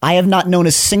 I have not known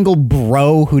a single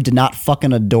bro who did not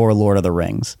fucking adore Lord of the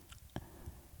Rings.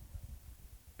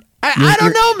 I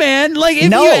don't know, man. Like, I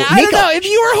don't know. If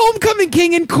you were Homecoming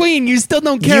King and Queen, you still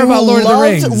don't care about Lord of the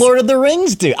Rings. Lord of the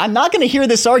Rings, dude. I'm not going to hear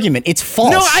this argument. It's false.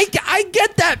 No, I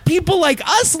get that. People like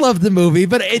us love the movie,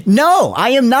 but no, I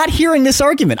am not hearing this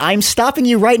argument. I'm stopping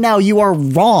you right now. You are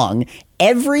wrong.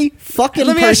 Every fucking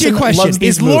person. Let me ask you a question: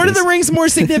 is Lord of the Rings more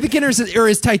significant, or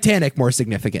is Titanic more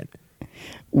significant?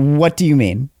 What do you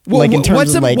mean? Well, like, in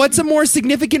terms of what's a more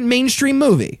significant mainstream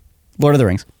movie? Lord of the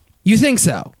Rings. You think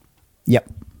so? Yep.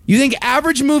 You think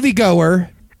average moviegoer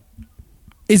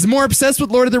is more obsessed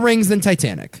with Lord of the Rings than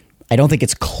Titanic? I don't think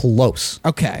it's close.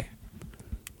 Okay.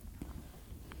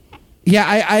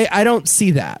 Yeah, I don't see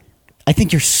that. I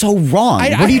think you're so wrong.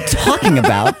 What are you talking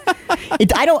about?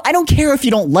 I don't care if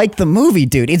you don't like the movie,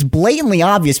 dude. It's blatantly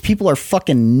obvious people are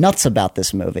fucking nuts about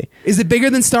this movie. Is it bigger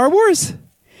than Star Wars?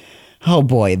 Oh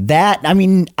boy,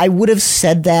 I would have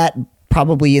said that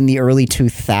probably in the early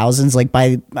 2000s, like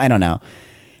I don't know.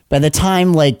 By the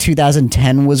time like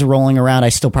 2010 was rolling around, I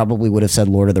still probably would have said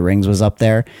Lord of the Rings was up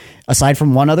there. Aside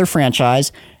from one other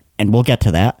franchise, and we'll get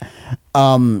to that.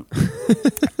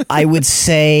 I would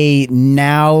say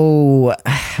now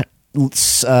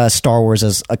Star Wars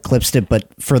has eclipsed it, but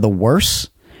for the worse,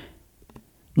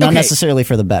 not necessarily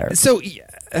for the better. So,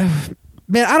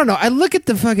 man, I don't know. I look at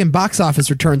the fucking box office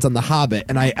returns on The Hobbit,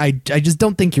 and I just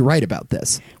don't think you're right about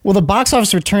this. Well, the box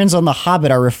office returns on The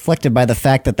Hobbit are reflected by the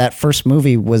fact that first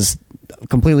movie was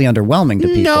completely underwhelming to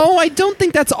people. No, I don't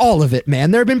think that's all of it,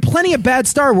 man. There have been plenty of bad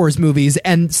Star Wars movies,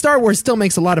 and Star Wars still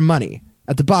makes a lot of money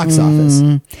at the box office.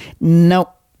 No.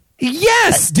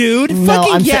 Yes, dude.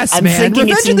 Fucking yes, man.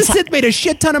 Revenge of the Sith made a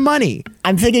shit ton of money.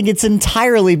 I'm thinking it's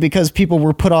entirely because people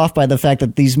were put off by the fact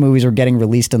that these movies were getting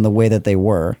released in the way that they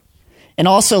were. And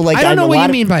also, like, I don't know what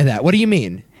you mean by that. What do you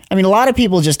mean? I mean, a lot of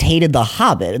people just hated The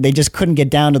Hobbit. They just couldn't get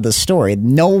down to the story.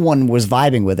 No one was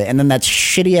vibing with it. And then that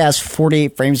shitty-ass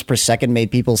 48 frames per second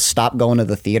made people stop going to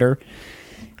the theater.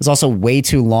 It was also way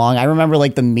too long. I remember,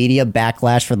 like, the media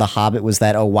backlash for The Hobbit was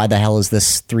that, oh, why the hell is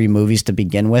this 3 movies to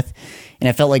begin with? And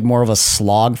it felt like more of a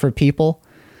slog for people.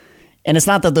 And it's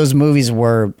not that those movies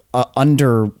were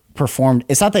underperformed.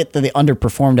 It's not that they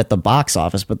underperformed at the box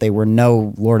office, but they were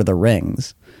no Lord of the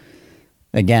Rings.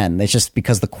 Again, it's just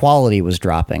because the quality was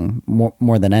dropping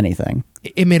more than anything.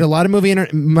 It made a lot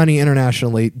of money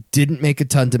internationally, didn't make a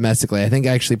ton domestically. I think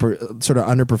actually sort of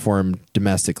underperformed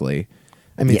domestically.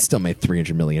 I mean, It still made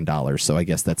 $300 million, so I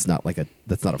guess that's not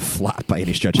a flop by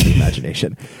any stretch of the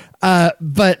imagination.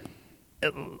 But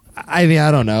I mean,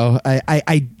 I don't know.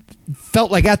 I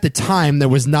felt like at the time there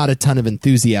was not a ton of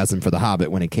enthusiasm for The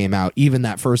Hobbit when it came out, even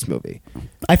that first movie.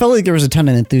 I felt like there was a ton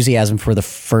of enthusiasm for the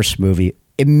first movie.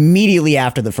 Immediately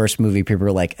after the first movie, people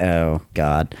were like, oh,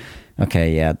 God.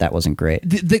 Okay, yeah, that wasn't great.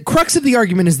 The crux of the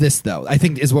argument is this, though, I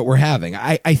think is what we're having.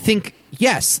 I think,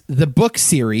 yes, the book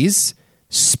series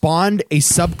spawned a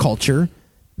subculture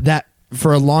that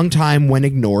for a long time went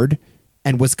ignored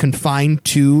and was confined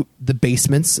to the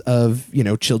basements of,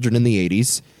 children in the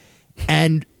 80s.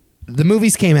 And the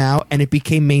movies came out and it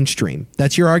became mainstream.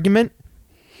 That's your argument?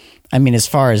 I mean, as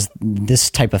far as this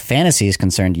type of fantasy is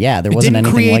concerned, yeah, there It wasn't didn't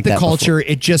anything create like the that culture.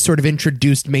 before. It just sort of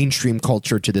introduced mainstream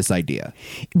culture to this idea.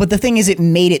 But the thing is, it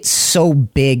made it so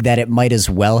big that it might as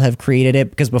well have created it,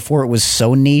 because before it was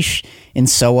so niche and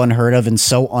so unheard of and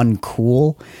so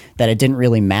uncool that it didn't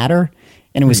really matter.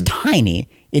 And it was tiny.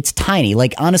 It's tiny.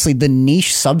 Like, honestly, the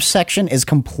niche subsection is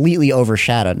completely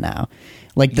overshadowed now.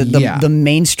 Like, the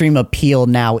mainstream appeal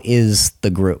now is the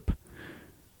group.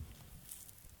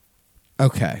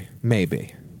 Okay,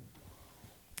 maybe.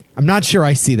 I'm not sure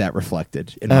I see that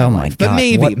reflected in my Oh my life, but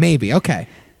God, maybe. Okay,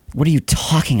 What are you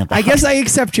talking about? I guess I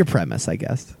accept your premise. I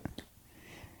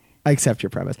accept your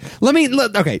premise.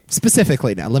 Okay,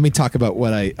 specifically now, let me talk about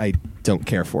what I don't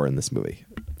care for in this movie,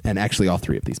 and actually all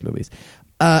three of these movies.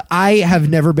 I have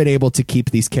never been able to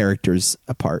keep these characters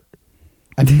apart.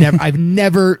 I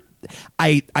know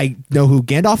who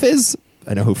Gandalf is.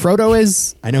 I know who Frodo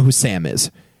is. I know who Sam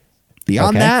is.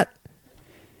 Beyond that,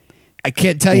 I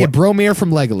can't tell you Boromir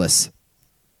from Legolas.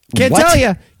 Can't tell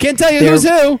you who's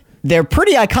who. They're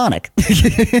pretty iconic.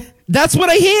 That's what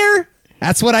I hear.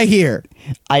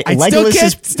 I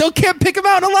Legolas still can't pick him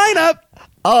out in a lineup.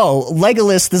 Oh,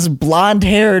 Legolas, this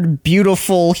blonde-haired,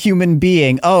 beautiful human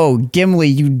being. Oh, Gimli,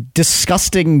 you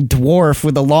disgusting dwarf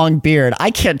with a long beard.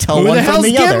 I can't tell Who one the from hell's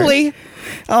the Gimli? other.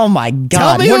 Oh my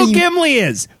Tell God! me who Gimli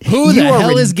is. Who the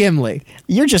hell is Gimli?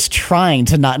 You're just trying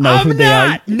to not know who they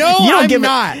are. No, I'm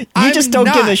not. You just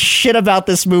don't give a shit about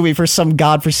this movie for some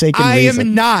godforsaken reason. I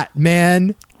am not,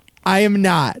 man. I am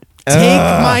not. Take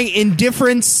my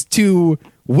indifference to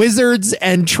wizards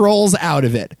and trolls out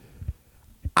of it.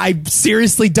 I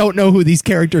seriously don't know who these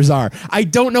characters are. I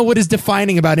don't know what is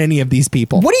defining about any of these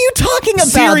people. What are you talking about?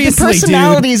 Seriously, the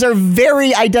personalities are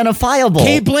very identifiable.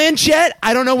 Kate Blanchett,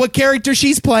 I don't know what character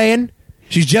she's playing.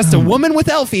 She's just a woman with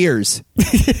elf ears.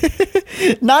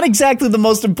 Not exactly the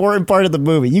most important part of the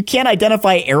movie. You can't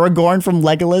identify Aragorn from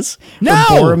Legolas. No!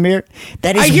 Or Boromir.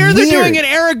 That is I hear weird. they're doing an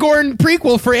Aragorn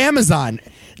prequel for Amazon.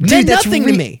 Meant nothing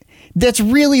to me. That's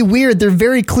really weird. They're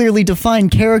very clearly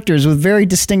defined characters with very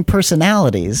distinct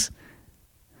personalities.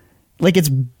 Like, it's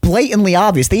blatantly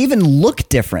obvious. They even look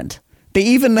different. They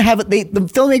even have the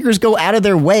filmmakers go out of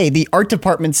their way. The art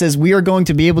department says we are going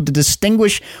to be able to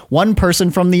distinguish one person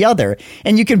from the other,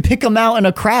 and you can pick them out in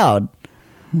a crowd.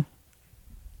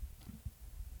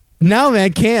 No,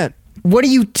 man, can't. What are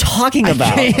you talking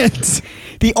about? I can't.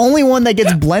 The only one that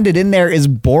gets blended in there is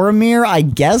Boromir, I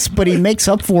guess, but he makes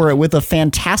up for it with a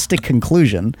fantastic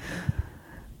conclusion.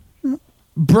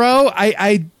 Bro,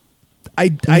 I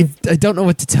don't know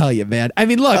what to tell you, man. I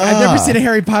mean, look, I've never seen a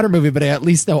Harry Potter movie, but I at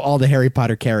least know all the Harry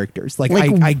Potter characters.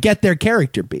 I get their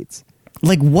character beats.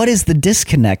 Like, what is the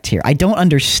disconnect here? I don't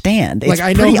understand. Like,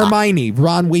 I know Hermione,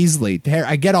 Ron Weasley,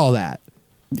 I get all that.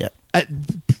 Yeah.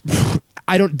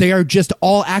 I don't. They are just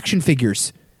all action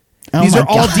figures. Oh These my are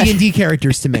all God. D&D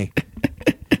characters to me.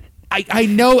 I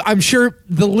know. I'm sure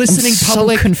the listening so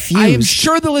public. confused. I am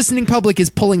sure the listening public is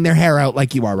pulling their hair out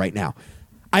like you are right now.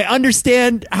 I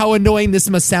understand how annoying this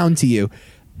must sound to you.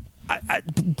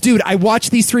 Dude, I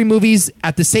watched these three movies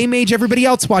at the same age everybody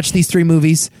else watched these three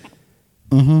movies.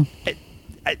 Mm-hmm.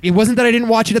 It wasn't that I didn't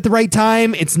watch it at the right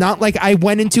time. It's not like I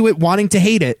went into it wanting to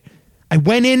hate it. I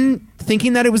went in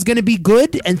thinking that it was going to be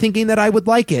good and thinking that I would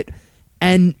like it.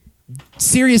 And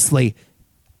seriously,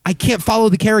 I can't follow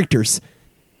the characters.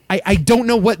 I don't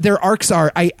know what their arcs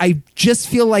are. I just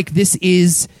feel like this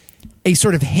is a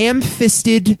sort of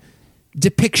ham-fisted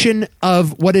depiction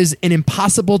of what is an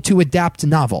impossible to adapt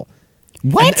novel.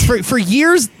 What? For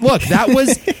years, look, that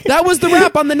was the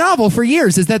rap on the novel for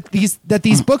years, is that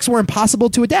these books were impossible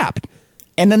to adapt.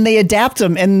 And then they adapt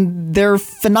them, and they're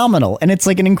phenomenal, and it's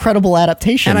like an incredible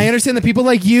adaptation. And I understand that people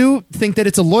like you think that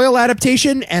it's a loyal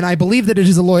adaptation, and I believe that it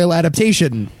is a loyal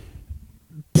adaptation.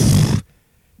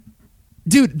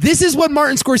 Dude, this is what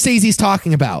Martin Scorsese's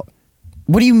talking about.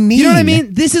 What do you mean? You know what I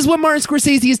mean? This is what Martin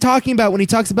Scorsese is talking about when he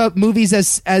talks about movies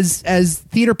as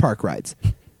theater park rides.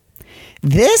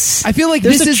 This? I feel like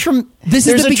there's this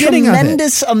is the beginning a of it.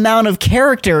 tremendous amount of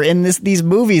character in these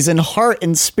movies, and heart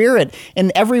and spirit,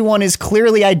 and everyone is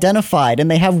clearly identified,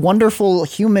 and they have wonderful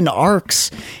human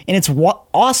arcs, and it's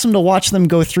awesome to watch them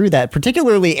go through that,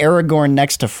 particularly Aragorn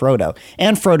next to Frodo,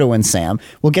 and Frodo and Sam.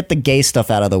 We'll get the gay stuff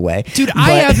out of the way. Dude,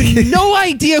 I have no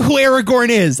idea who Aragorn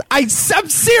is. I'm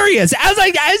serious.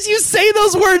 As you say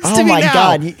those words to me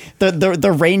now. Oh my God.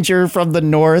 The ranger from the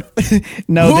north.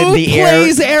 No, who the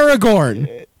plays Aragorn?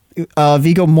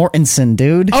 Viggo Mortensen,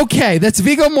 dude. Okay, that's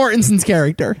Viggo Mortensen's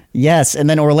character. Yes, and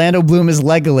then Orlando Bloom is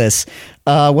Legolas.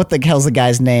 What the hell's the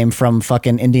guy's name from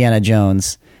fucking Indiana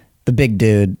Jones? The big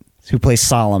dude who plays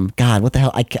Solemn. God, what the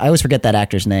hell? I always forget that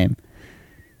actor's name.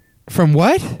 From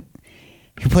what?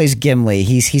 Who plays Gimli?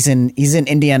 He's in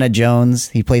Indiana Jones.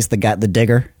 He plays the guy, the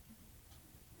digger.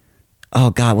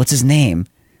 Oh God, what's his name?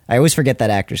 I always forget that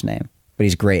actor's name, but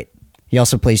he's great. He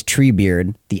also plays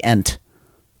Treebeard, the Ent.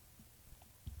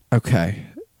 Okay.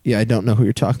 Yeah, I don't know who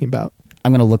you're talking about.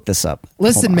 I'm gonna look this up.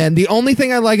 Listen, man, the only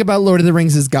thing I like about Lord of the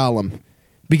Rings is Gollum.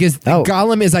 Because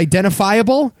Gollum is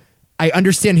identifiable. I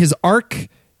understand his arc.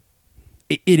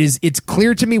 It's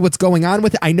clear to me what's going on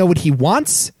with it. I know what he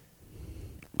wants.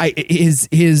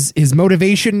 His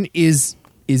motivation is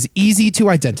easy to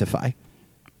identify.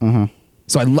 Mm-hmm.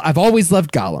 So I've always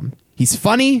loved Gollum. He's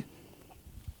funny.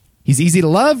 He's easy to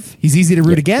love. He's easy to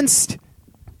root against.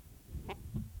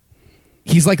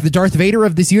 He's like the Darth Vader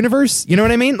of this universe. You know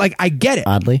what I mean? Like, I get it.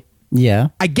 Oddly. Yeah.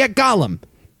 I get Gollum.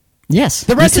 Yes.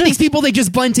 The rest of these people, they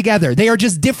just blend together. They are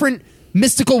just different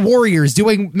mystical warriors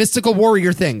doing mystical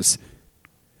warrior things.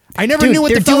 I never knew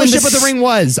what the Fellowship of the Ring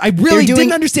was. I really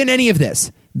didn't understand any of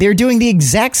this. They're doing the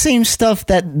exact same stuff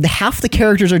that half the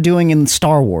characters are doing in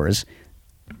Star Wars.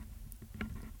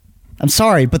 I'm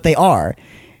sorry, but they are.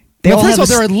 First of all,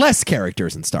 there are less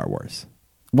characters in Star Wars.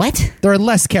 What? There are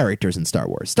less characters in Star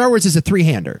Wars. Star Wars is a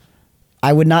three-hander.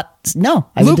 I would not... No,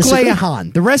 I Luke, would disagree. Leia,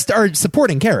 Han. The rest are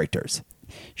supporting characters.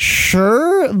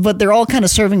 Sure, but they're all kind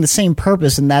of serving the same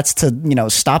purpose, and that's to,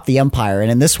 stop the Empire.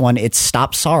 And in this one, it's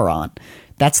stop Sauron.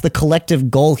 That's the collective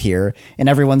goal here, and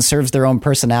everyone serves their own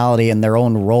personality and their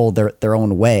own role their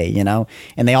own way,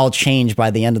 And they all change by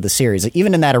the end of the series.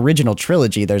 Even in that original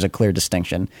trilogy, there's a clear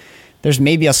distinction. There's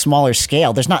maybe a smaller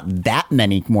scale. There's not that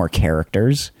many more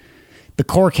characters. The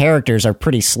core characters are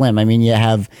pretty slim. I mean, you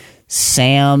have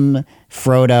Sam,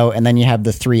 Frodo, and then you have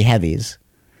the three heavies.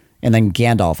 And then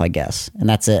Gandalf, I guess. And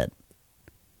that's it.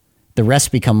 The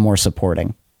rest become more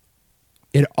supporting.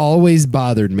 It always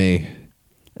bothered me.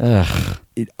 Ugh.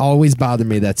 It always bothered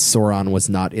me that Sauron was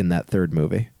not in that third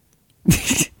movie.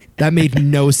 That made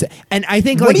no sense. And I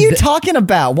think, what are you talking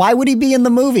about? Why would he be in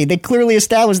the movie? They clearly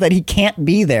established that he can't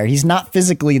be there. He's not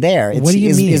physically there. What do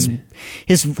you mean?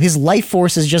 His life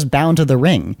force is just bound to the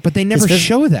ring. But they never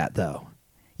show that, though.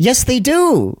 Yes, they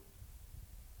do.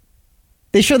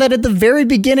 They show that at the very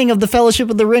beginning of the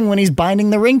Fellowship of the Ring when he's binding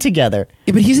the ring together.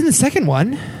 Yeah, but he's in the second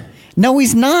one. No,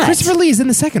 he's not. Christopher Lee is in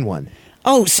the second one.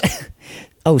 Oh,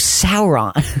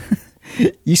 Sauron.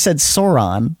 You said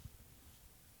Sauron.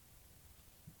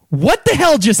 What the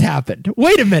hell just happened?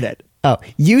 Wait a minute. Oh,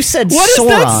 you said Sauron. What is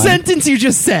that sentence you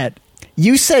just said?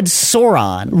 You said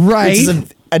Sauron. Right. Which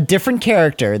is a different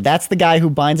character. That's the guy who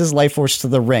binds his life force to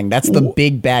the ring. That's the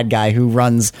big bad guy who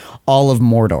runs all of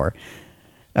Mordor.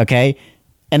 Okay?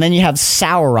 And then you have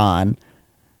Sauron.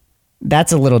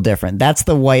 That's a little different. That's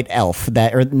the white elf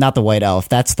not the white elf.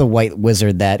 That's the white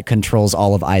wizard that controls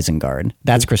all of Isengard.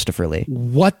 That's Christopher Lee.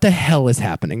 What the hell is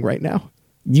happening right now?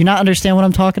 You not understand what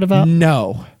I'm talking about?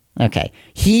 No. Okay.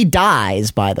 He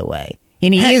dies, by the way.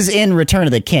 And he is in Return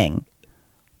of the King.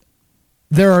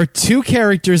 There are two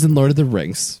characters in Lord of the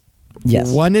Rings.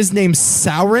 Yes. One is named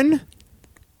Sauron,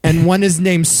 and one is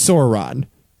named Sauron.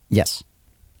 Yes.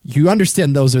 You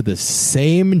understand those are the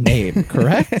same name,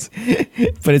 correct?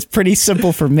 But it's pretty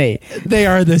simple for me. They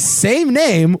are the same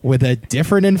name with a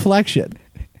different inflection.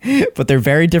 But they're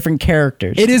very different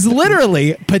characters. It is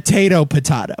literally potato.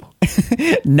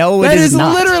 No, that it is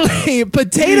not. literally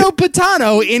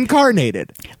potato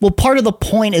incarnated. Well, part of the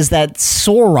point is that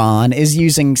Sauron is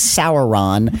using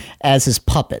Sauron as his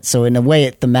puppet. So in a way,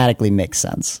 it thematically makes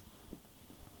sense.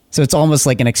 So it's almost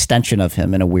like an extension of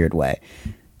him in a weird way.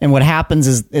 And what happens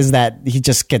is that he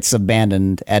just gets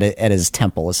abandoned at his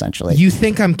temple, essentially. You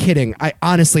think I'm kidding? I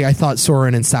thought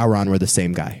Sauron and Sauron were the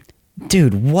same guy.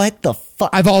 Dude, what the fuck?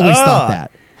 I've always thought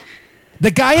that. The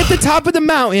guy at the top of the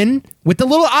mountain with the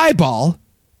little eyeball.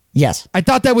 Yes. I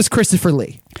thought that was Christopher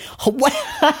Lee. What?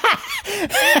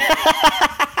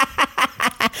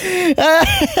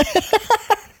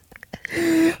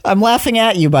 I'm laughing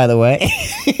at you, by the way.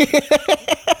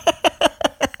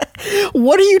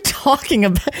 What are you talking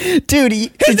about? Dude,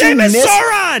 his name is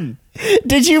Sauron!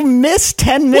 Did you miss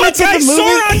 10 minutes of the movie?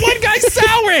 Sauron, one guy's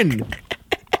Sauron!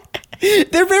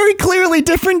 They're very clearly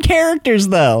different characters,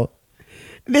 though.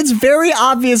 It's very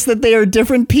obvious that they are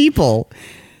different people.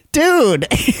 Dude,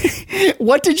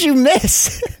 what did you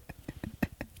miss?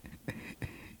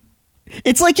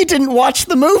 It's like you didn't watch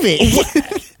the movie.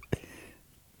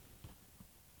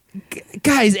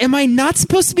 Guys, am I not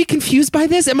supposed to be confused by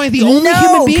this? Am I the only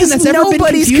human being that's ever been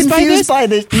confused by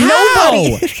this? How?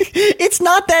 Nobody. It's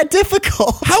not that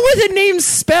difficult. How are the names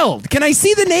spelled? Can I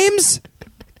see the names?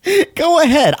 Go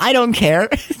ahead. I don't care.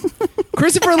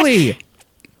 Christopher Lee.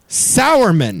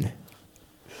 Sourman.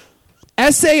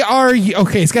 S-A-R...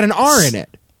 Okay, it's got an R in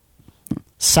it.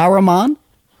 Sauron?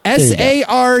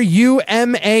 Sauruman.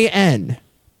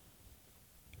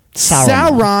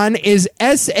 Sauron is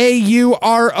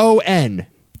Sauron.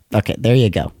 Okay, there you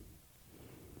go.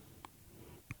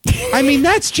 I mean,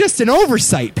 that's just an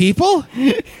oversight, people.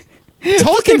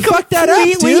 Tolkien fucked that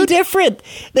up, dude. Different.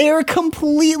 They are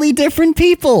completely different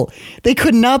people. They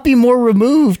could not be more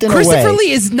removed in a way. Christopher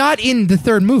Lee is not in the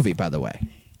third movie, by the way.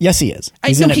 Yes, he is.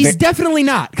 He's definitely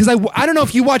not. Because I don't know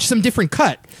if you watched some different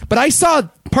cut, but I saw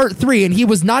part 3 and he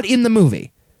was not in the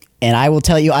movie. And I will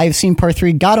tell you, I've seen part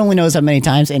 3, God only knows how many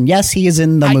times, and yes, he is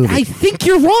in the movie. I think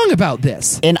you're wrong about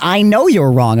this. And I know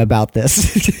you're wrong about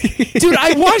this. Dude,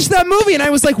 I watched that movie and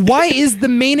I was like, why is the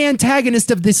main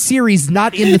antagonist of this series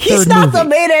not in the third movie? He's not the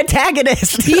main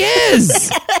antagonist. He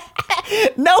is.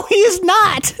 No, he is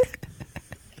not.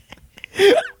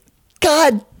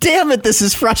 God damn it, this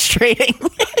is frustrating.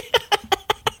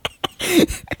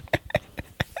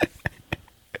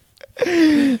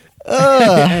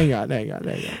 Hang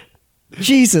on.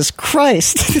 Jesus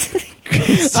Christ.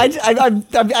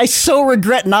 I so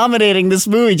regret nominating this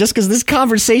movie just because this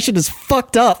conversation is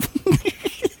fucked up.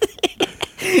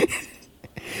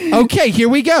 Okay, here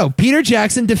we go. Peter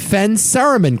Jackson defends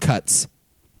Saruman cuts.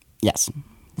 Yes.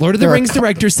 Lord of the Rings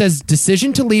director says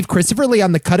decision to leave Christopher Lee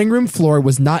on the cutting room floor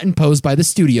was not imposed by the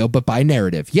studio, but by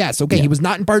narrative. Yes, okay, He was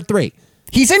not in part 3.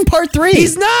 He's in part 3.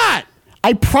 He's not!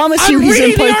 I promise you he's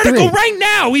in part 3. I'm reading the article right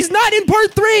now. He's not in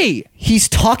part 3. He's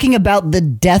talking about the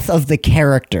death of the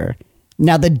character.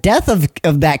 Now, the death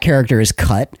of that character is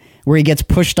cut, where he gets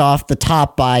pushed off the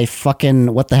top by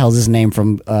fucking, what the hell's his name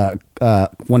from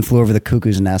One Flew Over the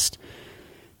Cuckoo's Nest.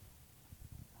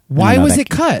 Why was it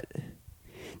cut?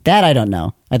 That I don't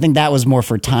know. I think that was more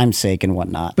for time's sake and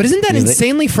whatnot. But isn't that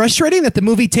insanely frustrating that the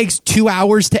movie takes 2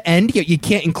 hours to end, yet you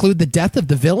can't include the death of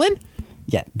the villain?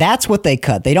 Yeah, that's what they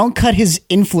cut. They don't cut his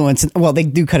influence. Well, they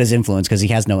do cut his influence because he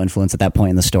has no influence at that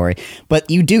point in the story.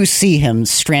 But you do see him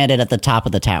stranded at the top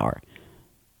of the tower.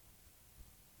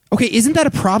 Okay, isn't that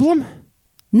a problem?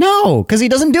 No, because he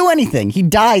doesn't do anything. He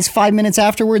dies 5 minutes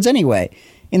afterwards anyway,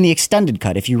 in the extended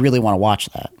cut, if you really want to watch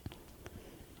that.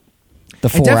 The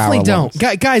 4 hour I definitely don't.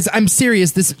 ones. Guys, I'm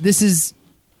serious. This is...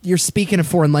 You're speaking a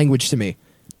foreign language to me.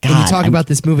 God, when you talk about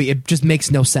this movie, it just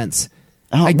makes no sense.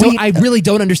 I really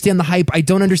don't understand the hype. I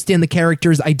don't understand the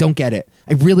characters. I don't get it.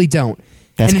 I really don't.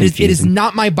 That's and it confusing. is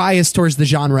not my bias towards the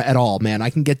genre at all, man. I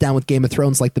can get down with Game of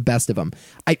Thrones like the best of them.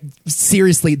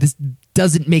 Seriously, this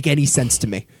doesn't make any sense to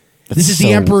me. This is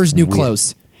the Emperor's New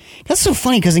Clothes. That's so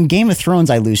funny because in Game of Thrones,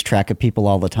 I lose track of people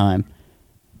all the time.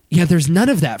 Yeah, there's none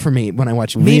of that for me when I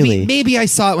watch. Maybe I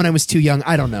saw it when I was too young.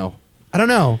 I don't know.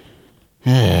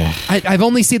 I've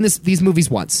only seen these movies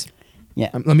once. Yeah.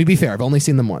 Let me be fair. I've only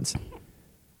seen them once.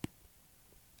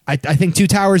 I think Two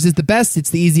Towers is the best. It's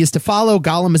the easiest to follow.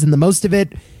 Gollum is in the most of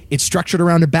it. It's structured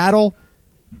around a battle.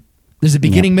 There's a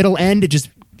beginning, middle, end. It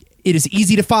is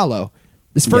easy to follow.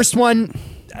 This first one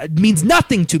means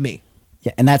nothing to me.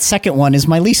 Yeah, and that second one is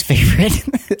my least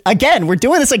favorite. Again, we're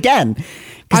doing this again.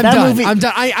 I'm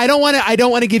done. I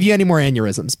don't want to give you any more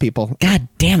aneurysms, people. God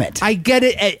damn it. I get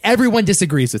it. Everyone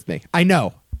disagrees with me. I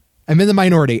know. I'm in the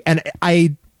minority, and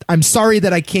I'm sorry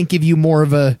that I can't give you more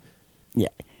of a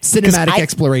cinematic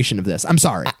exploration of this. I'm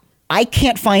sorry. I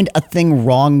can't find a thing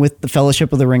wrong with the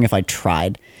Fellowship of the Ring if I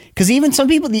tried. Because even some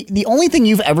people, the only thing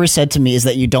you've ever said to me is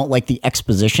that you don't like the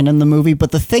exposition in the movie.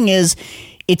 But the thing is,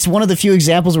 it's one of the few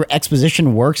examples where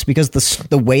exposition works because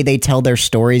the way they tell their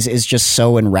stories is just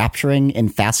so enrapturing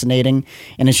and fascinating.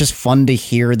 And it's just fun to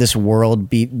hear this world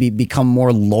become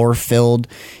more lore-filled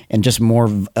and just more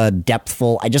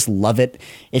depthful. I just love it.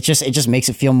 It just makes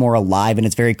it feel more alive. And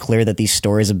it's very clear that these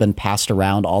stories have been passed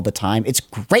around all the time. It's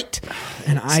great.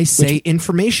 And I say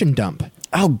information dump.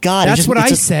 Oh, God. That's what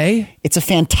I say. It's a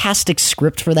fantastic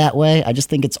script for that way. I just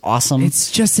think it's awesome. It's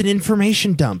just an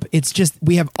information dump. It's just,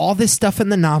 we have all this stuff in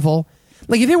the novel.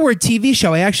 Like, if it were a TV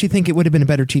show, I actually think it would have been a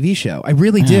better TV show. I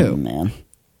really do. Oh, man.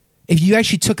 If you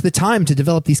actually took the time to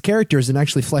develop these characters and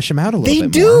actually flesh them out a little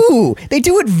bit more. They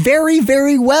do it very,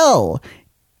 very well.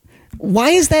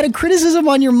 Why is that a criticism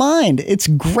on your mind? It's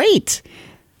great.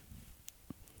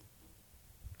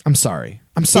 I'm sorry.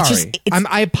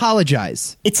 I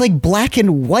apologize. It's like black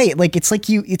and white. Like it's like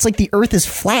the earth is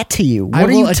flat to you. I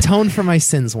will atone for my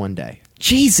sins one day.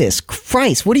 Jesus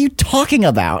Christ, what are you talking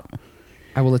about?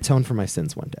 I will atone for my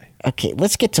sins one day. Okay,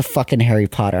 let's get to fucking Harry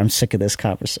Potter. I'm sick of this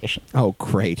conversation. Oh,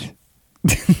 great.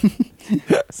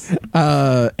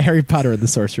 Harry Potter and the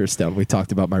Sorcerer's Stone. We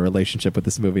talked about my relationship with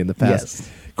this movie in the past.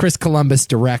 Yes. Chris Columbus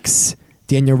directs.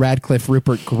 Daniel Radcliffe,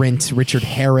 Rupert Grint, Richard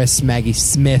Harris, Maggie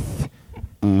Smith.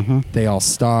 Mm-hmm. They all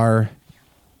star.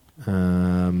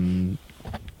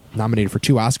 nominated for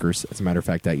 2 Oscars, as a matter of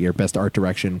fact, that year. Best Art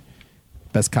Direction,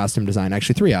 Best Costume Design,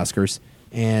 actually 3 Oscars,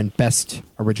 and Best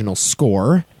Original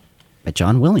Score. By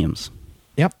John Williams.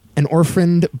 Yep. An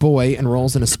orphaned boy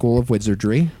enrolls in a school of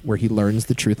wizardry where he learns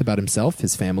the truth about himself,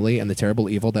 his family, and the terrible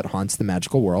evil that haunts the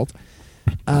magical world.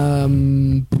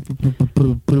 Man,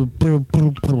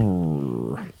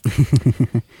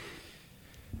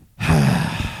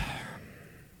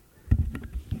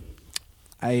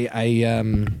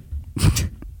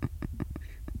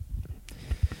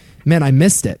 I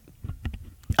missed it.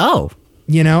 Oh.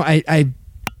 You know, I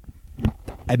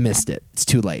missed it. It's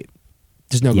too late.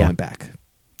 There's no going back.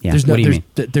 Yeah. There's no, what do you mean?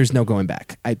 There's no going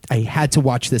back. I had to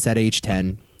watch this at age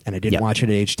 10, and I didn't watch it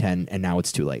at age 10, and now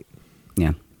it's too late.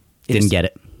 Yeah. Didn't get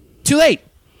it. Too late.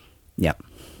 Yep.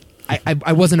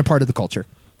 I wasn't a part of the culture.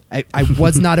 I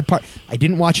was not a part. I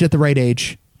didn't watch it at the right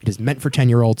age. It is meant for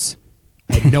 10-year-olds.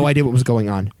 I had no idea what was going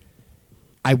on.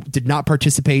 I did not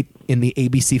participate in the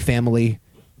ABC Family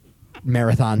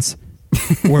marathons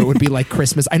where it would be like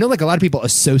Christmas. I know like a lot of people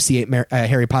associate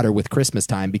Harry Potter with Christmas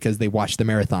time because they watch the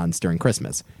marathons during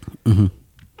Christmas. Mm-hmm.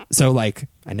 So like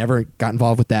I never got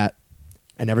involved with that.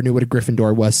 I never knew what a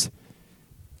Gryffindor was.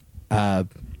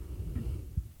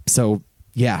 So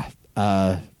yeah,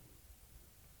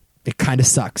 it kind of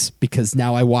sucks because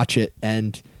now I watch it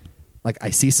and like I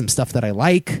see some stuff that I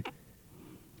like,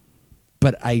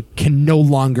 but I can no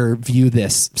longer view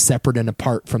this separate and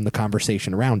apart from the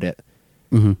conversation around it.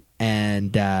 Mm-hmm.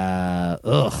 And, that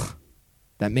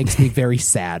makes me very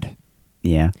sad.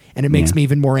 Yeah. And it makes me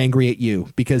even more angry at you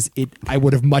because I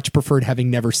would have much preferred having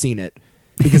never seen it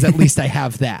because at least I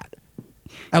have that.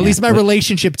 At least my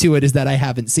relationship to it is that I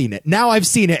haven't seen it. Now I've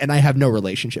seen it and I have no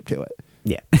relationship to it.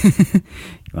 Yeah.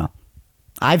 Well,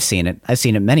 I've seen it. I've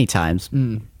seen it many times.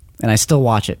 And I still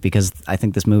watch it because I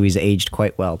think this movie's aged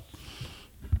quite well.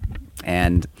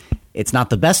 And it's not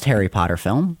the best Harry Potter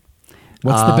film.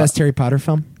 What's the best Harry Potter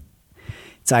film?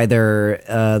 It's either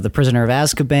The Prisoner of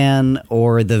Azkaban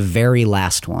or the very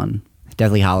last one,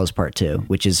 Deathly Hallows Part 2,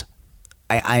 which is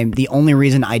I'm the only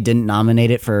reason I didn't nominate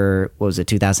it for, what was it,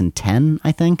 2010,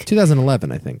 I think?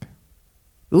 2011, I think.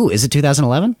 Ooh, is it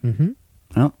 2011?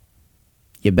 Mm-hmm. Well,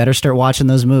 you better start watching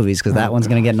those movies because that one's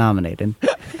going to get nominated.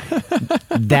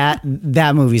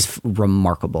 that movie's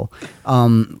remarkable.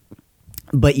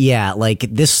 But yeah, like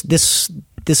this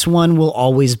one will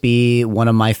always be one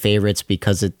of my favorites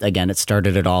because it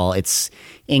started it all. It's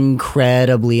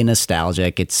incredibly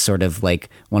nostalgic. It's sort of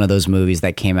like one of those movies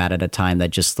that came out at a time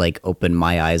that just like opened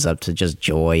my eyes up to just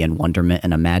joy and wonderment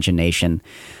and imagination.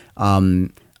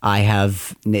 I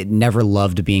have never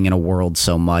loved being in a world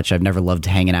so much. I've never loved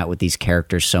hanging out with these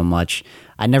characters so much.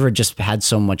 I never just had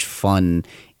so much fun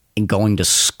in going to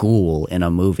school in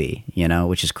a movie, you know,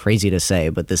 which is crazy to say,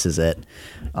 but this is it.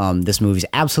 This movie's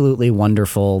absolutely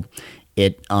wonderful.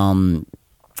 It's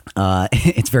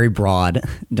very broad.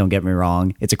 Don't get me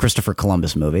wrong. It's a Christopher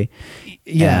Columbus movie.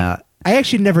 Yeah. I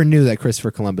actually never knew that Christopher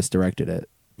Columbus directed it.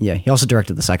 Yeah. He also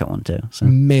directed the second one too. So.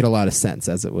 Made a lot of sense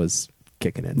as it was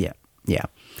kicking in. Yeah. Yeah.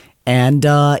 And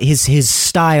his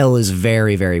style is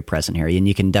very, very present here, and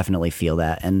you can definitely feel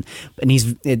that.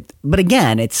 But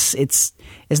again, it's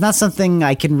not something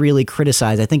I can really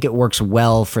criticize. I think it works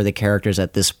well for the characters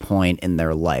at this point in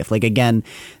their life. Like again,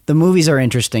 the movies are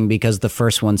interesting because the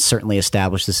first one certainly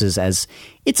established this as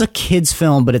it's a kids'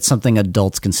 film, but it's something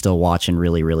adults can still watch and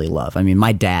really, really love. I mean,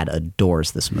 my dad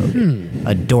adores this movie,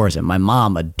 adores it. My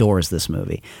mom adores this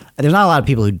movie. There's not a lot of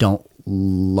people who don't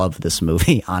love this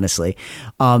movie, honestly.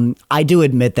 I do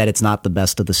admit that it's not the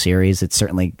best of the series. It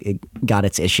got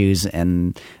its issues,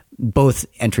 and both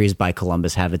entries by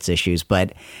Columbus have its issues,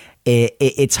 but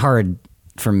it's hard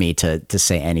for me to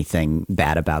say anything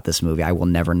bad about this movie. I will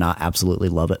never not absolutely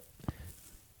love it.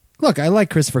 Look, I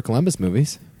like Christopher Columbus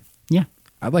movies. Yeah.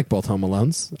 I like both Home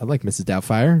Alones. I like Mrs.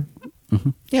 Doubtfire. Mm-hmm.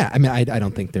 Yeah, I mean, I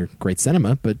don't think they're great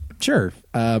cinema, but sure.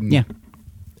 Yeah.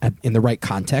 In the right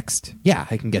context, yeah,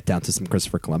 I can get down to some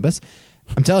Christopher Columbus.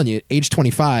 I'm telling you, age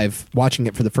 25, watching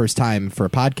it for the first time for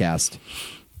a podcast,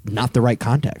 not the right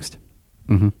context.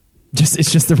 Mm-hmm.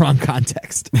 It's just the wrong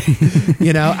context.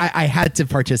 You know, I had to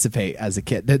participate as a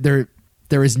kid. There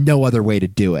is no other way to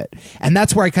do it. And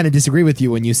that's where I kind of disagree with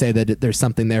you when you say that there's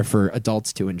something there for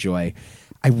adults to enjoy.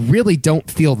 I really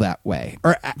don't feel that way.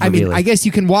 Or I mean, I guess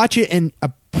you can watch it and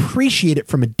appreciate it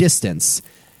from a distance.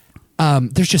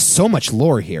 There's just so much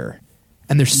lore here,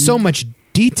 and there's so much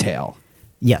detail.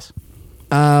 Yes.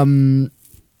 And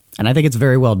I think it's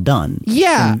very well done.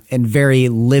 Yeah. And very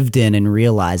lived in and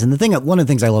realized. And one of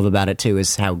the things I love about it too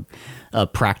is how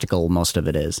practical most of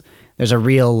it is. There's a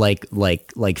real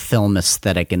like film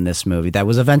aesthetic in this movie that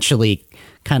was eventually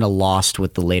kind of lost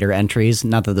with the later entries.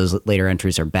 Not that those later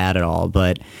entries are bad at all,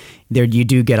 but there you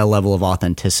do get a level of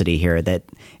authenticity here that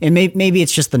maybe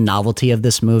it's just the novelty of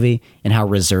this movie and how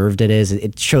reserved it is.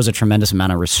 It shows a tremendous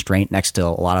amount of restraint next to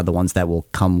a lot of the ones that will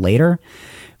come later,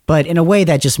 but in a way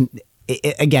that just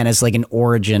again is like an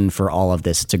origin for all of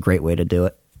this. It's a great way to do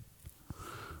it.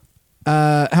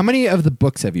 How many of the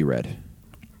books have you read?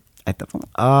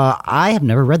 I have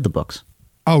never read the books.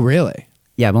 Oh, really?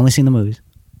 Yeah, I've only seen the movies.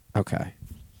 Okay.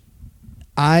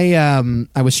 I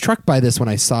was struck by this when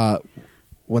I saw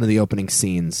one of the opening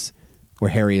scenes where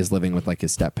Harry is living with like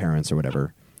his step parents or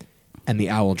whatever, and the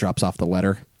owl drops off the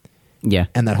letter. Yeah,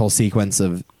 and that whole sequence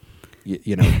of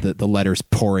the letters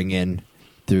pouring in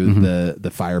through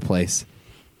the fireplace,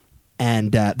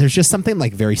 and there's just something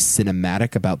like very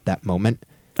cinematic about that moment.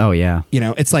 Oh yeah,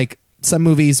 it's like some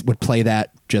movies would play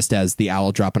that just as the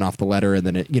owl dropping off the letter, and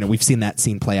then we've seen that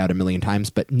scene play out a million times,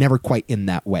 but never quite in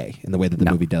that way, in the way that the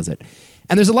movie does it.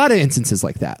 And there's a lot of instances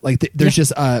like that. Like there's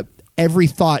just every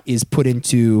thought is put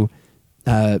into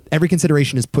every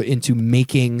consideration is put into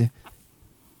making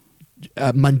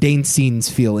mundane scenes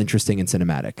feel interesting and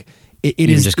cinematic. It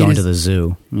is just going to the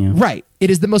zoo, right?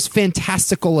 It is the most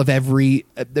fantastical of every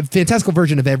the fantastical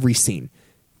version of every scene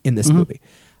in this movie.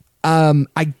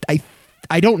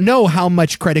 I don't know how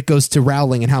much credit goes to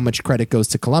Rowling and how much credit goes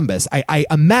to Columbus. I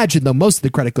imagine, though, most of the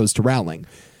credit goes to Rowling.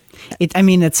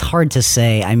 It's hard to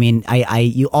say.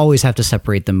 You always have to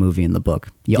separate the movie and the book.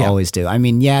 You always do.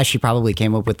 She probably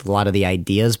came up with a lot of the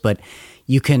ideas, but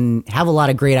you can have a lot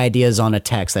of great ideas on a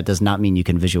text. That does not mean you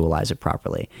can visualize it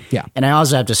properly. Yeah. And I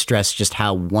also have to stress just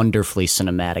how wonderfully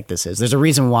cinematic this is. There's a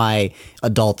reason why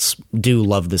adults do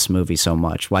love this movie so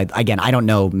much. Why? Again, I don't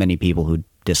know many people who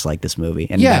dislike this movie,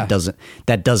 and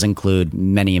that does include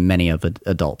many of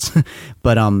adults.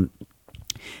 But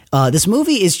this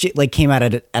movie is came out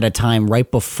at a time right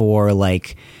before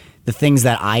like the things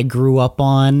that I grew up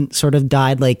on sort of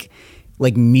died, like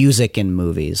music in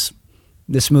movies.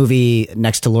 This movie,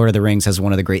 next to Lord of the Rings, has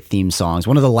one of the great theme songs,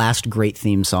 one of the last great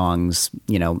theme songs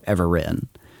ever written.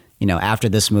 After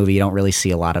this movie, you don't really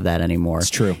see a lot of that anymore. It's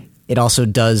true. It also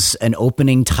does an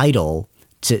opening title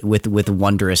with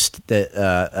wondrous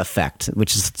effect,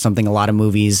 which is something a lot of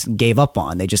movies gave up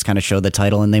on. They just kind of show the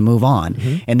title and they move on.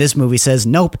 Mm-hmm. And this movie says,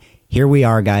 nope, here we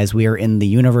are, guys. We are in the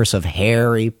universe of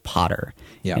Harry Potter.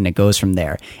 Yeah. And it goes from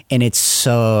there. And it's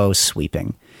so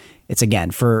sweeping. It's,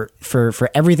 again, for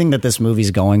everything that this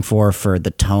movie's going for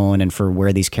the tone and for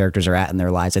where these characters are at in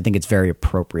their lives, I think it's very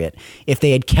appropriate. If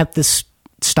they had kept this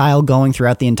style going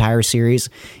throughout the entire series,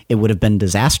 it would have been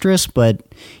disastrous. But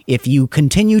if you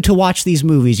continue to watch these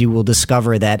movies, you will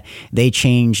discover that they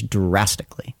change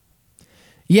drastically.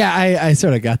 Yeah, I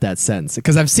sort of got that sense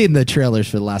because I've seen the trailers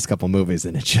for the last couple movies,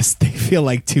 and they feel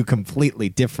like two completely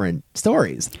different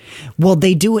stories. Well,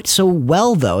 they do it so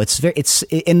well, though. It's a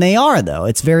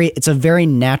very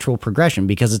natural progression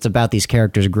because it's about these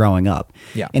characters growing up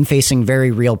and facing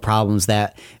very real problems.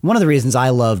 That one of the reasons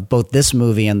I love both this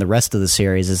movie and the rest of the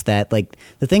series is that like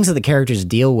the things that the characters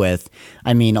deal with,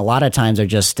 a lot of times are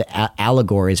just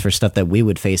allegories for stuff that we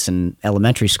would face in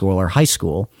elementary school or high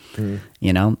school. Mm.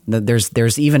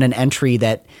 There's even an entry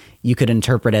that you could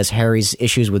interpret as Harry's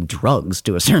issues with drugs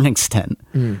to a certain extent.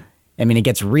 Mm. It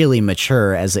gets really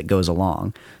mature as it goes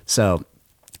along. So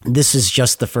this is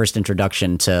just the first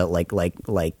introduction to like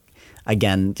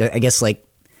again, I guess like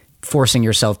forcing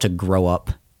yourself to grow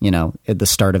up, at the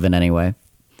start of it anyway.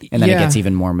 And then it gets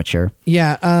even more mature.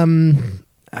 Yeah.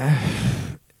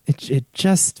 It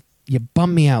just, you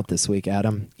bummed me out this week,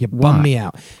 Adam. You bummed me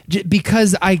out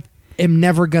because I am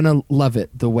never going to love it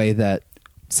the way that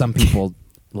some people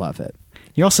love it.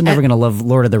 You're also never going to love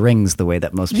Lord of the Rings the way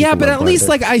that most people love. Yeah, but at least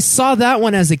I saw that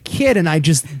one as a kid and I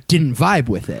just didn't vibe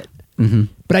with it. Mm-hmm.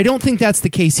 But I don't think that's the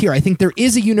case here. I think there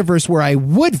is a universe where I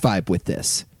would vibe with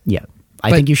this. Yeah.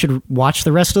 I think you should watch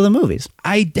the rest of the movies.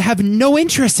 I have no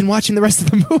interest in watching the rest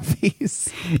of the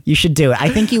movies. You should do it. I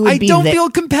think you would I don't feel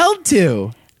compelled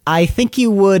to. I think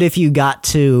you would if you got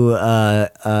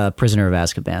to Prisoner of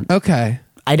Azkaban. Okay.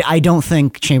 I don't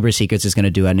think Chamber of Secrets is going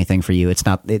to do anything for you. It's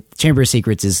not. Chamber of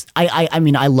Secrets is.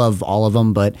 I love all of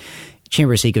them, but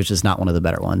Chamber of Secrets is not one of the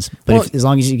better ones. But as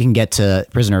long as you can get to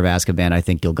Prisoner of Azkaban, I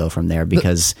think you'll go from there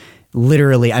because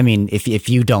literally, if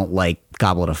you don't like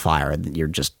Goblet of Fire,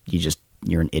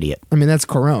 you're an idiot. That's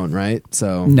Cuarón, right?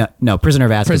 So no, Prisoner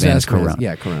of Azkaban is Cuarón.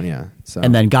 Yeah, Cuarón. Yeah. So.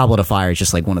 And then Goblet of Fire is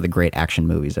just like one of the great action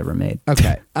movies ever made.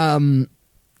 Okay.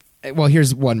 Well,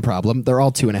 here's one problem. They're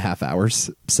all 2.5 hours,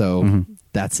 so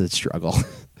that's a struggle.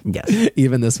 Yes.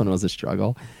 Even this one was a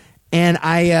struggle. And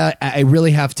I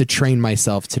really have to train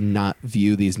myself to not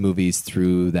view these movies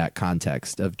through that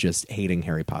context of just hating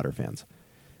Harry Potter fans,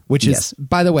 which is,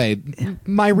 by the way,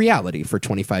 my reality for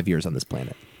 25 years on this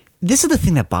planet. This is the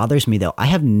thing that bothers me, though. I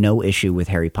have no issue with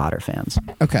Harry Potter fans.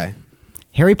 Okay.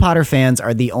 Harry Potter fans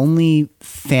are the only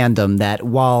fandom that,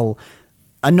 while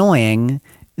annoying,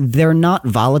 they're not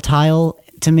volatile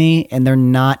to me, and they're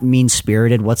not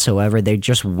mean-spirited whatsoever. They're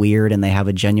just weird, and they have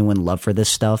a genuine love for this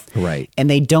stuff. Right. And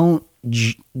they don't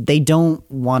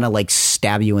want to like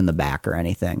stab you in the back or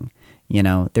anything. You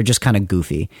know, they're just kind of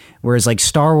goofy. Whereas like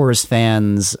Star Wars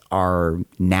fans are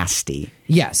nasty.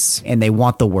 Yes. And they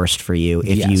want the worst for you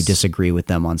if you disagree with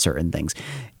them on certain things.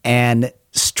 And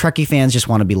Trekkie fans just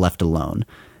want to be left alone.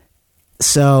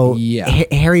 So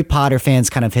Harry Potter fans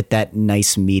kind of hit that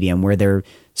nice medium where they're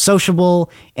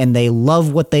sociable and they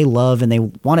love what they love and they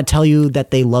want to tell you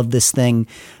that they love this thing,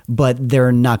 but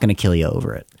they're not going to kill you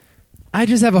over it. I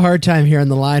just have a hard time hearing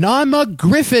the line, I'm a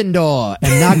Gryffindor,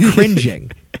 and not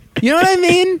cringing. You know what I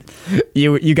mean?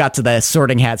 You got to the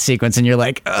Sorting Hat sequence and you're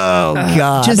like, oh,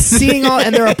 God. Just seeing all,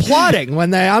 and they're applauding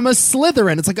when I'm a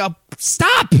Slytherin. It's like, oh,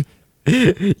 stop.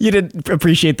 You didn't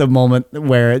appreciate the moment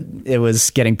where it was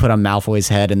getting put on Malfoy's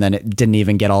head and then it didn't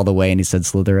even get all the way and he said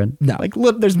Slytherin? No. Like,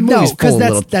 look, there's movies because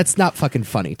full that's not fucking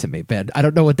funny to me, Ben. I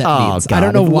don't know what that means. God. I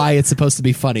don't know why it's supposed to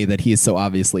be funny that he is so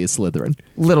obviously a Slytherin.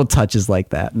 Little touches like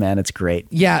that, man. It's great.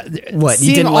 Yeah. What,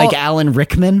 you didn't like Alan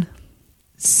Rickman?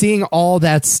 Seeing all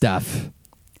that stuff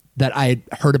that I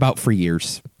heard about for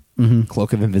years,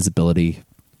 Cloak of Invisibility,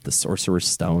 the Sorcerer's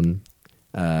Stone,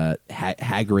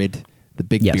 Hagrid, the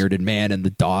big bearded man, and the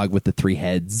dog with the 3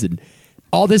 heads, and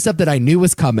all this stuff that I knew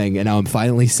was coming, and now I'm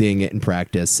finally seeing it in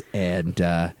practice. And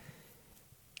I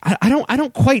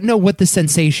don't quite know what the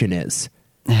sensation is,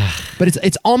 but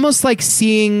it's almost like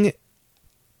seeing.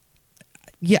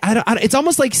 Yeah, it's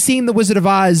almost like seeing The Wizard of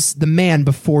Oz, the man,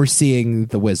 before seeing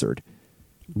the wizard.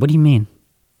 What do you mean?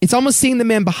 It's almost seeing the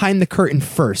man behind the curtain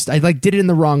first. I like did it in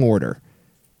the wrong order.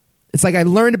 It's like I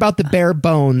learned about the bare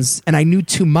bones and I knew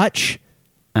too much.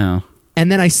 Oh. And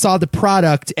then I saw the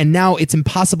product, and now it's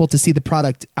impossible to see the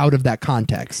product out of that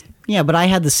context. Yeah, but I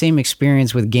had the same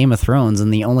experience with Game of Thrones,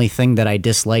 and the only thing that I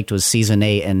disliked was season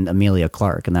 8 and Emilia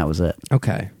Clarke, and that was it.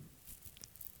 Okay.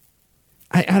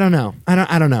 I don't know. I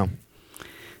don't know.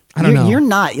 I don't know. You're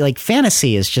not like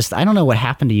fantasy is just. I don't know what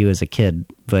happened to you as a kid,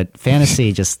 but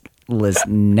fantasy just was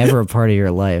never a part of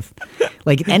your life.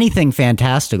 Like anything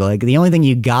fantastical, like the only thing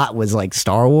you got was like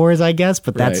Star Wars, I guess.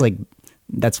 But that's Right. like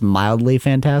that's mildly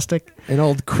fantastic. An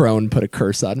old crone put a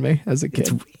curse on me as a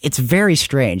kid. It's very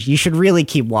strange. You should really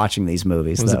keep watching these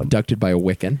movies. I was though. abducted by a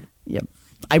Wiccan. Yep.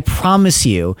 I promise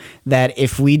you that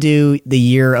if we do the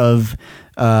year of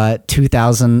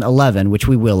 2011, which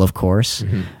we will, of course,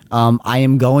 I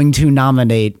am going to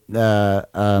nominate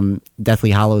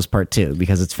Deathly Hallows Part 2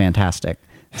 because it's fantastic.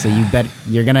 So you bet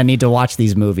you're going to need to watch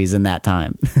these movies in that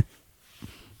time.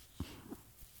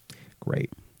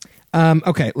 Great.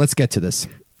 Okay, let's get to this.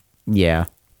 Yeah.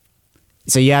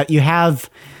 So you have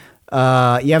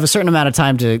a certain amount of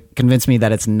time to convince me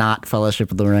that it's not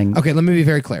Fellowship of the Ring. Okay, let me be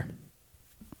very clear.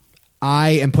 I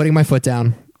am putting my foot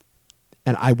down,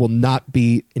 and I will not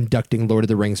be inducting Lord of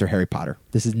the Rings or Harry Potter.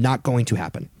 This is not going to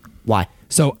happen. Why?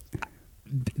 So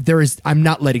I'm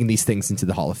not letting these things into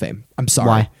the Hall of Fame. I'm sorry.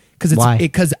 Why?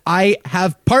 Because I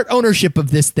have part ownership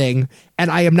of this thing, and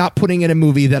I am not putting in a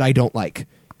movie that I don't like.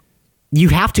 You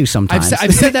have to sometimes.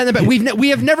 I've said that in the back. We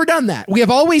have never done that. We have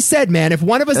always said, man, if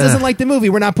one of us doesn't like the movie,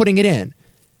 we're not putting it in.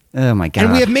 Oh my God.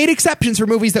 And we have made exceptions for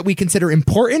movies that we consider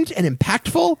important and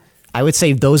impactful. I would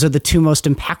say those are the 2 most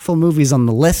impactful movies on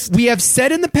the list. We have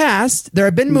said in the past, there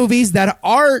have been movies that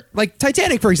are, like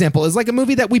Titanic, for example, is like a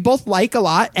movie that we both like a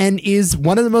lot and is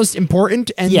one of the most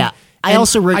important and Yeah. I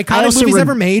also iconic movies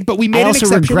ever made, but we made an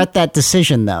exception. I also regret that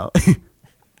decision, though.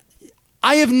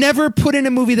 I have never put in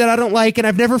a movie that I don't like, and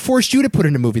I've never forced you to put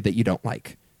in a movie that you don't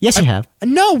like. Yes, you have.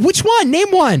 No, which one? Name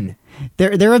one.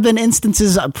 There have been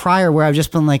instances prior where I've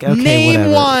just been like, okay, Name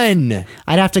whatever. one.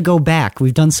 I'd have to go back.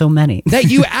 We've done so many. That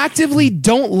you actively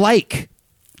don't like.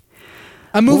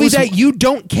 A movie that you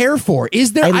don't care for.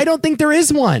 Is there? I don't think there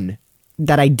is one.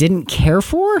 That I didn't care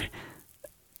for?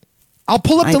 I'll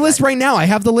pull up the list right now. I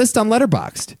have the list on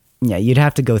Letterboxd. Yeah, you'd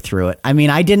have to go through it. I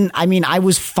mean, I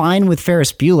was fine with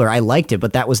Ferris Bueller. I liked it,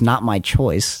 but that was not my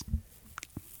choice.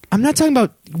 I'm not talking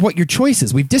about what your choice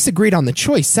is. We've disagreed on the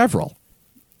choice several.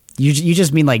 You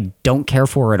just mean like don't care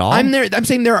for at all? I'm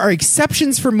saying there are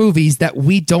exceptions for movies that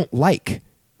we don't like.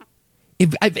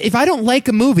 If I don't like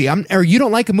a movie, or you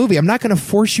don't like a movie, I'm not going to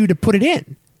force you to put it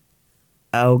in.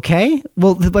 Okay.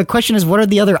 Well, the question is, what are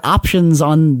the other options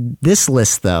on this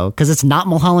list, though? Because it's not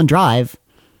Mulholland Drive.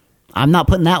 I'm not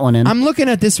putting that one in. I'm looking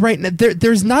at this right now.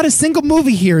 There's not a single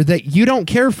movie here that you don't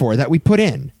care for that we put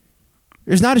in.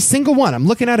 There's not a single one. I'm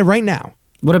looking at it right now.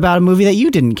 What about a movie that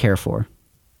you didn't care for?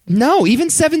 No, even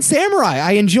Seven Samurai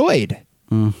I enjoyed.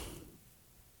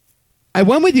 I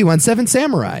went with you on Seven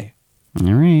Samurai.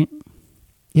 All right.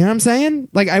 You know what I'm saying?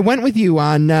 Like, I went with you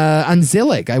on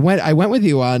Zillig. I went with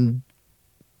you on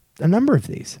a number of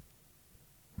these.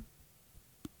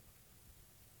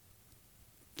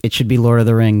 It should be Lord of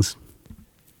the Rings.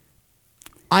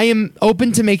 I am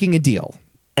open to making a deal,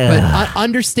 but I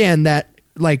understand that.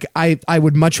 Like, I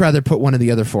would much rather put one of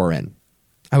the other four in.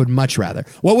 I would much rather.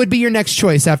 What would be your next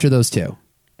choice after those two?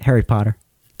 Harry Potter.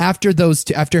 After those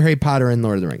two, after Harry Potter and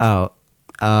Lord of the Rings. Oh,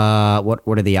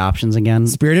 what are the options again?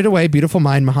 Spirited Away, Beautiful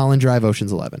Mind, Mulholland Drive,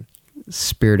 Ocean's 11.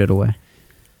 Spirited Away.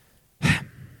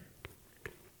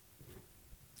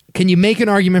 Can you make an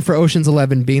argument for Ocean's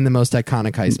 11 being the most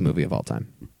iconic heist movie of all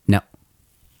time? No.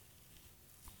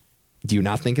 Do you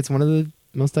not think it's one of the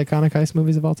most iconic heist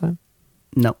movies of all time?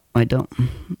 No, I don't.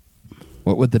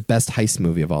 What would the best heist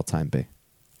movie of all time be?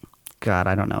 God,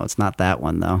 I don't know. It's not that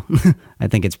one though. I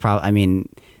think it's probably. I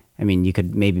mean, you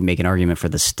could maybe make an argument for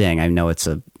The Sting. I know it's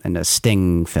a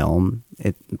Sting film,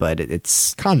 but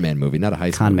it's Con Man movie, not a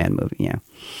heist Con movie. Man movie.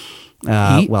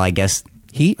 Yeah. Heat? Well, I guess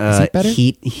Heat? Is it better?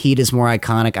 Heat is more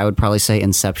iconic. I would probably say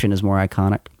Inception is more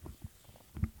iconic.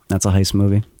 That's a heist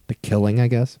movie. The Killing, I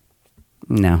guess.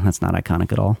 No, that's not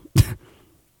iconic at all.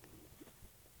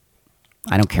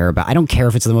 I don't care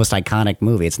if it's the most iconic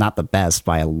movie. It's not the best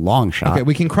by a long shot. Okay,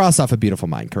 we can cross off A Beautiful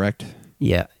Mind, correct?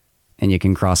 Yeah. And you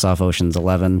can cross off Ocean's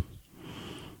 11.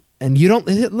 And you don't,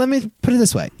 let me put it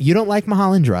this way. You don't like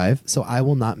Mulholland Drive, so I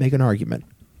will not make an argument.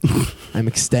 I'm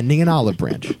extending an olive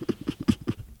branch.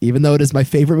 Even though it is my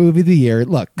favorite movie of the year,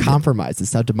 look, compromise.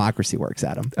 That's how democracy works,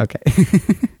 Adam. Okay.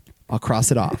 I'll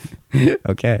cross it off.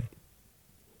 Okay.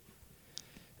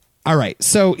 All right,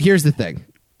 so here's the thing.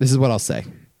 This is what I'll say.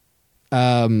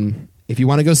 If you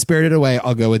want to go Spirited Away,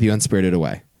 I'll go with you on Spirited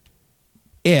Away.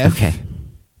 If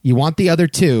you want the other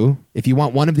two, if you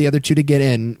want one of the other two to get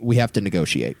in, we have to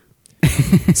negotiate.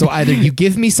 So either you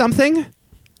give me something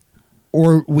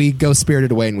or we go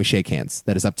Spirited Away and we shake hands.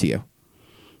 That is up to you.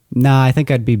 Nah, I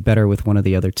think I'd be better with one of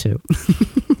the other two.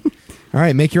 All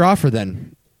right, make your offer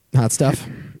then. Hot stuff.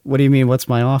 What do you mean, what's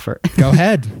my offer? Go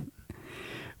ahead.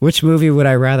 Which movie would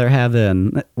I rather have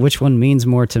in? Which one means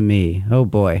more to me? Oh,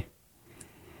 boy.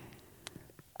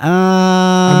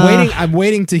 I'm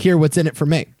waiting to hear what's in it for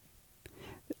me.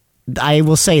 I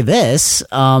will say this.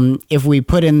 If we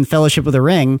put in Fellowship of the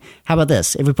Ring, how about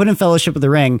this? If we put in Fellowship of the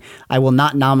Ring, I will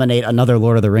not nominate another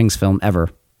Lord of the Rings film ever.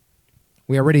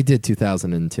 We already did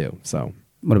 2002, so.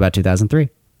 What about 2003?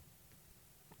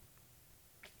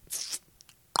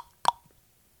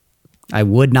 I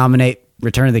would nominate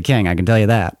Return of the King, I can tell you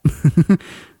that.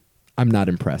 I'm not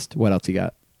impressed. What else you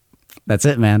got? That's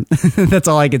it, man. That's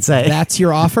all I could say. That's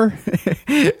your offer?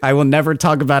 I will never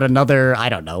talk about another, I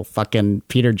don't know, fucking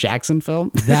Peter Jackson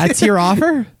film. That's your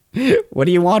offer? What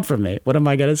do you want from me? What am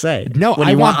I going to say? No,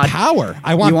 I want power.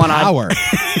 I want power.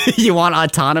 You want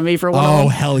autonomy for one? Oh,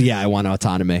 hell yeah, I want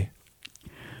autonomy.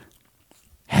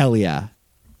 Hell yeah.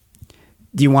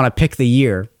 Do you want to pick the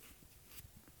year?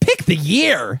 Pick the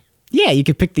year? Yeah, you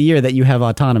could pick the year that you have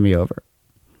autonomy over.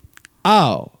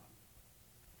 Oh.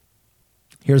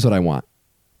 Here's what I want.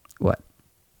 What?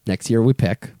 Next year we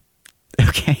pick.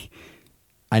 Okay.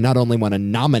 I not only want to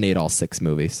nominate all 6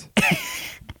 movies,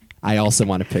 I also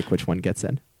want to pick which one gets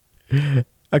in.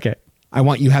 Okay. I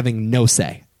want you having no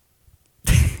say.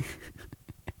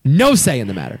 No say in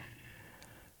the matter.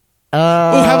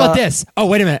 Oh, how about this? Oh,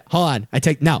 wait a minute. Hold on. I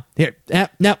take no. Here.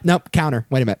 No. Counter.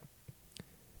 Wait a minute.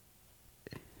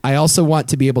 I also want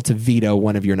to be able to veto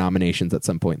one of your nominations at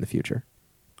some point in the future.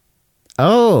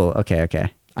 Oh,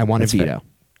 okay. I want That's to veto.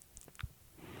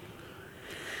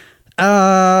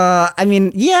 I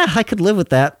mean, yeah, I could live with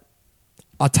that.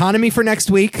 Autonomy for next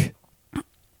week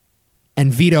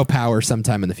and veto power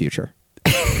sometime in the future.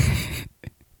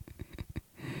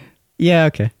 Yeah,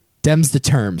 okay. Dems to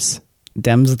terms.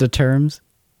 Dems to terms?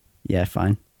 Yeah,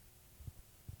 fine.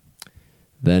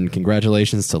 Then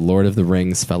congratulations to Lord of the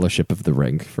Rings, Fellowship of the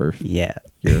Ring for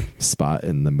your spot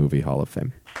in the Movie Hall of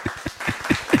Fame.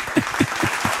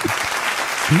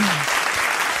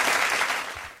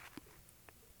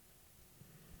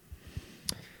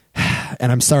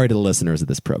 And I'm sorry to the listeners of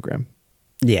this program.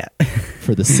 Yeah.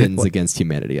 For the sins against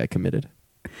humanity I committed.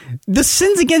 The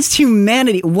sins against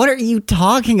humanity? What are you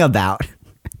talking about?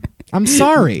 I'm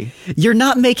sorry. You're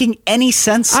not making any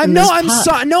sense.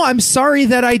 I'm sorry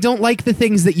that I don't like the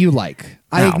things that you like.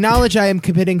 I acknowledge I am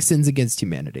committing sins against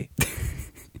humanity.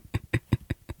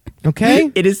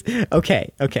 Okay? It is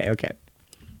okay.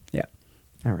 Yeah.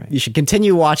 All right. You should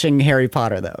continue watching Harry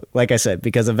Potter, though. Like I said,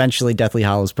 because eventually Deathly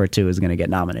Hallows Part 2 is going to get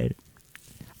nominated.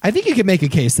 I think you could make a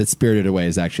case that Spirited Away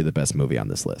is actually the best movie on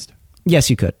this list. Yes,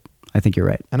 you could. I think you're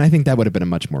right. And I think that would have been a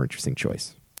much more interesting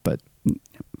choice. But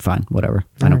Fine, whatever.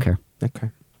 I don't care. Okay.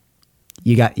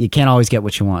 You can't always get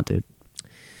what you want, dude.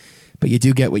 But you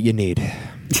do get what you need.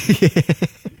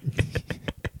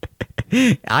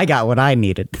 I got what I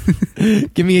needed.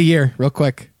 Give me a year, real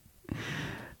quick.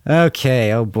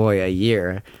 Okay, oh boy, a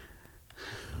year.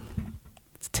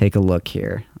 Let's take a look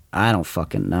here. I don't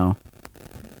fucking know.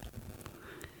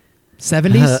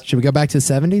 70s? Should we go back to the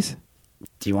 70s?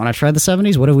 Do you want to try the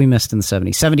 70s? What have we missed in the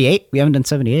 70s? 78? We haven't done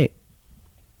 78.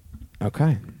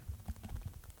 Okay.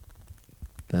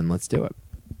 Then let's do it.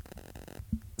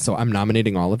 So I'm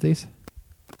nominating all of these?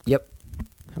 Yep.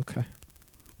 Okay.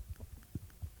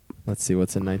 Let's see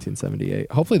what's in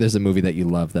 1978. Hopefully there's a movie that you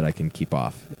love that I can keep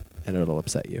off and it'll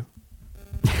upset you.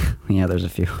 Yeah, there's a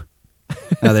few.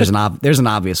 Oh, there's an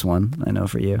obvious one, I know,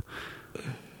 for you.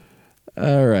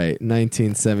 All right,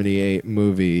 1978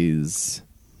 movies.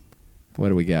 What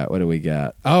do we got?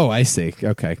 Oh, I see.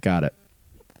 Okay, got it.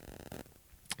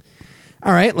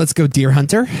 All right, let's go Deer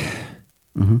Hunter.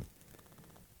 Mm-hmm.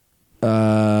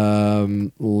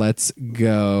 Let's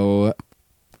go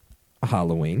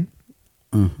Halloween.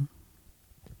 Mm-hmm.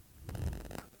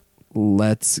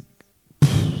 Let's...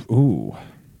 Ooh.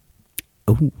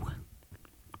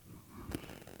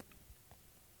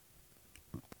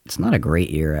 It's not a great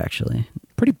year, actually.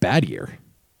 Pretty bad year.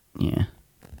 Yeah.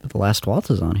 But The Last Waltz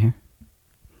is on here.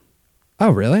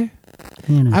 Oh, really?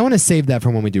 You know. I want to save that for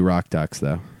when we do Rock Ducks,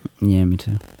 though. Yeah, me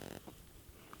too.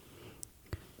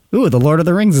 Ooh, The Lord of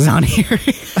the Rings is on here.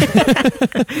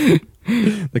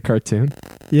 The cartoon.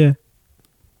 Yeah.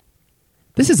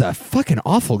 This is a fucking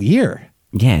awful year.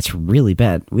 Yeah, it's really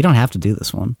bad. We don't have to do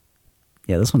this one.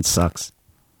 Yeah, this one sucks.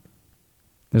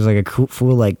 There's like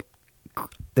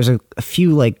there's a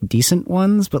few like decent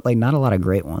ones, but like not a lot of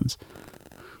great ones.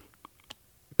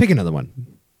 Pick another one.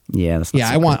 Yeah, that's not Yeah,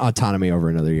 so I good. want Autonomy over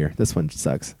another year. This one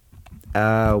sucks.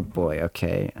 Oh boy,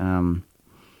 okay.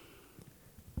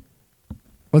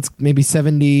 What's maybe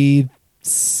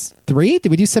 73? Did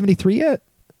we do 73 yet?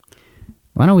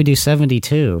 Why don't we do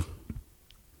 72?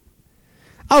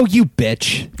 Oh, you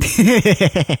bitch.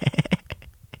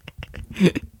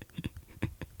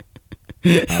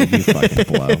 Oh, you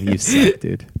fucking blow. You suck,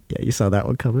 dude. Yeah, you saw that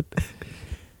one coming.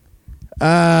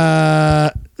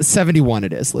 71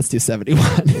 it is. Let's do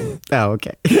 71. Oh,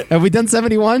 okay. Have we done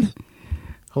 71?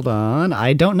 Hold on,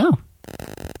 I don't know.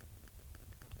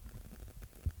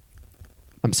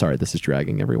 I'm sorry, this is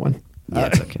dragging everyone. Yeah,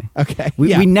 it's okay. Okay.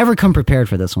 We never come prepared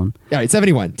for this one. All right,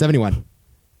 71. 71.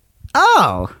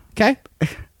 Oh! Okay.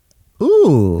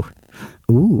 Ooh.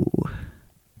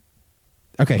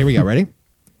 Okay, here we go. Ready?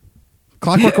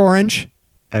 Clockwork Orange,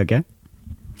 Okay.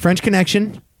 French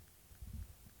Connection,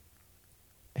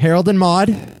 Harold and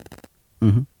Maude.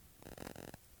 Mm-hmm.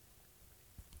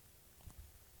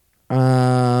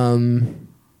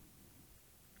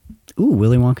 Ooh,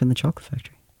 Willy Wonka and the Chocolate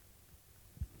Factory.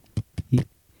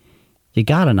 You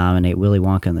gotta nominate Willy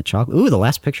Wonka and the Chocolate. Ooh, The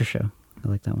Last Picture Show. I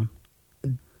like that one.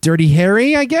 Dirty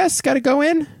Harry, I guess, got to go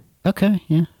in. Okay,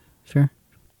 yeah, sure.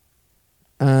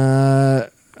 I've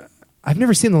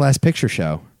never seen The Last Picture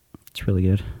Show. It's really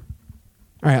good.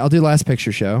 All right, I'll do Last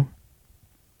Picture Show.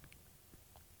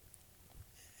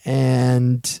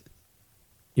 And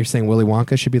you're saying Willy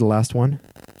Wonka should be the last one?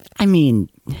 I mean,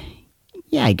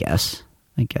 yeah, I guess.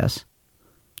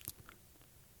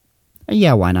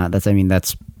 Yeah, why not?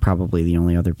 That's probably the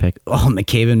only other pick. Oh,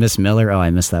 McCabe and Miss Miller. Oh, I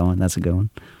missed that one. That's a good one.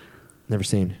 Never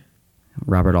seen.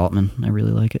 Robert Altman. I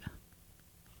really like it.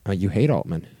 You hate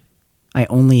Altman. I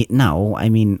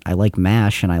like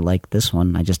MASH and I like this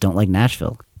one. I just don't like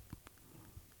Nashville.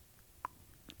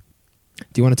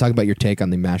 Do you want to talk about your take on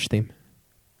the MASH theme?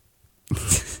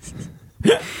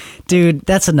 Dude,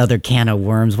 that's another can of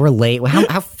worms. We're late.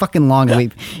 How fucking long have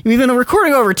we? We've been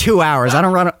recording over 2 hours. I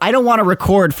don't want to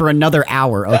record for another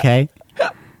hour. Okay.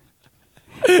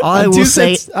 All I will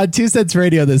say on 2 Cents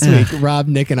Radio this week, Rob,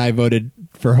 Nick, and I voted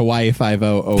for Hawaii 5-0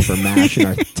 over MASH in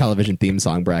our television theme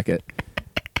song bracket.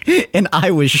 And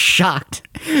I was shocked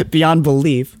beyond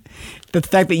belief. The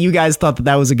fact that you guys thought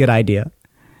that was a good idea.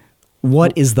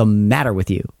 What is the matter with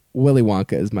you? Willy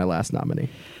Wonka is my last nominee.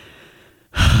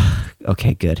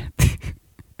 Okay, good.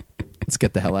 Let's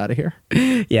get the hell out of here.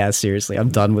 Yeah, seriously, I'm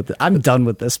done with it. I'm done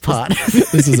with this pod.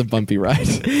 This was a bumpy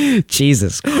ride.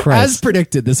 Jesus As Christ.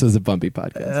 predicted, this was a bumpy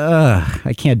podcast.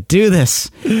 I can't do this.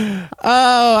 Oh,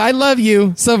 I love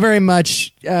you so very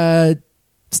much.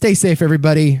 Stay safe,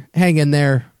 everybody. Hang in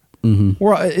there.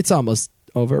 It's almost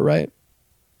over, right?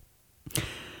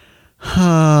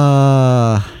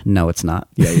 No, it's not.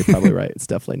 Yeah, you're probably right. It's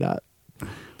definitely not.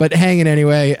 But hanging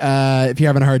anyway. If you're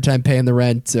having a hard time paying the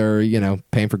rent or,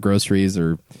 paying for groceries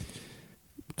or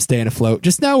staying afloat,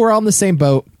 just know we're all in the same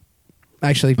boat.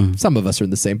 Actually, some of us are in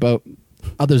the same boat.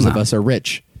 Others of us are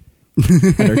rich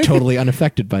and are totally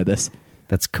unaffected by this.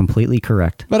 That's completely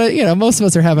correct. But, most of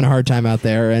us are having a hard time out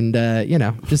there and,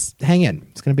 just hang in.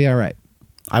 It's going to be all right.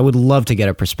 I would love to get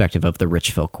a perspective of the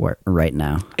rich folk right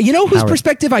now. You know whose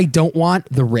perspective I don't want?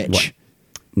 The rich. What?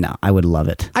 No, I would love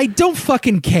it. I don't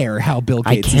fucking care how Bill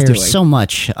Gates is doing. I care so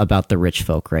much about the rich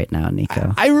folk right now,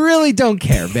 Nico. I really don't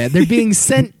care, man. They're being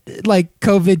sent like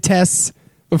COVID tests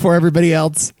before everybody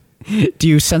else. Do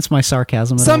you sense my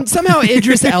sarcasm at all? Somehow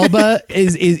Idris Elba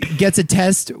gets a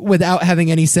test without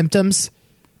having any symptoms.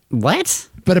 What?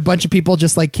 But a bunch of people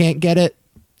just can't get it.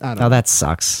 I don't know. That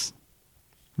sucks.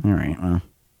 All right, well.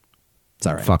 It's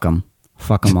all right. Fuck them.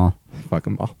 Fuck them all. Fuck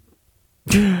them all.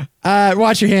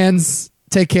 Wash your hands.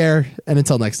 Take care. And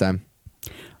until next time.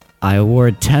 I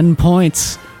award 10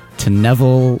 points to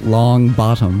Neville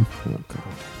Longbottom. Oh, God.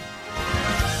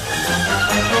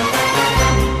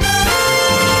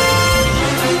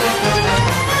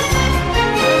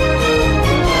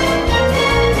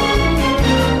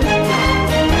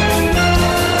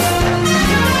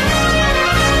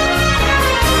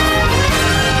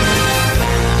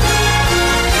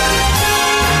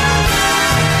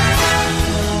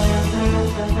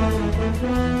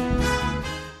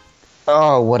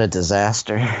 Oh, what a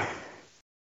disaster.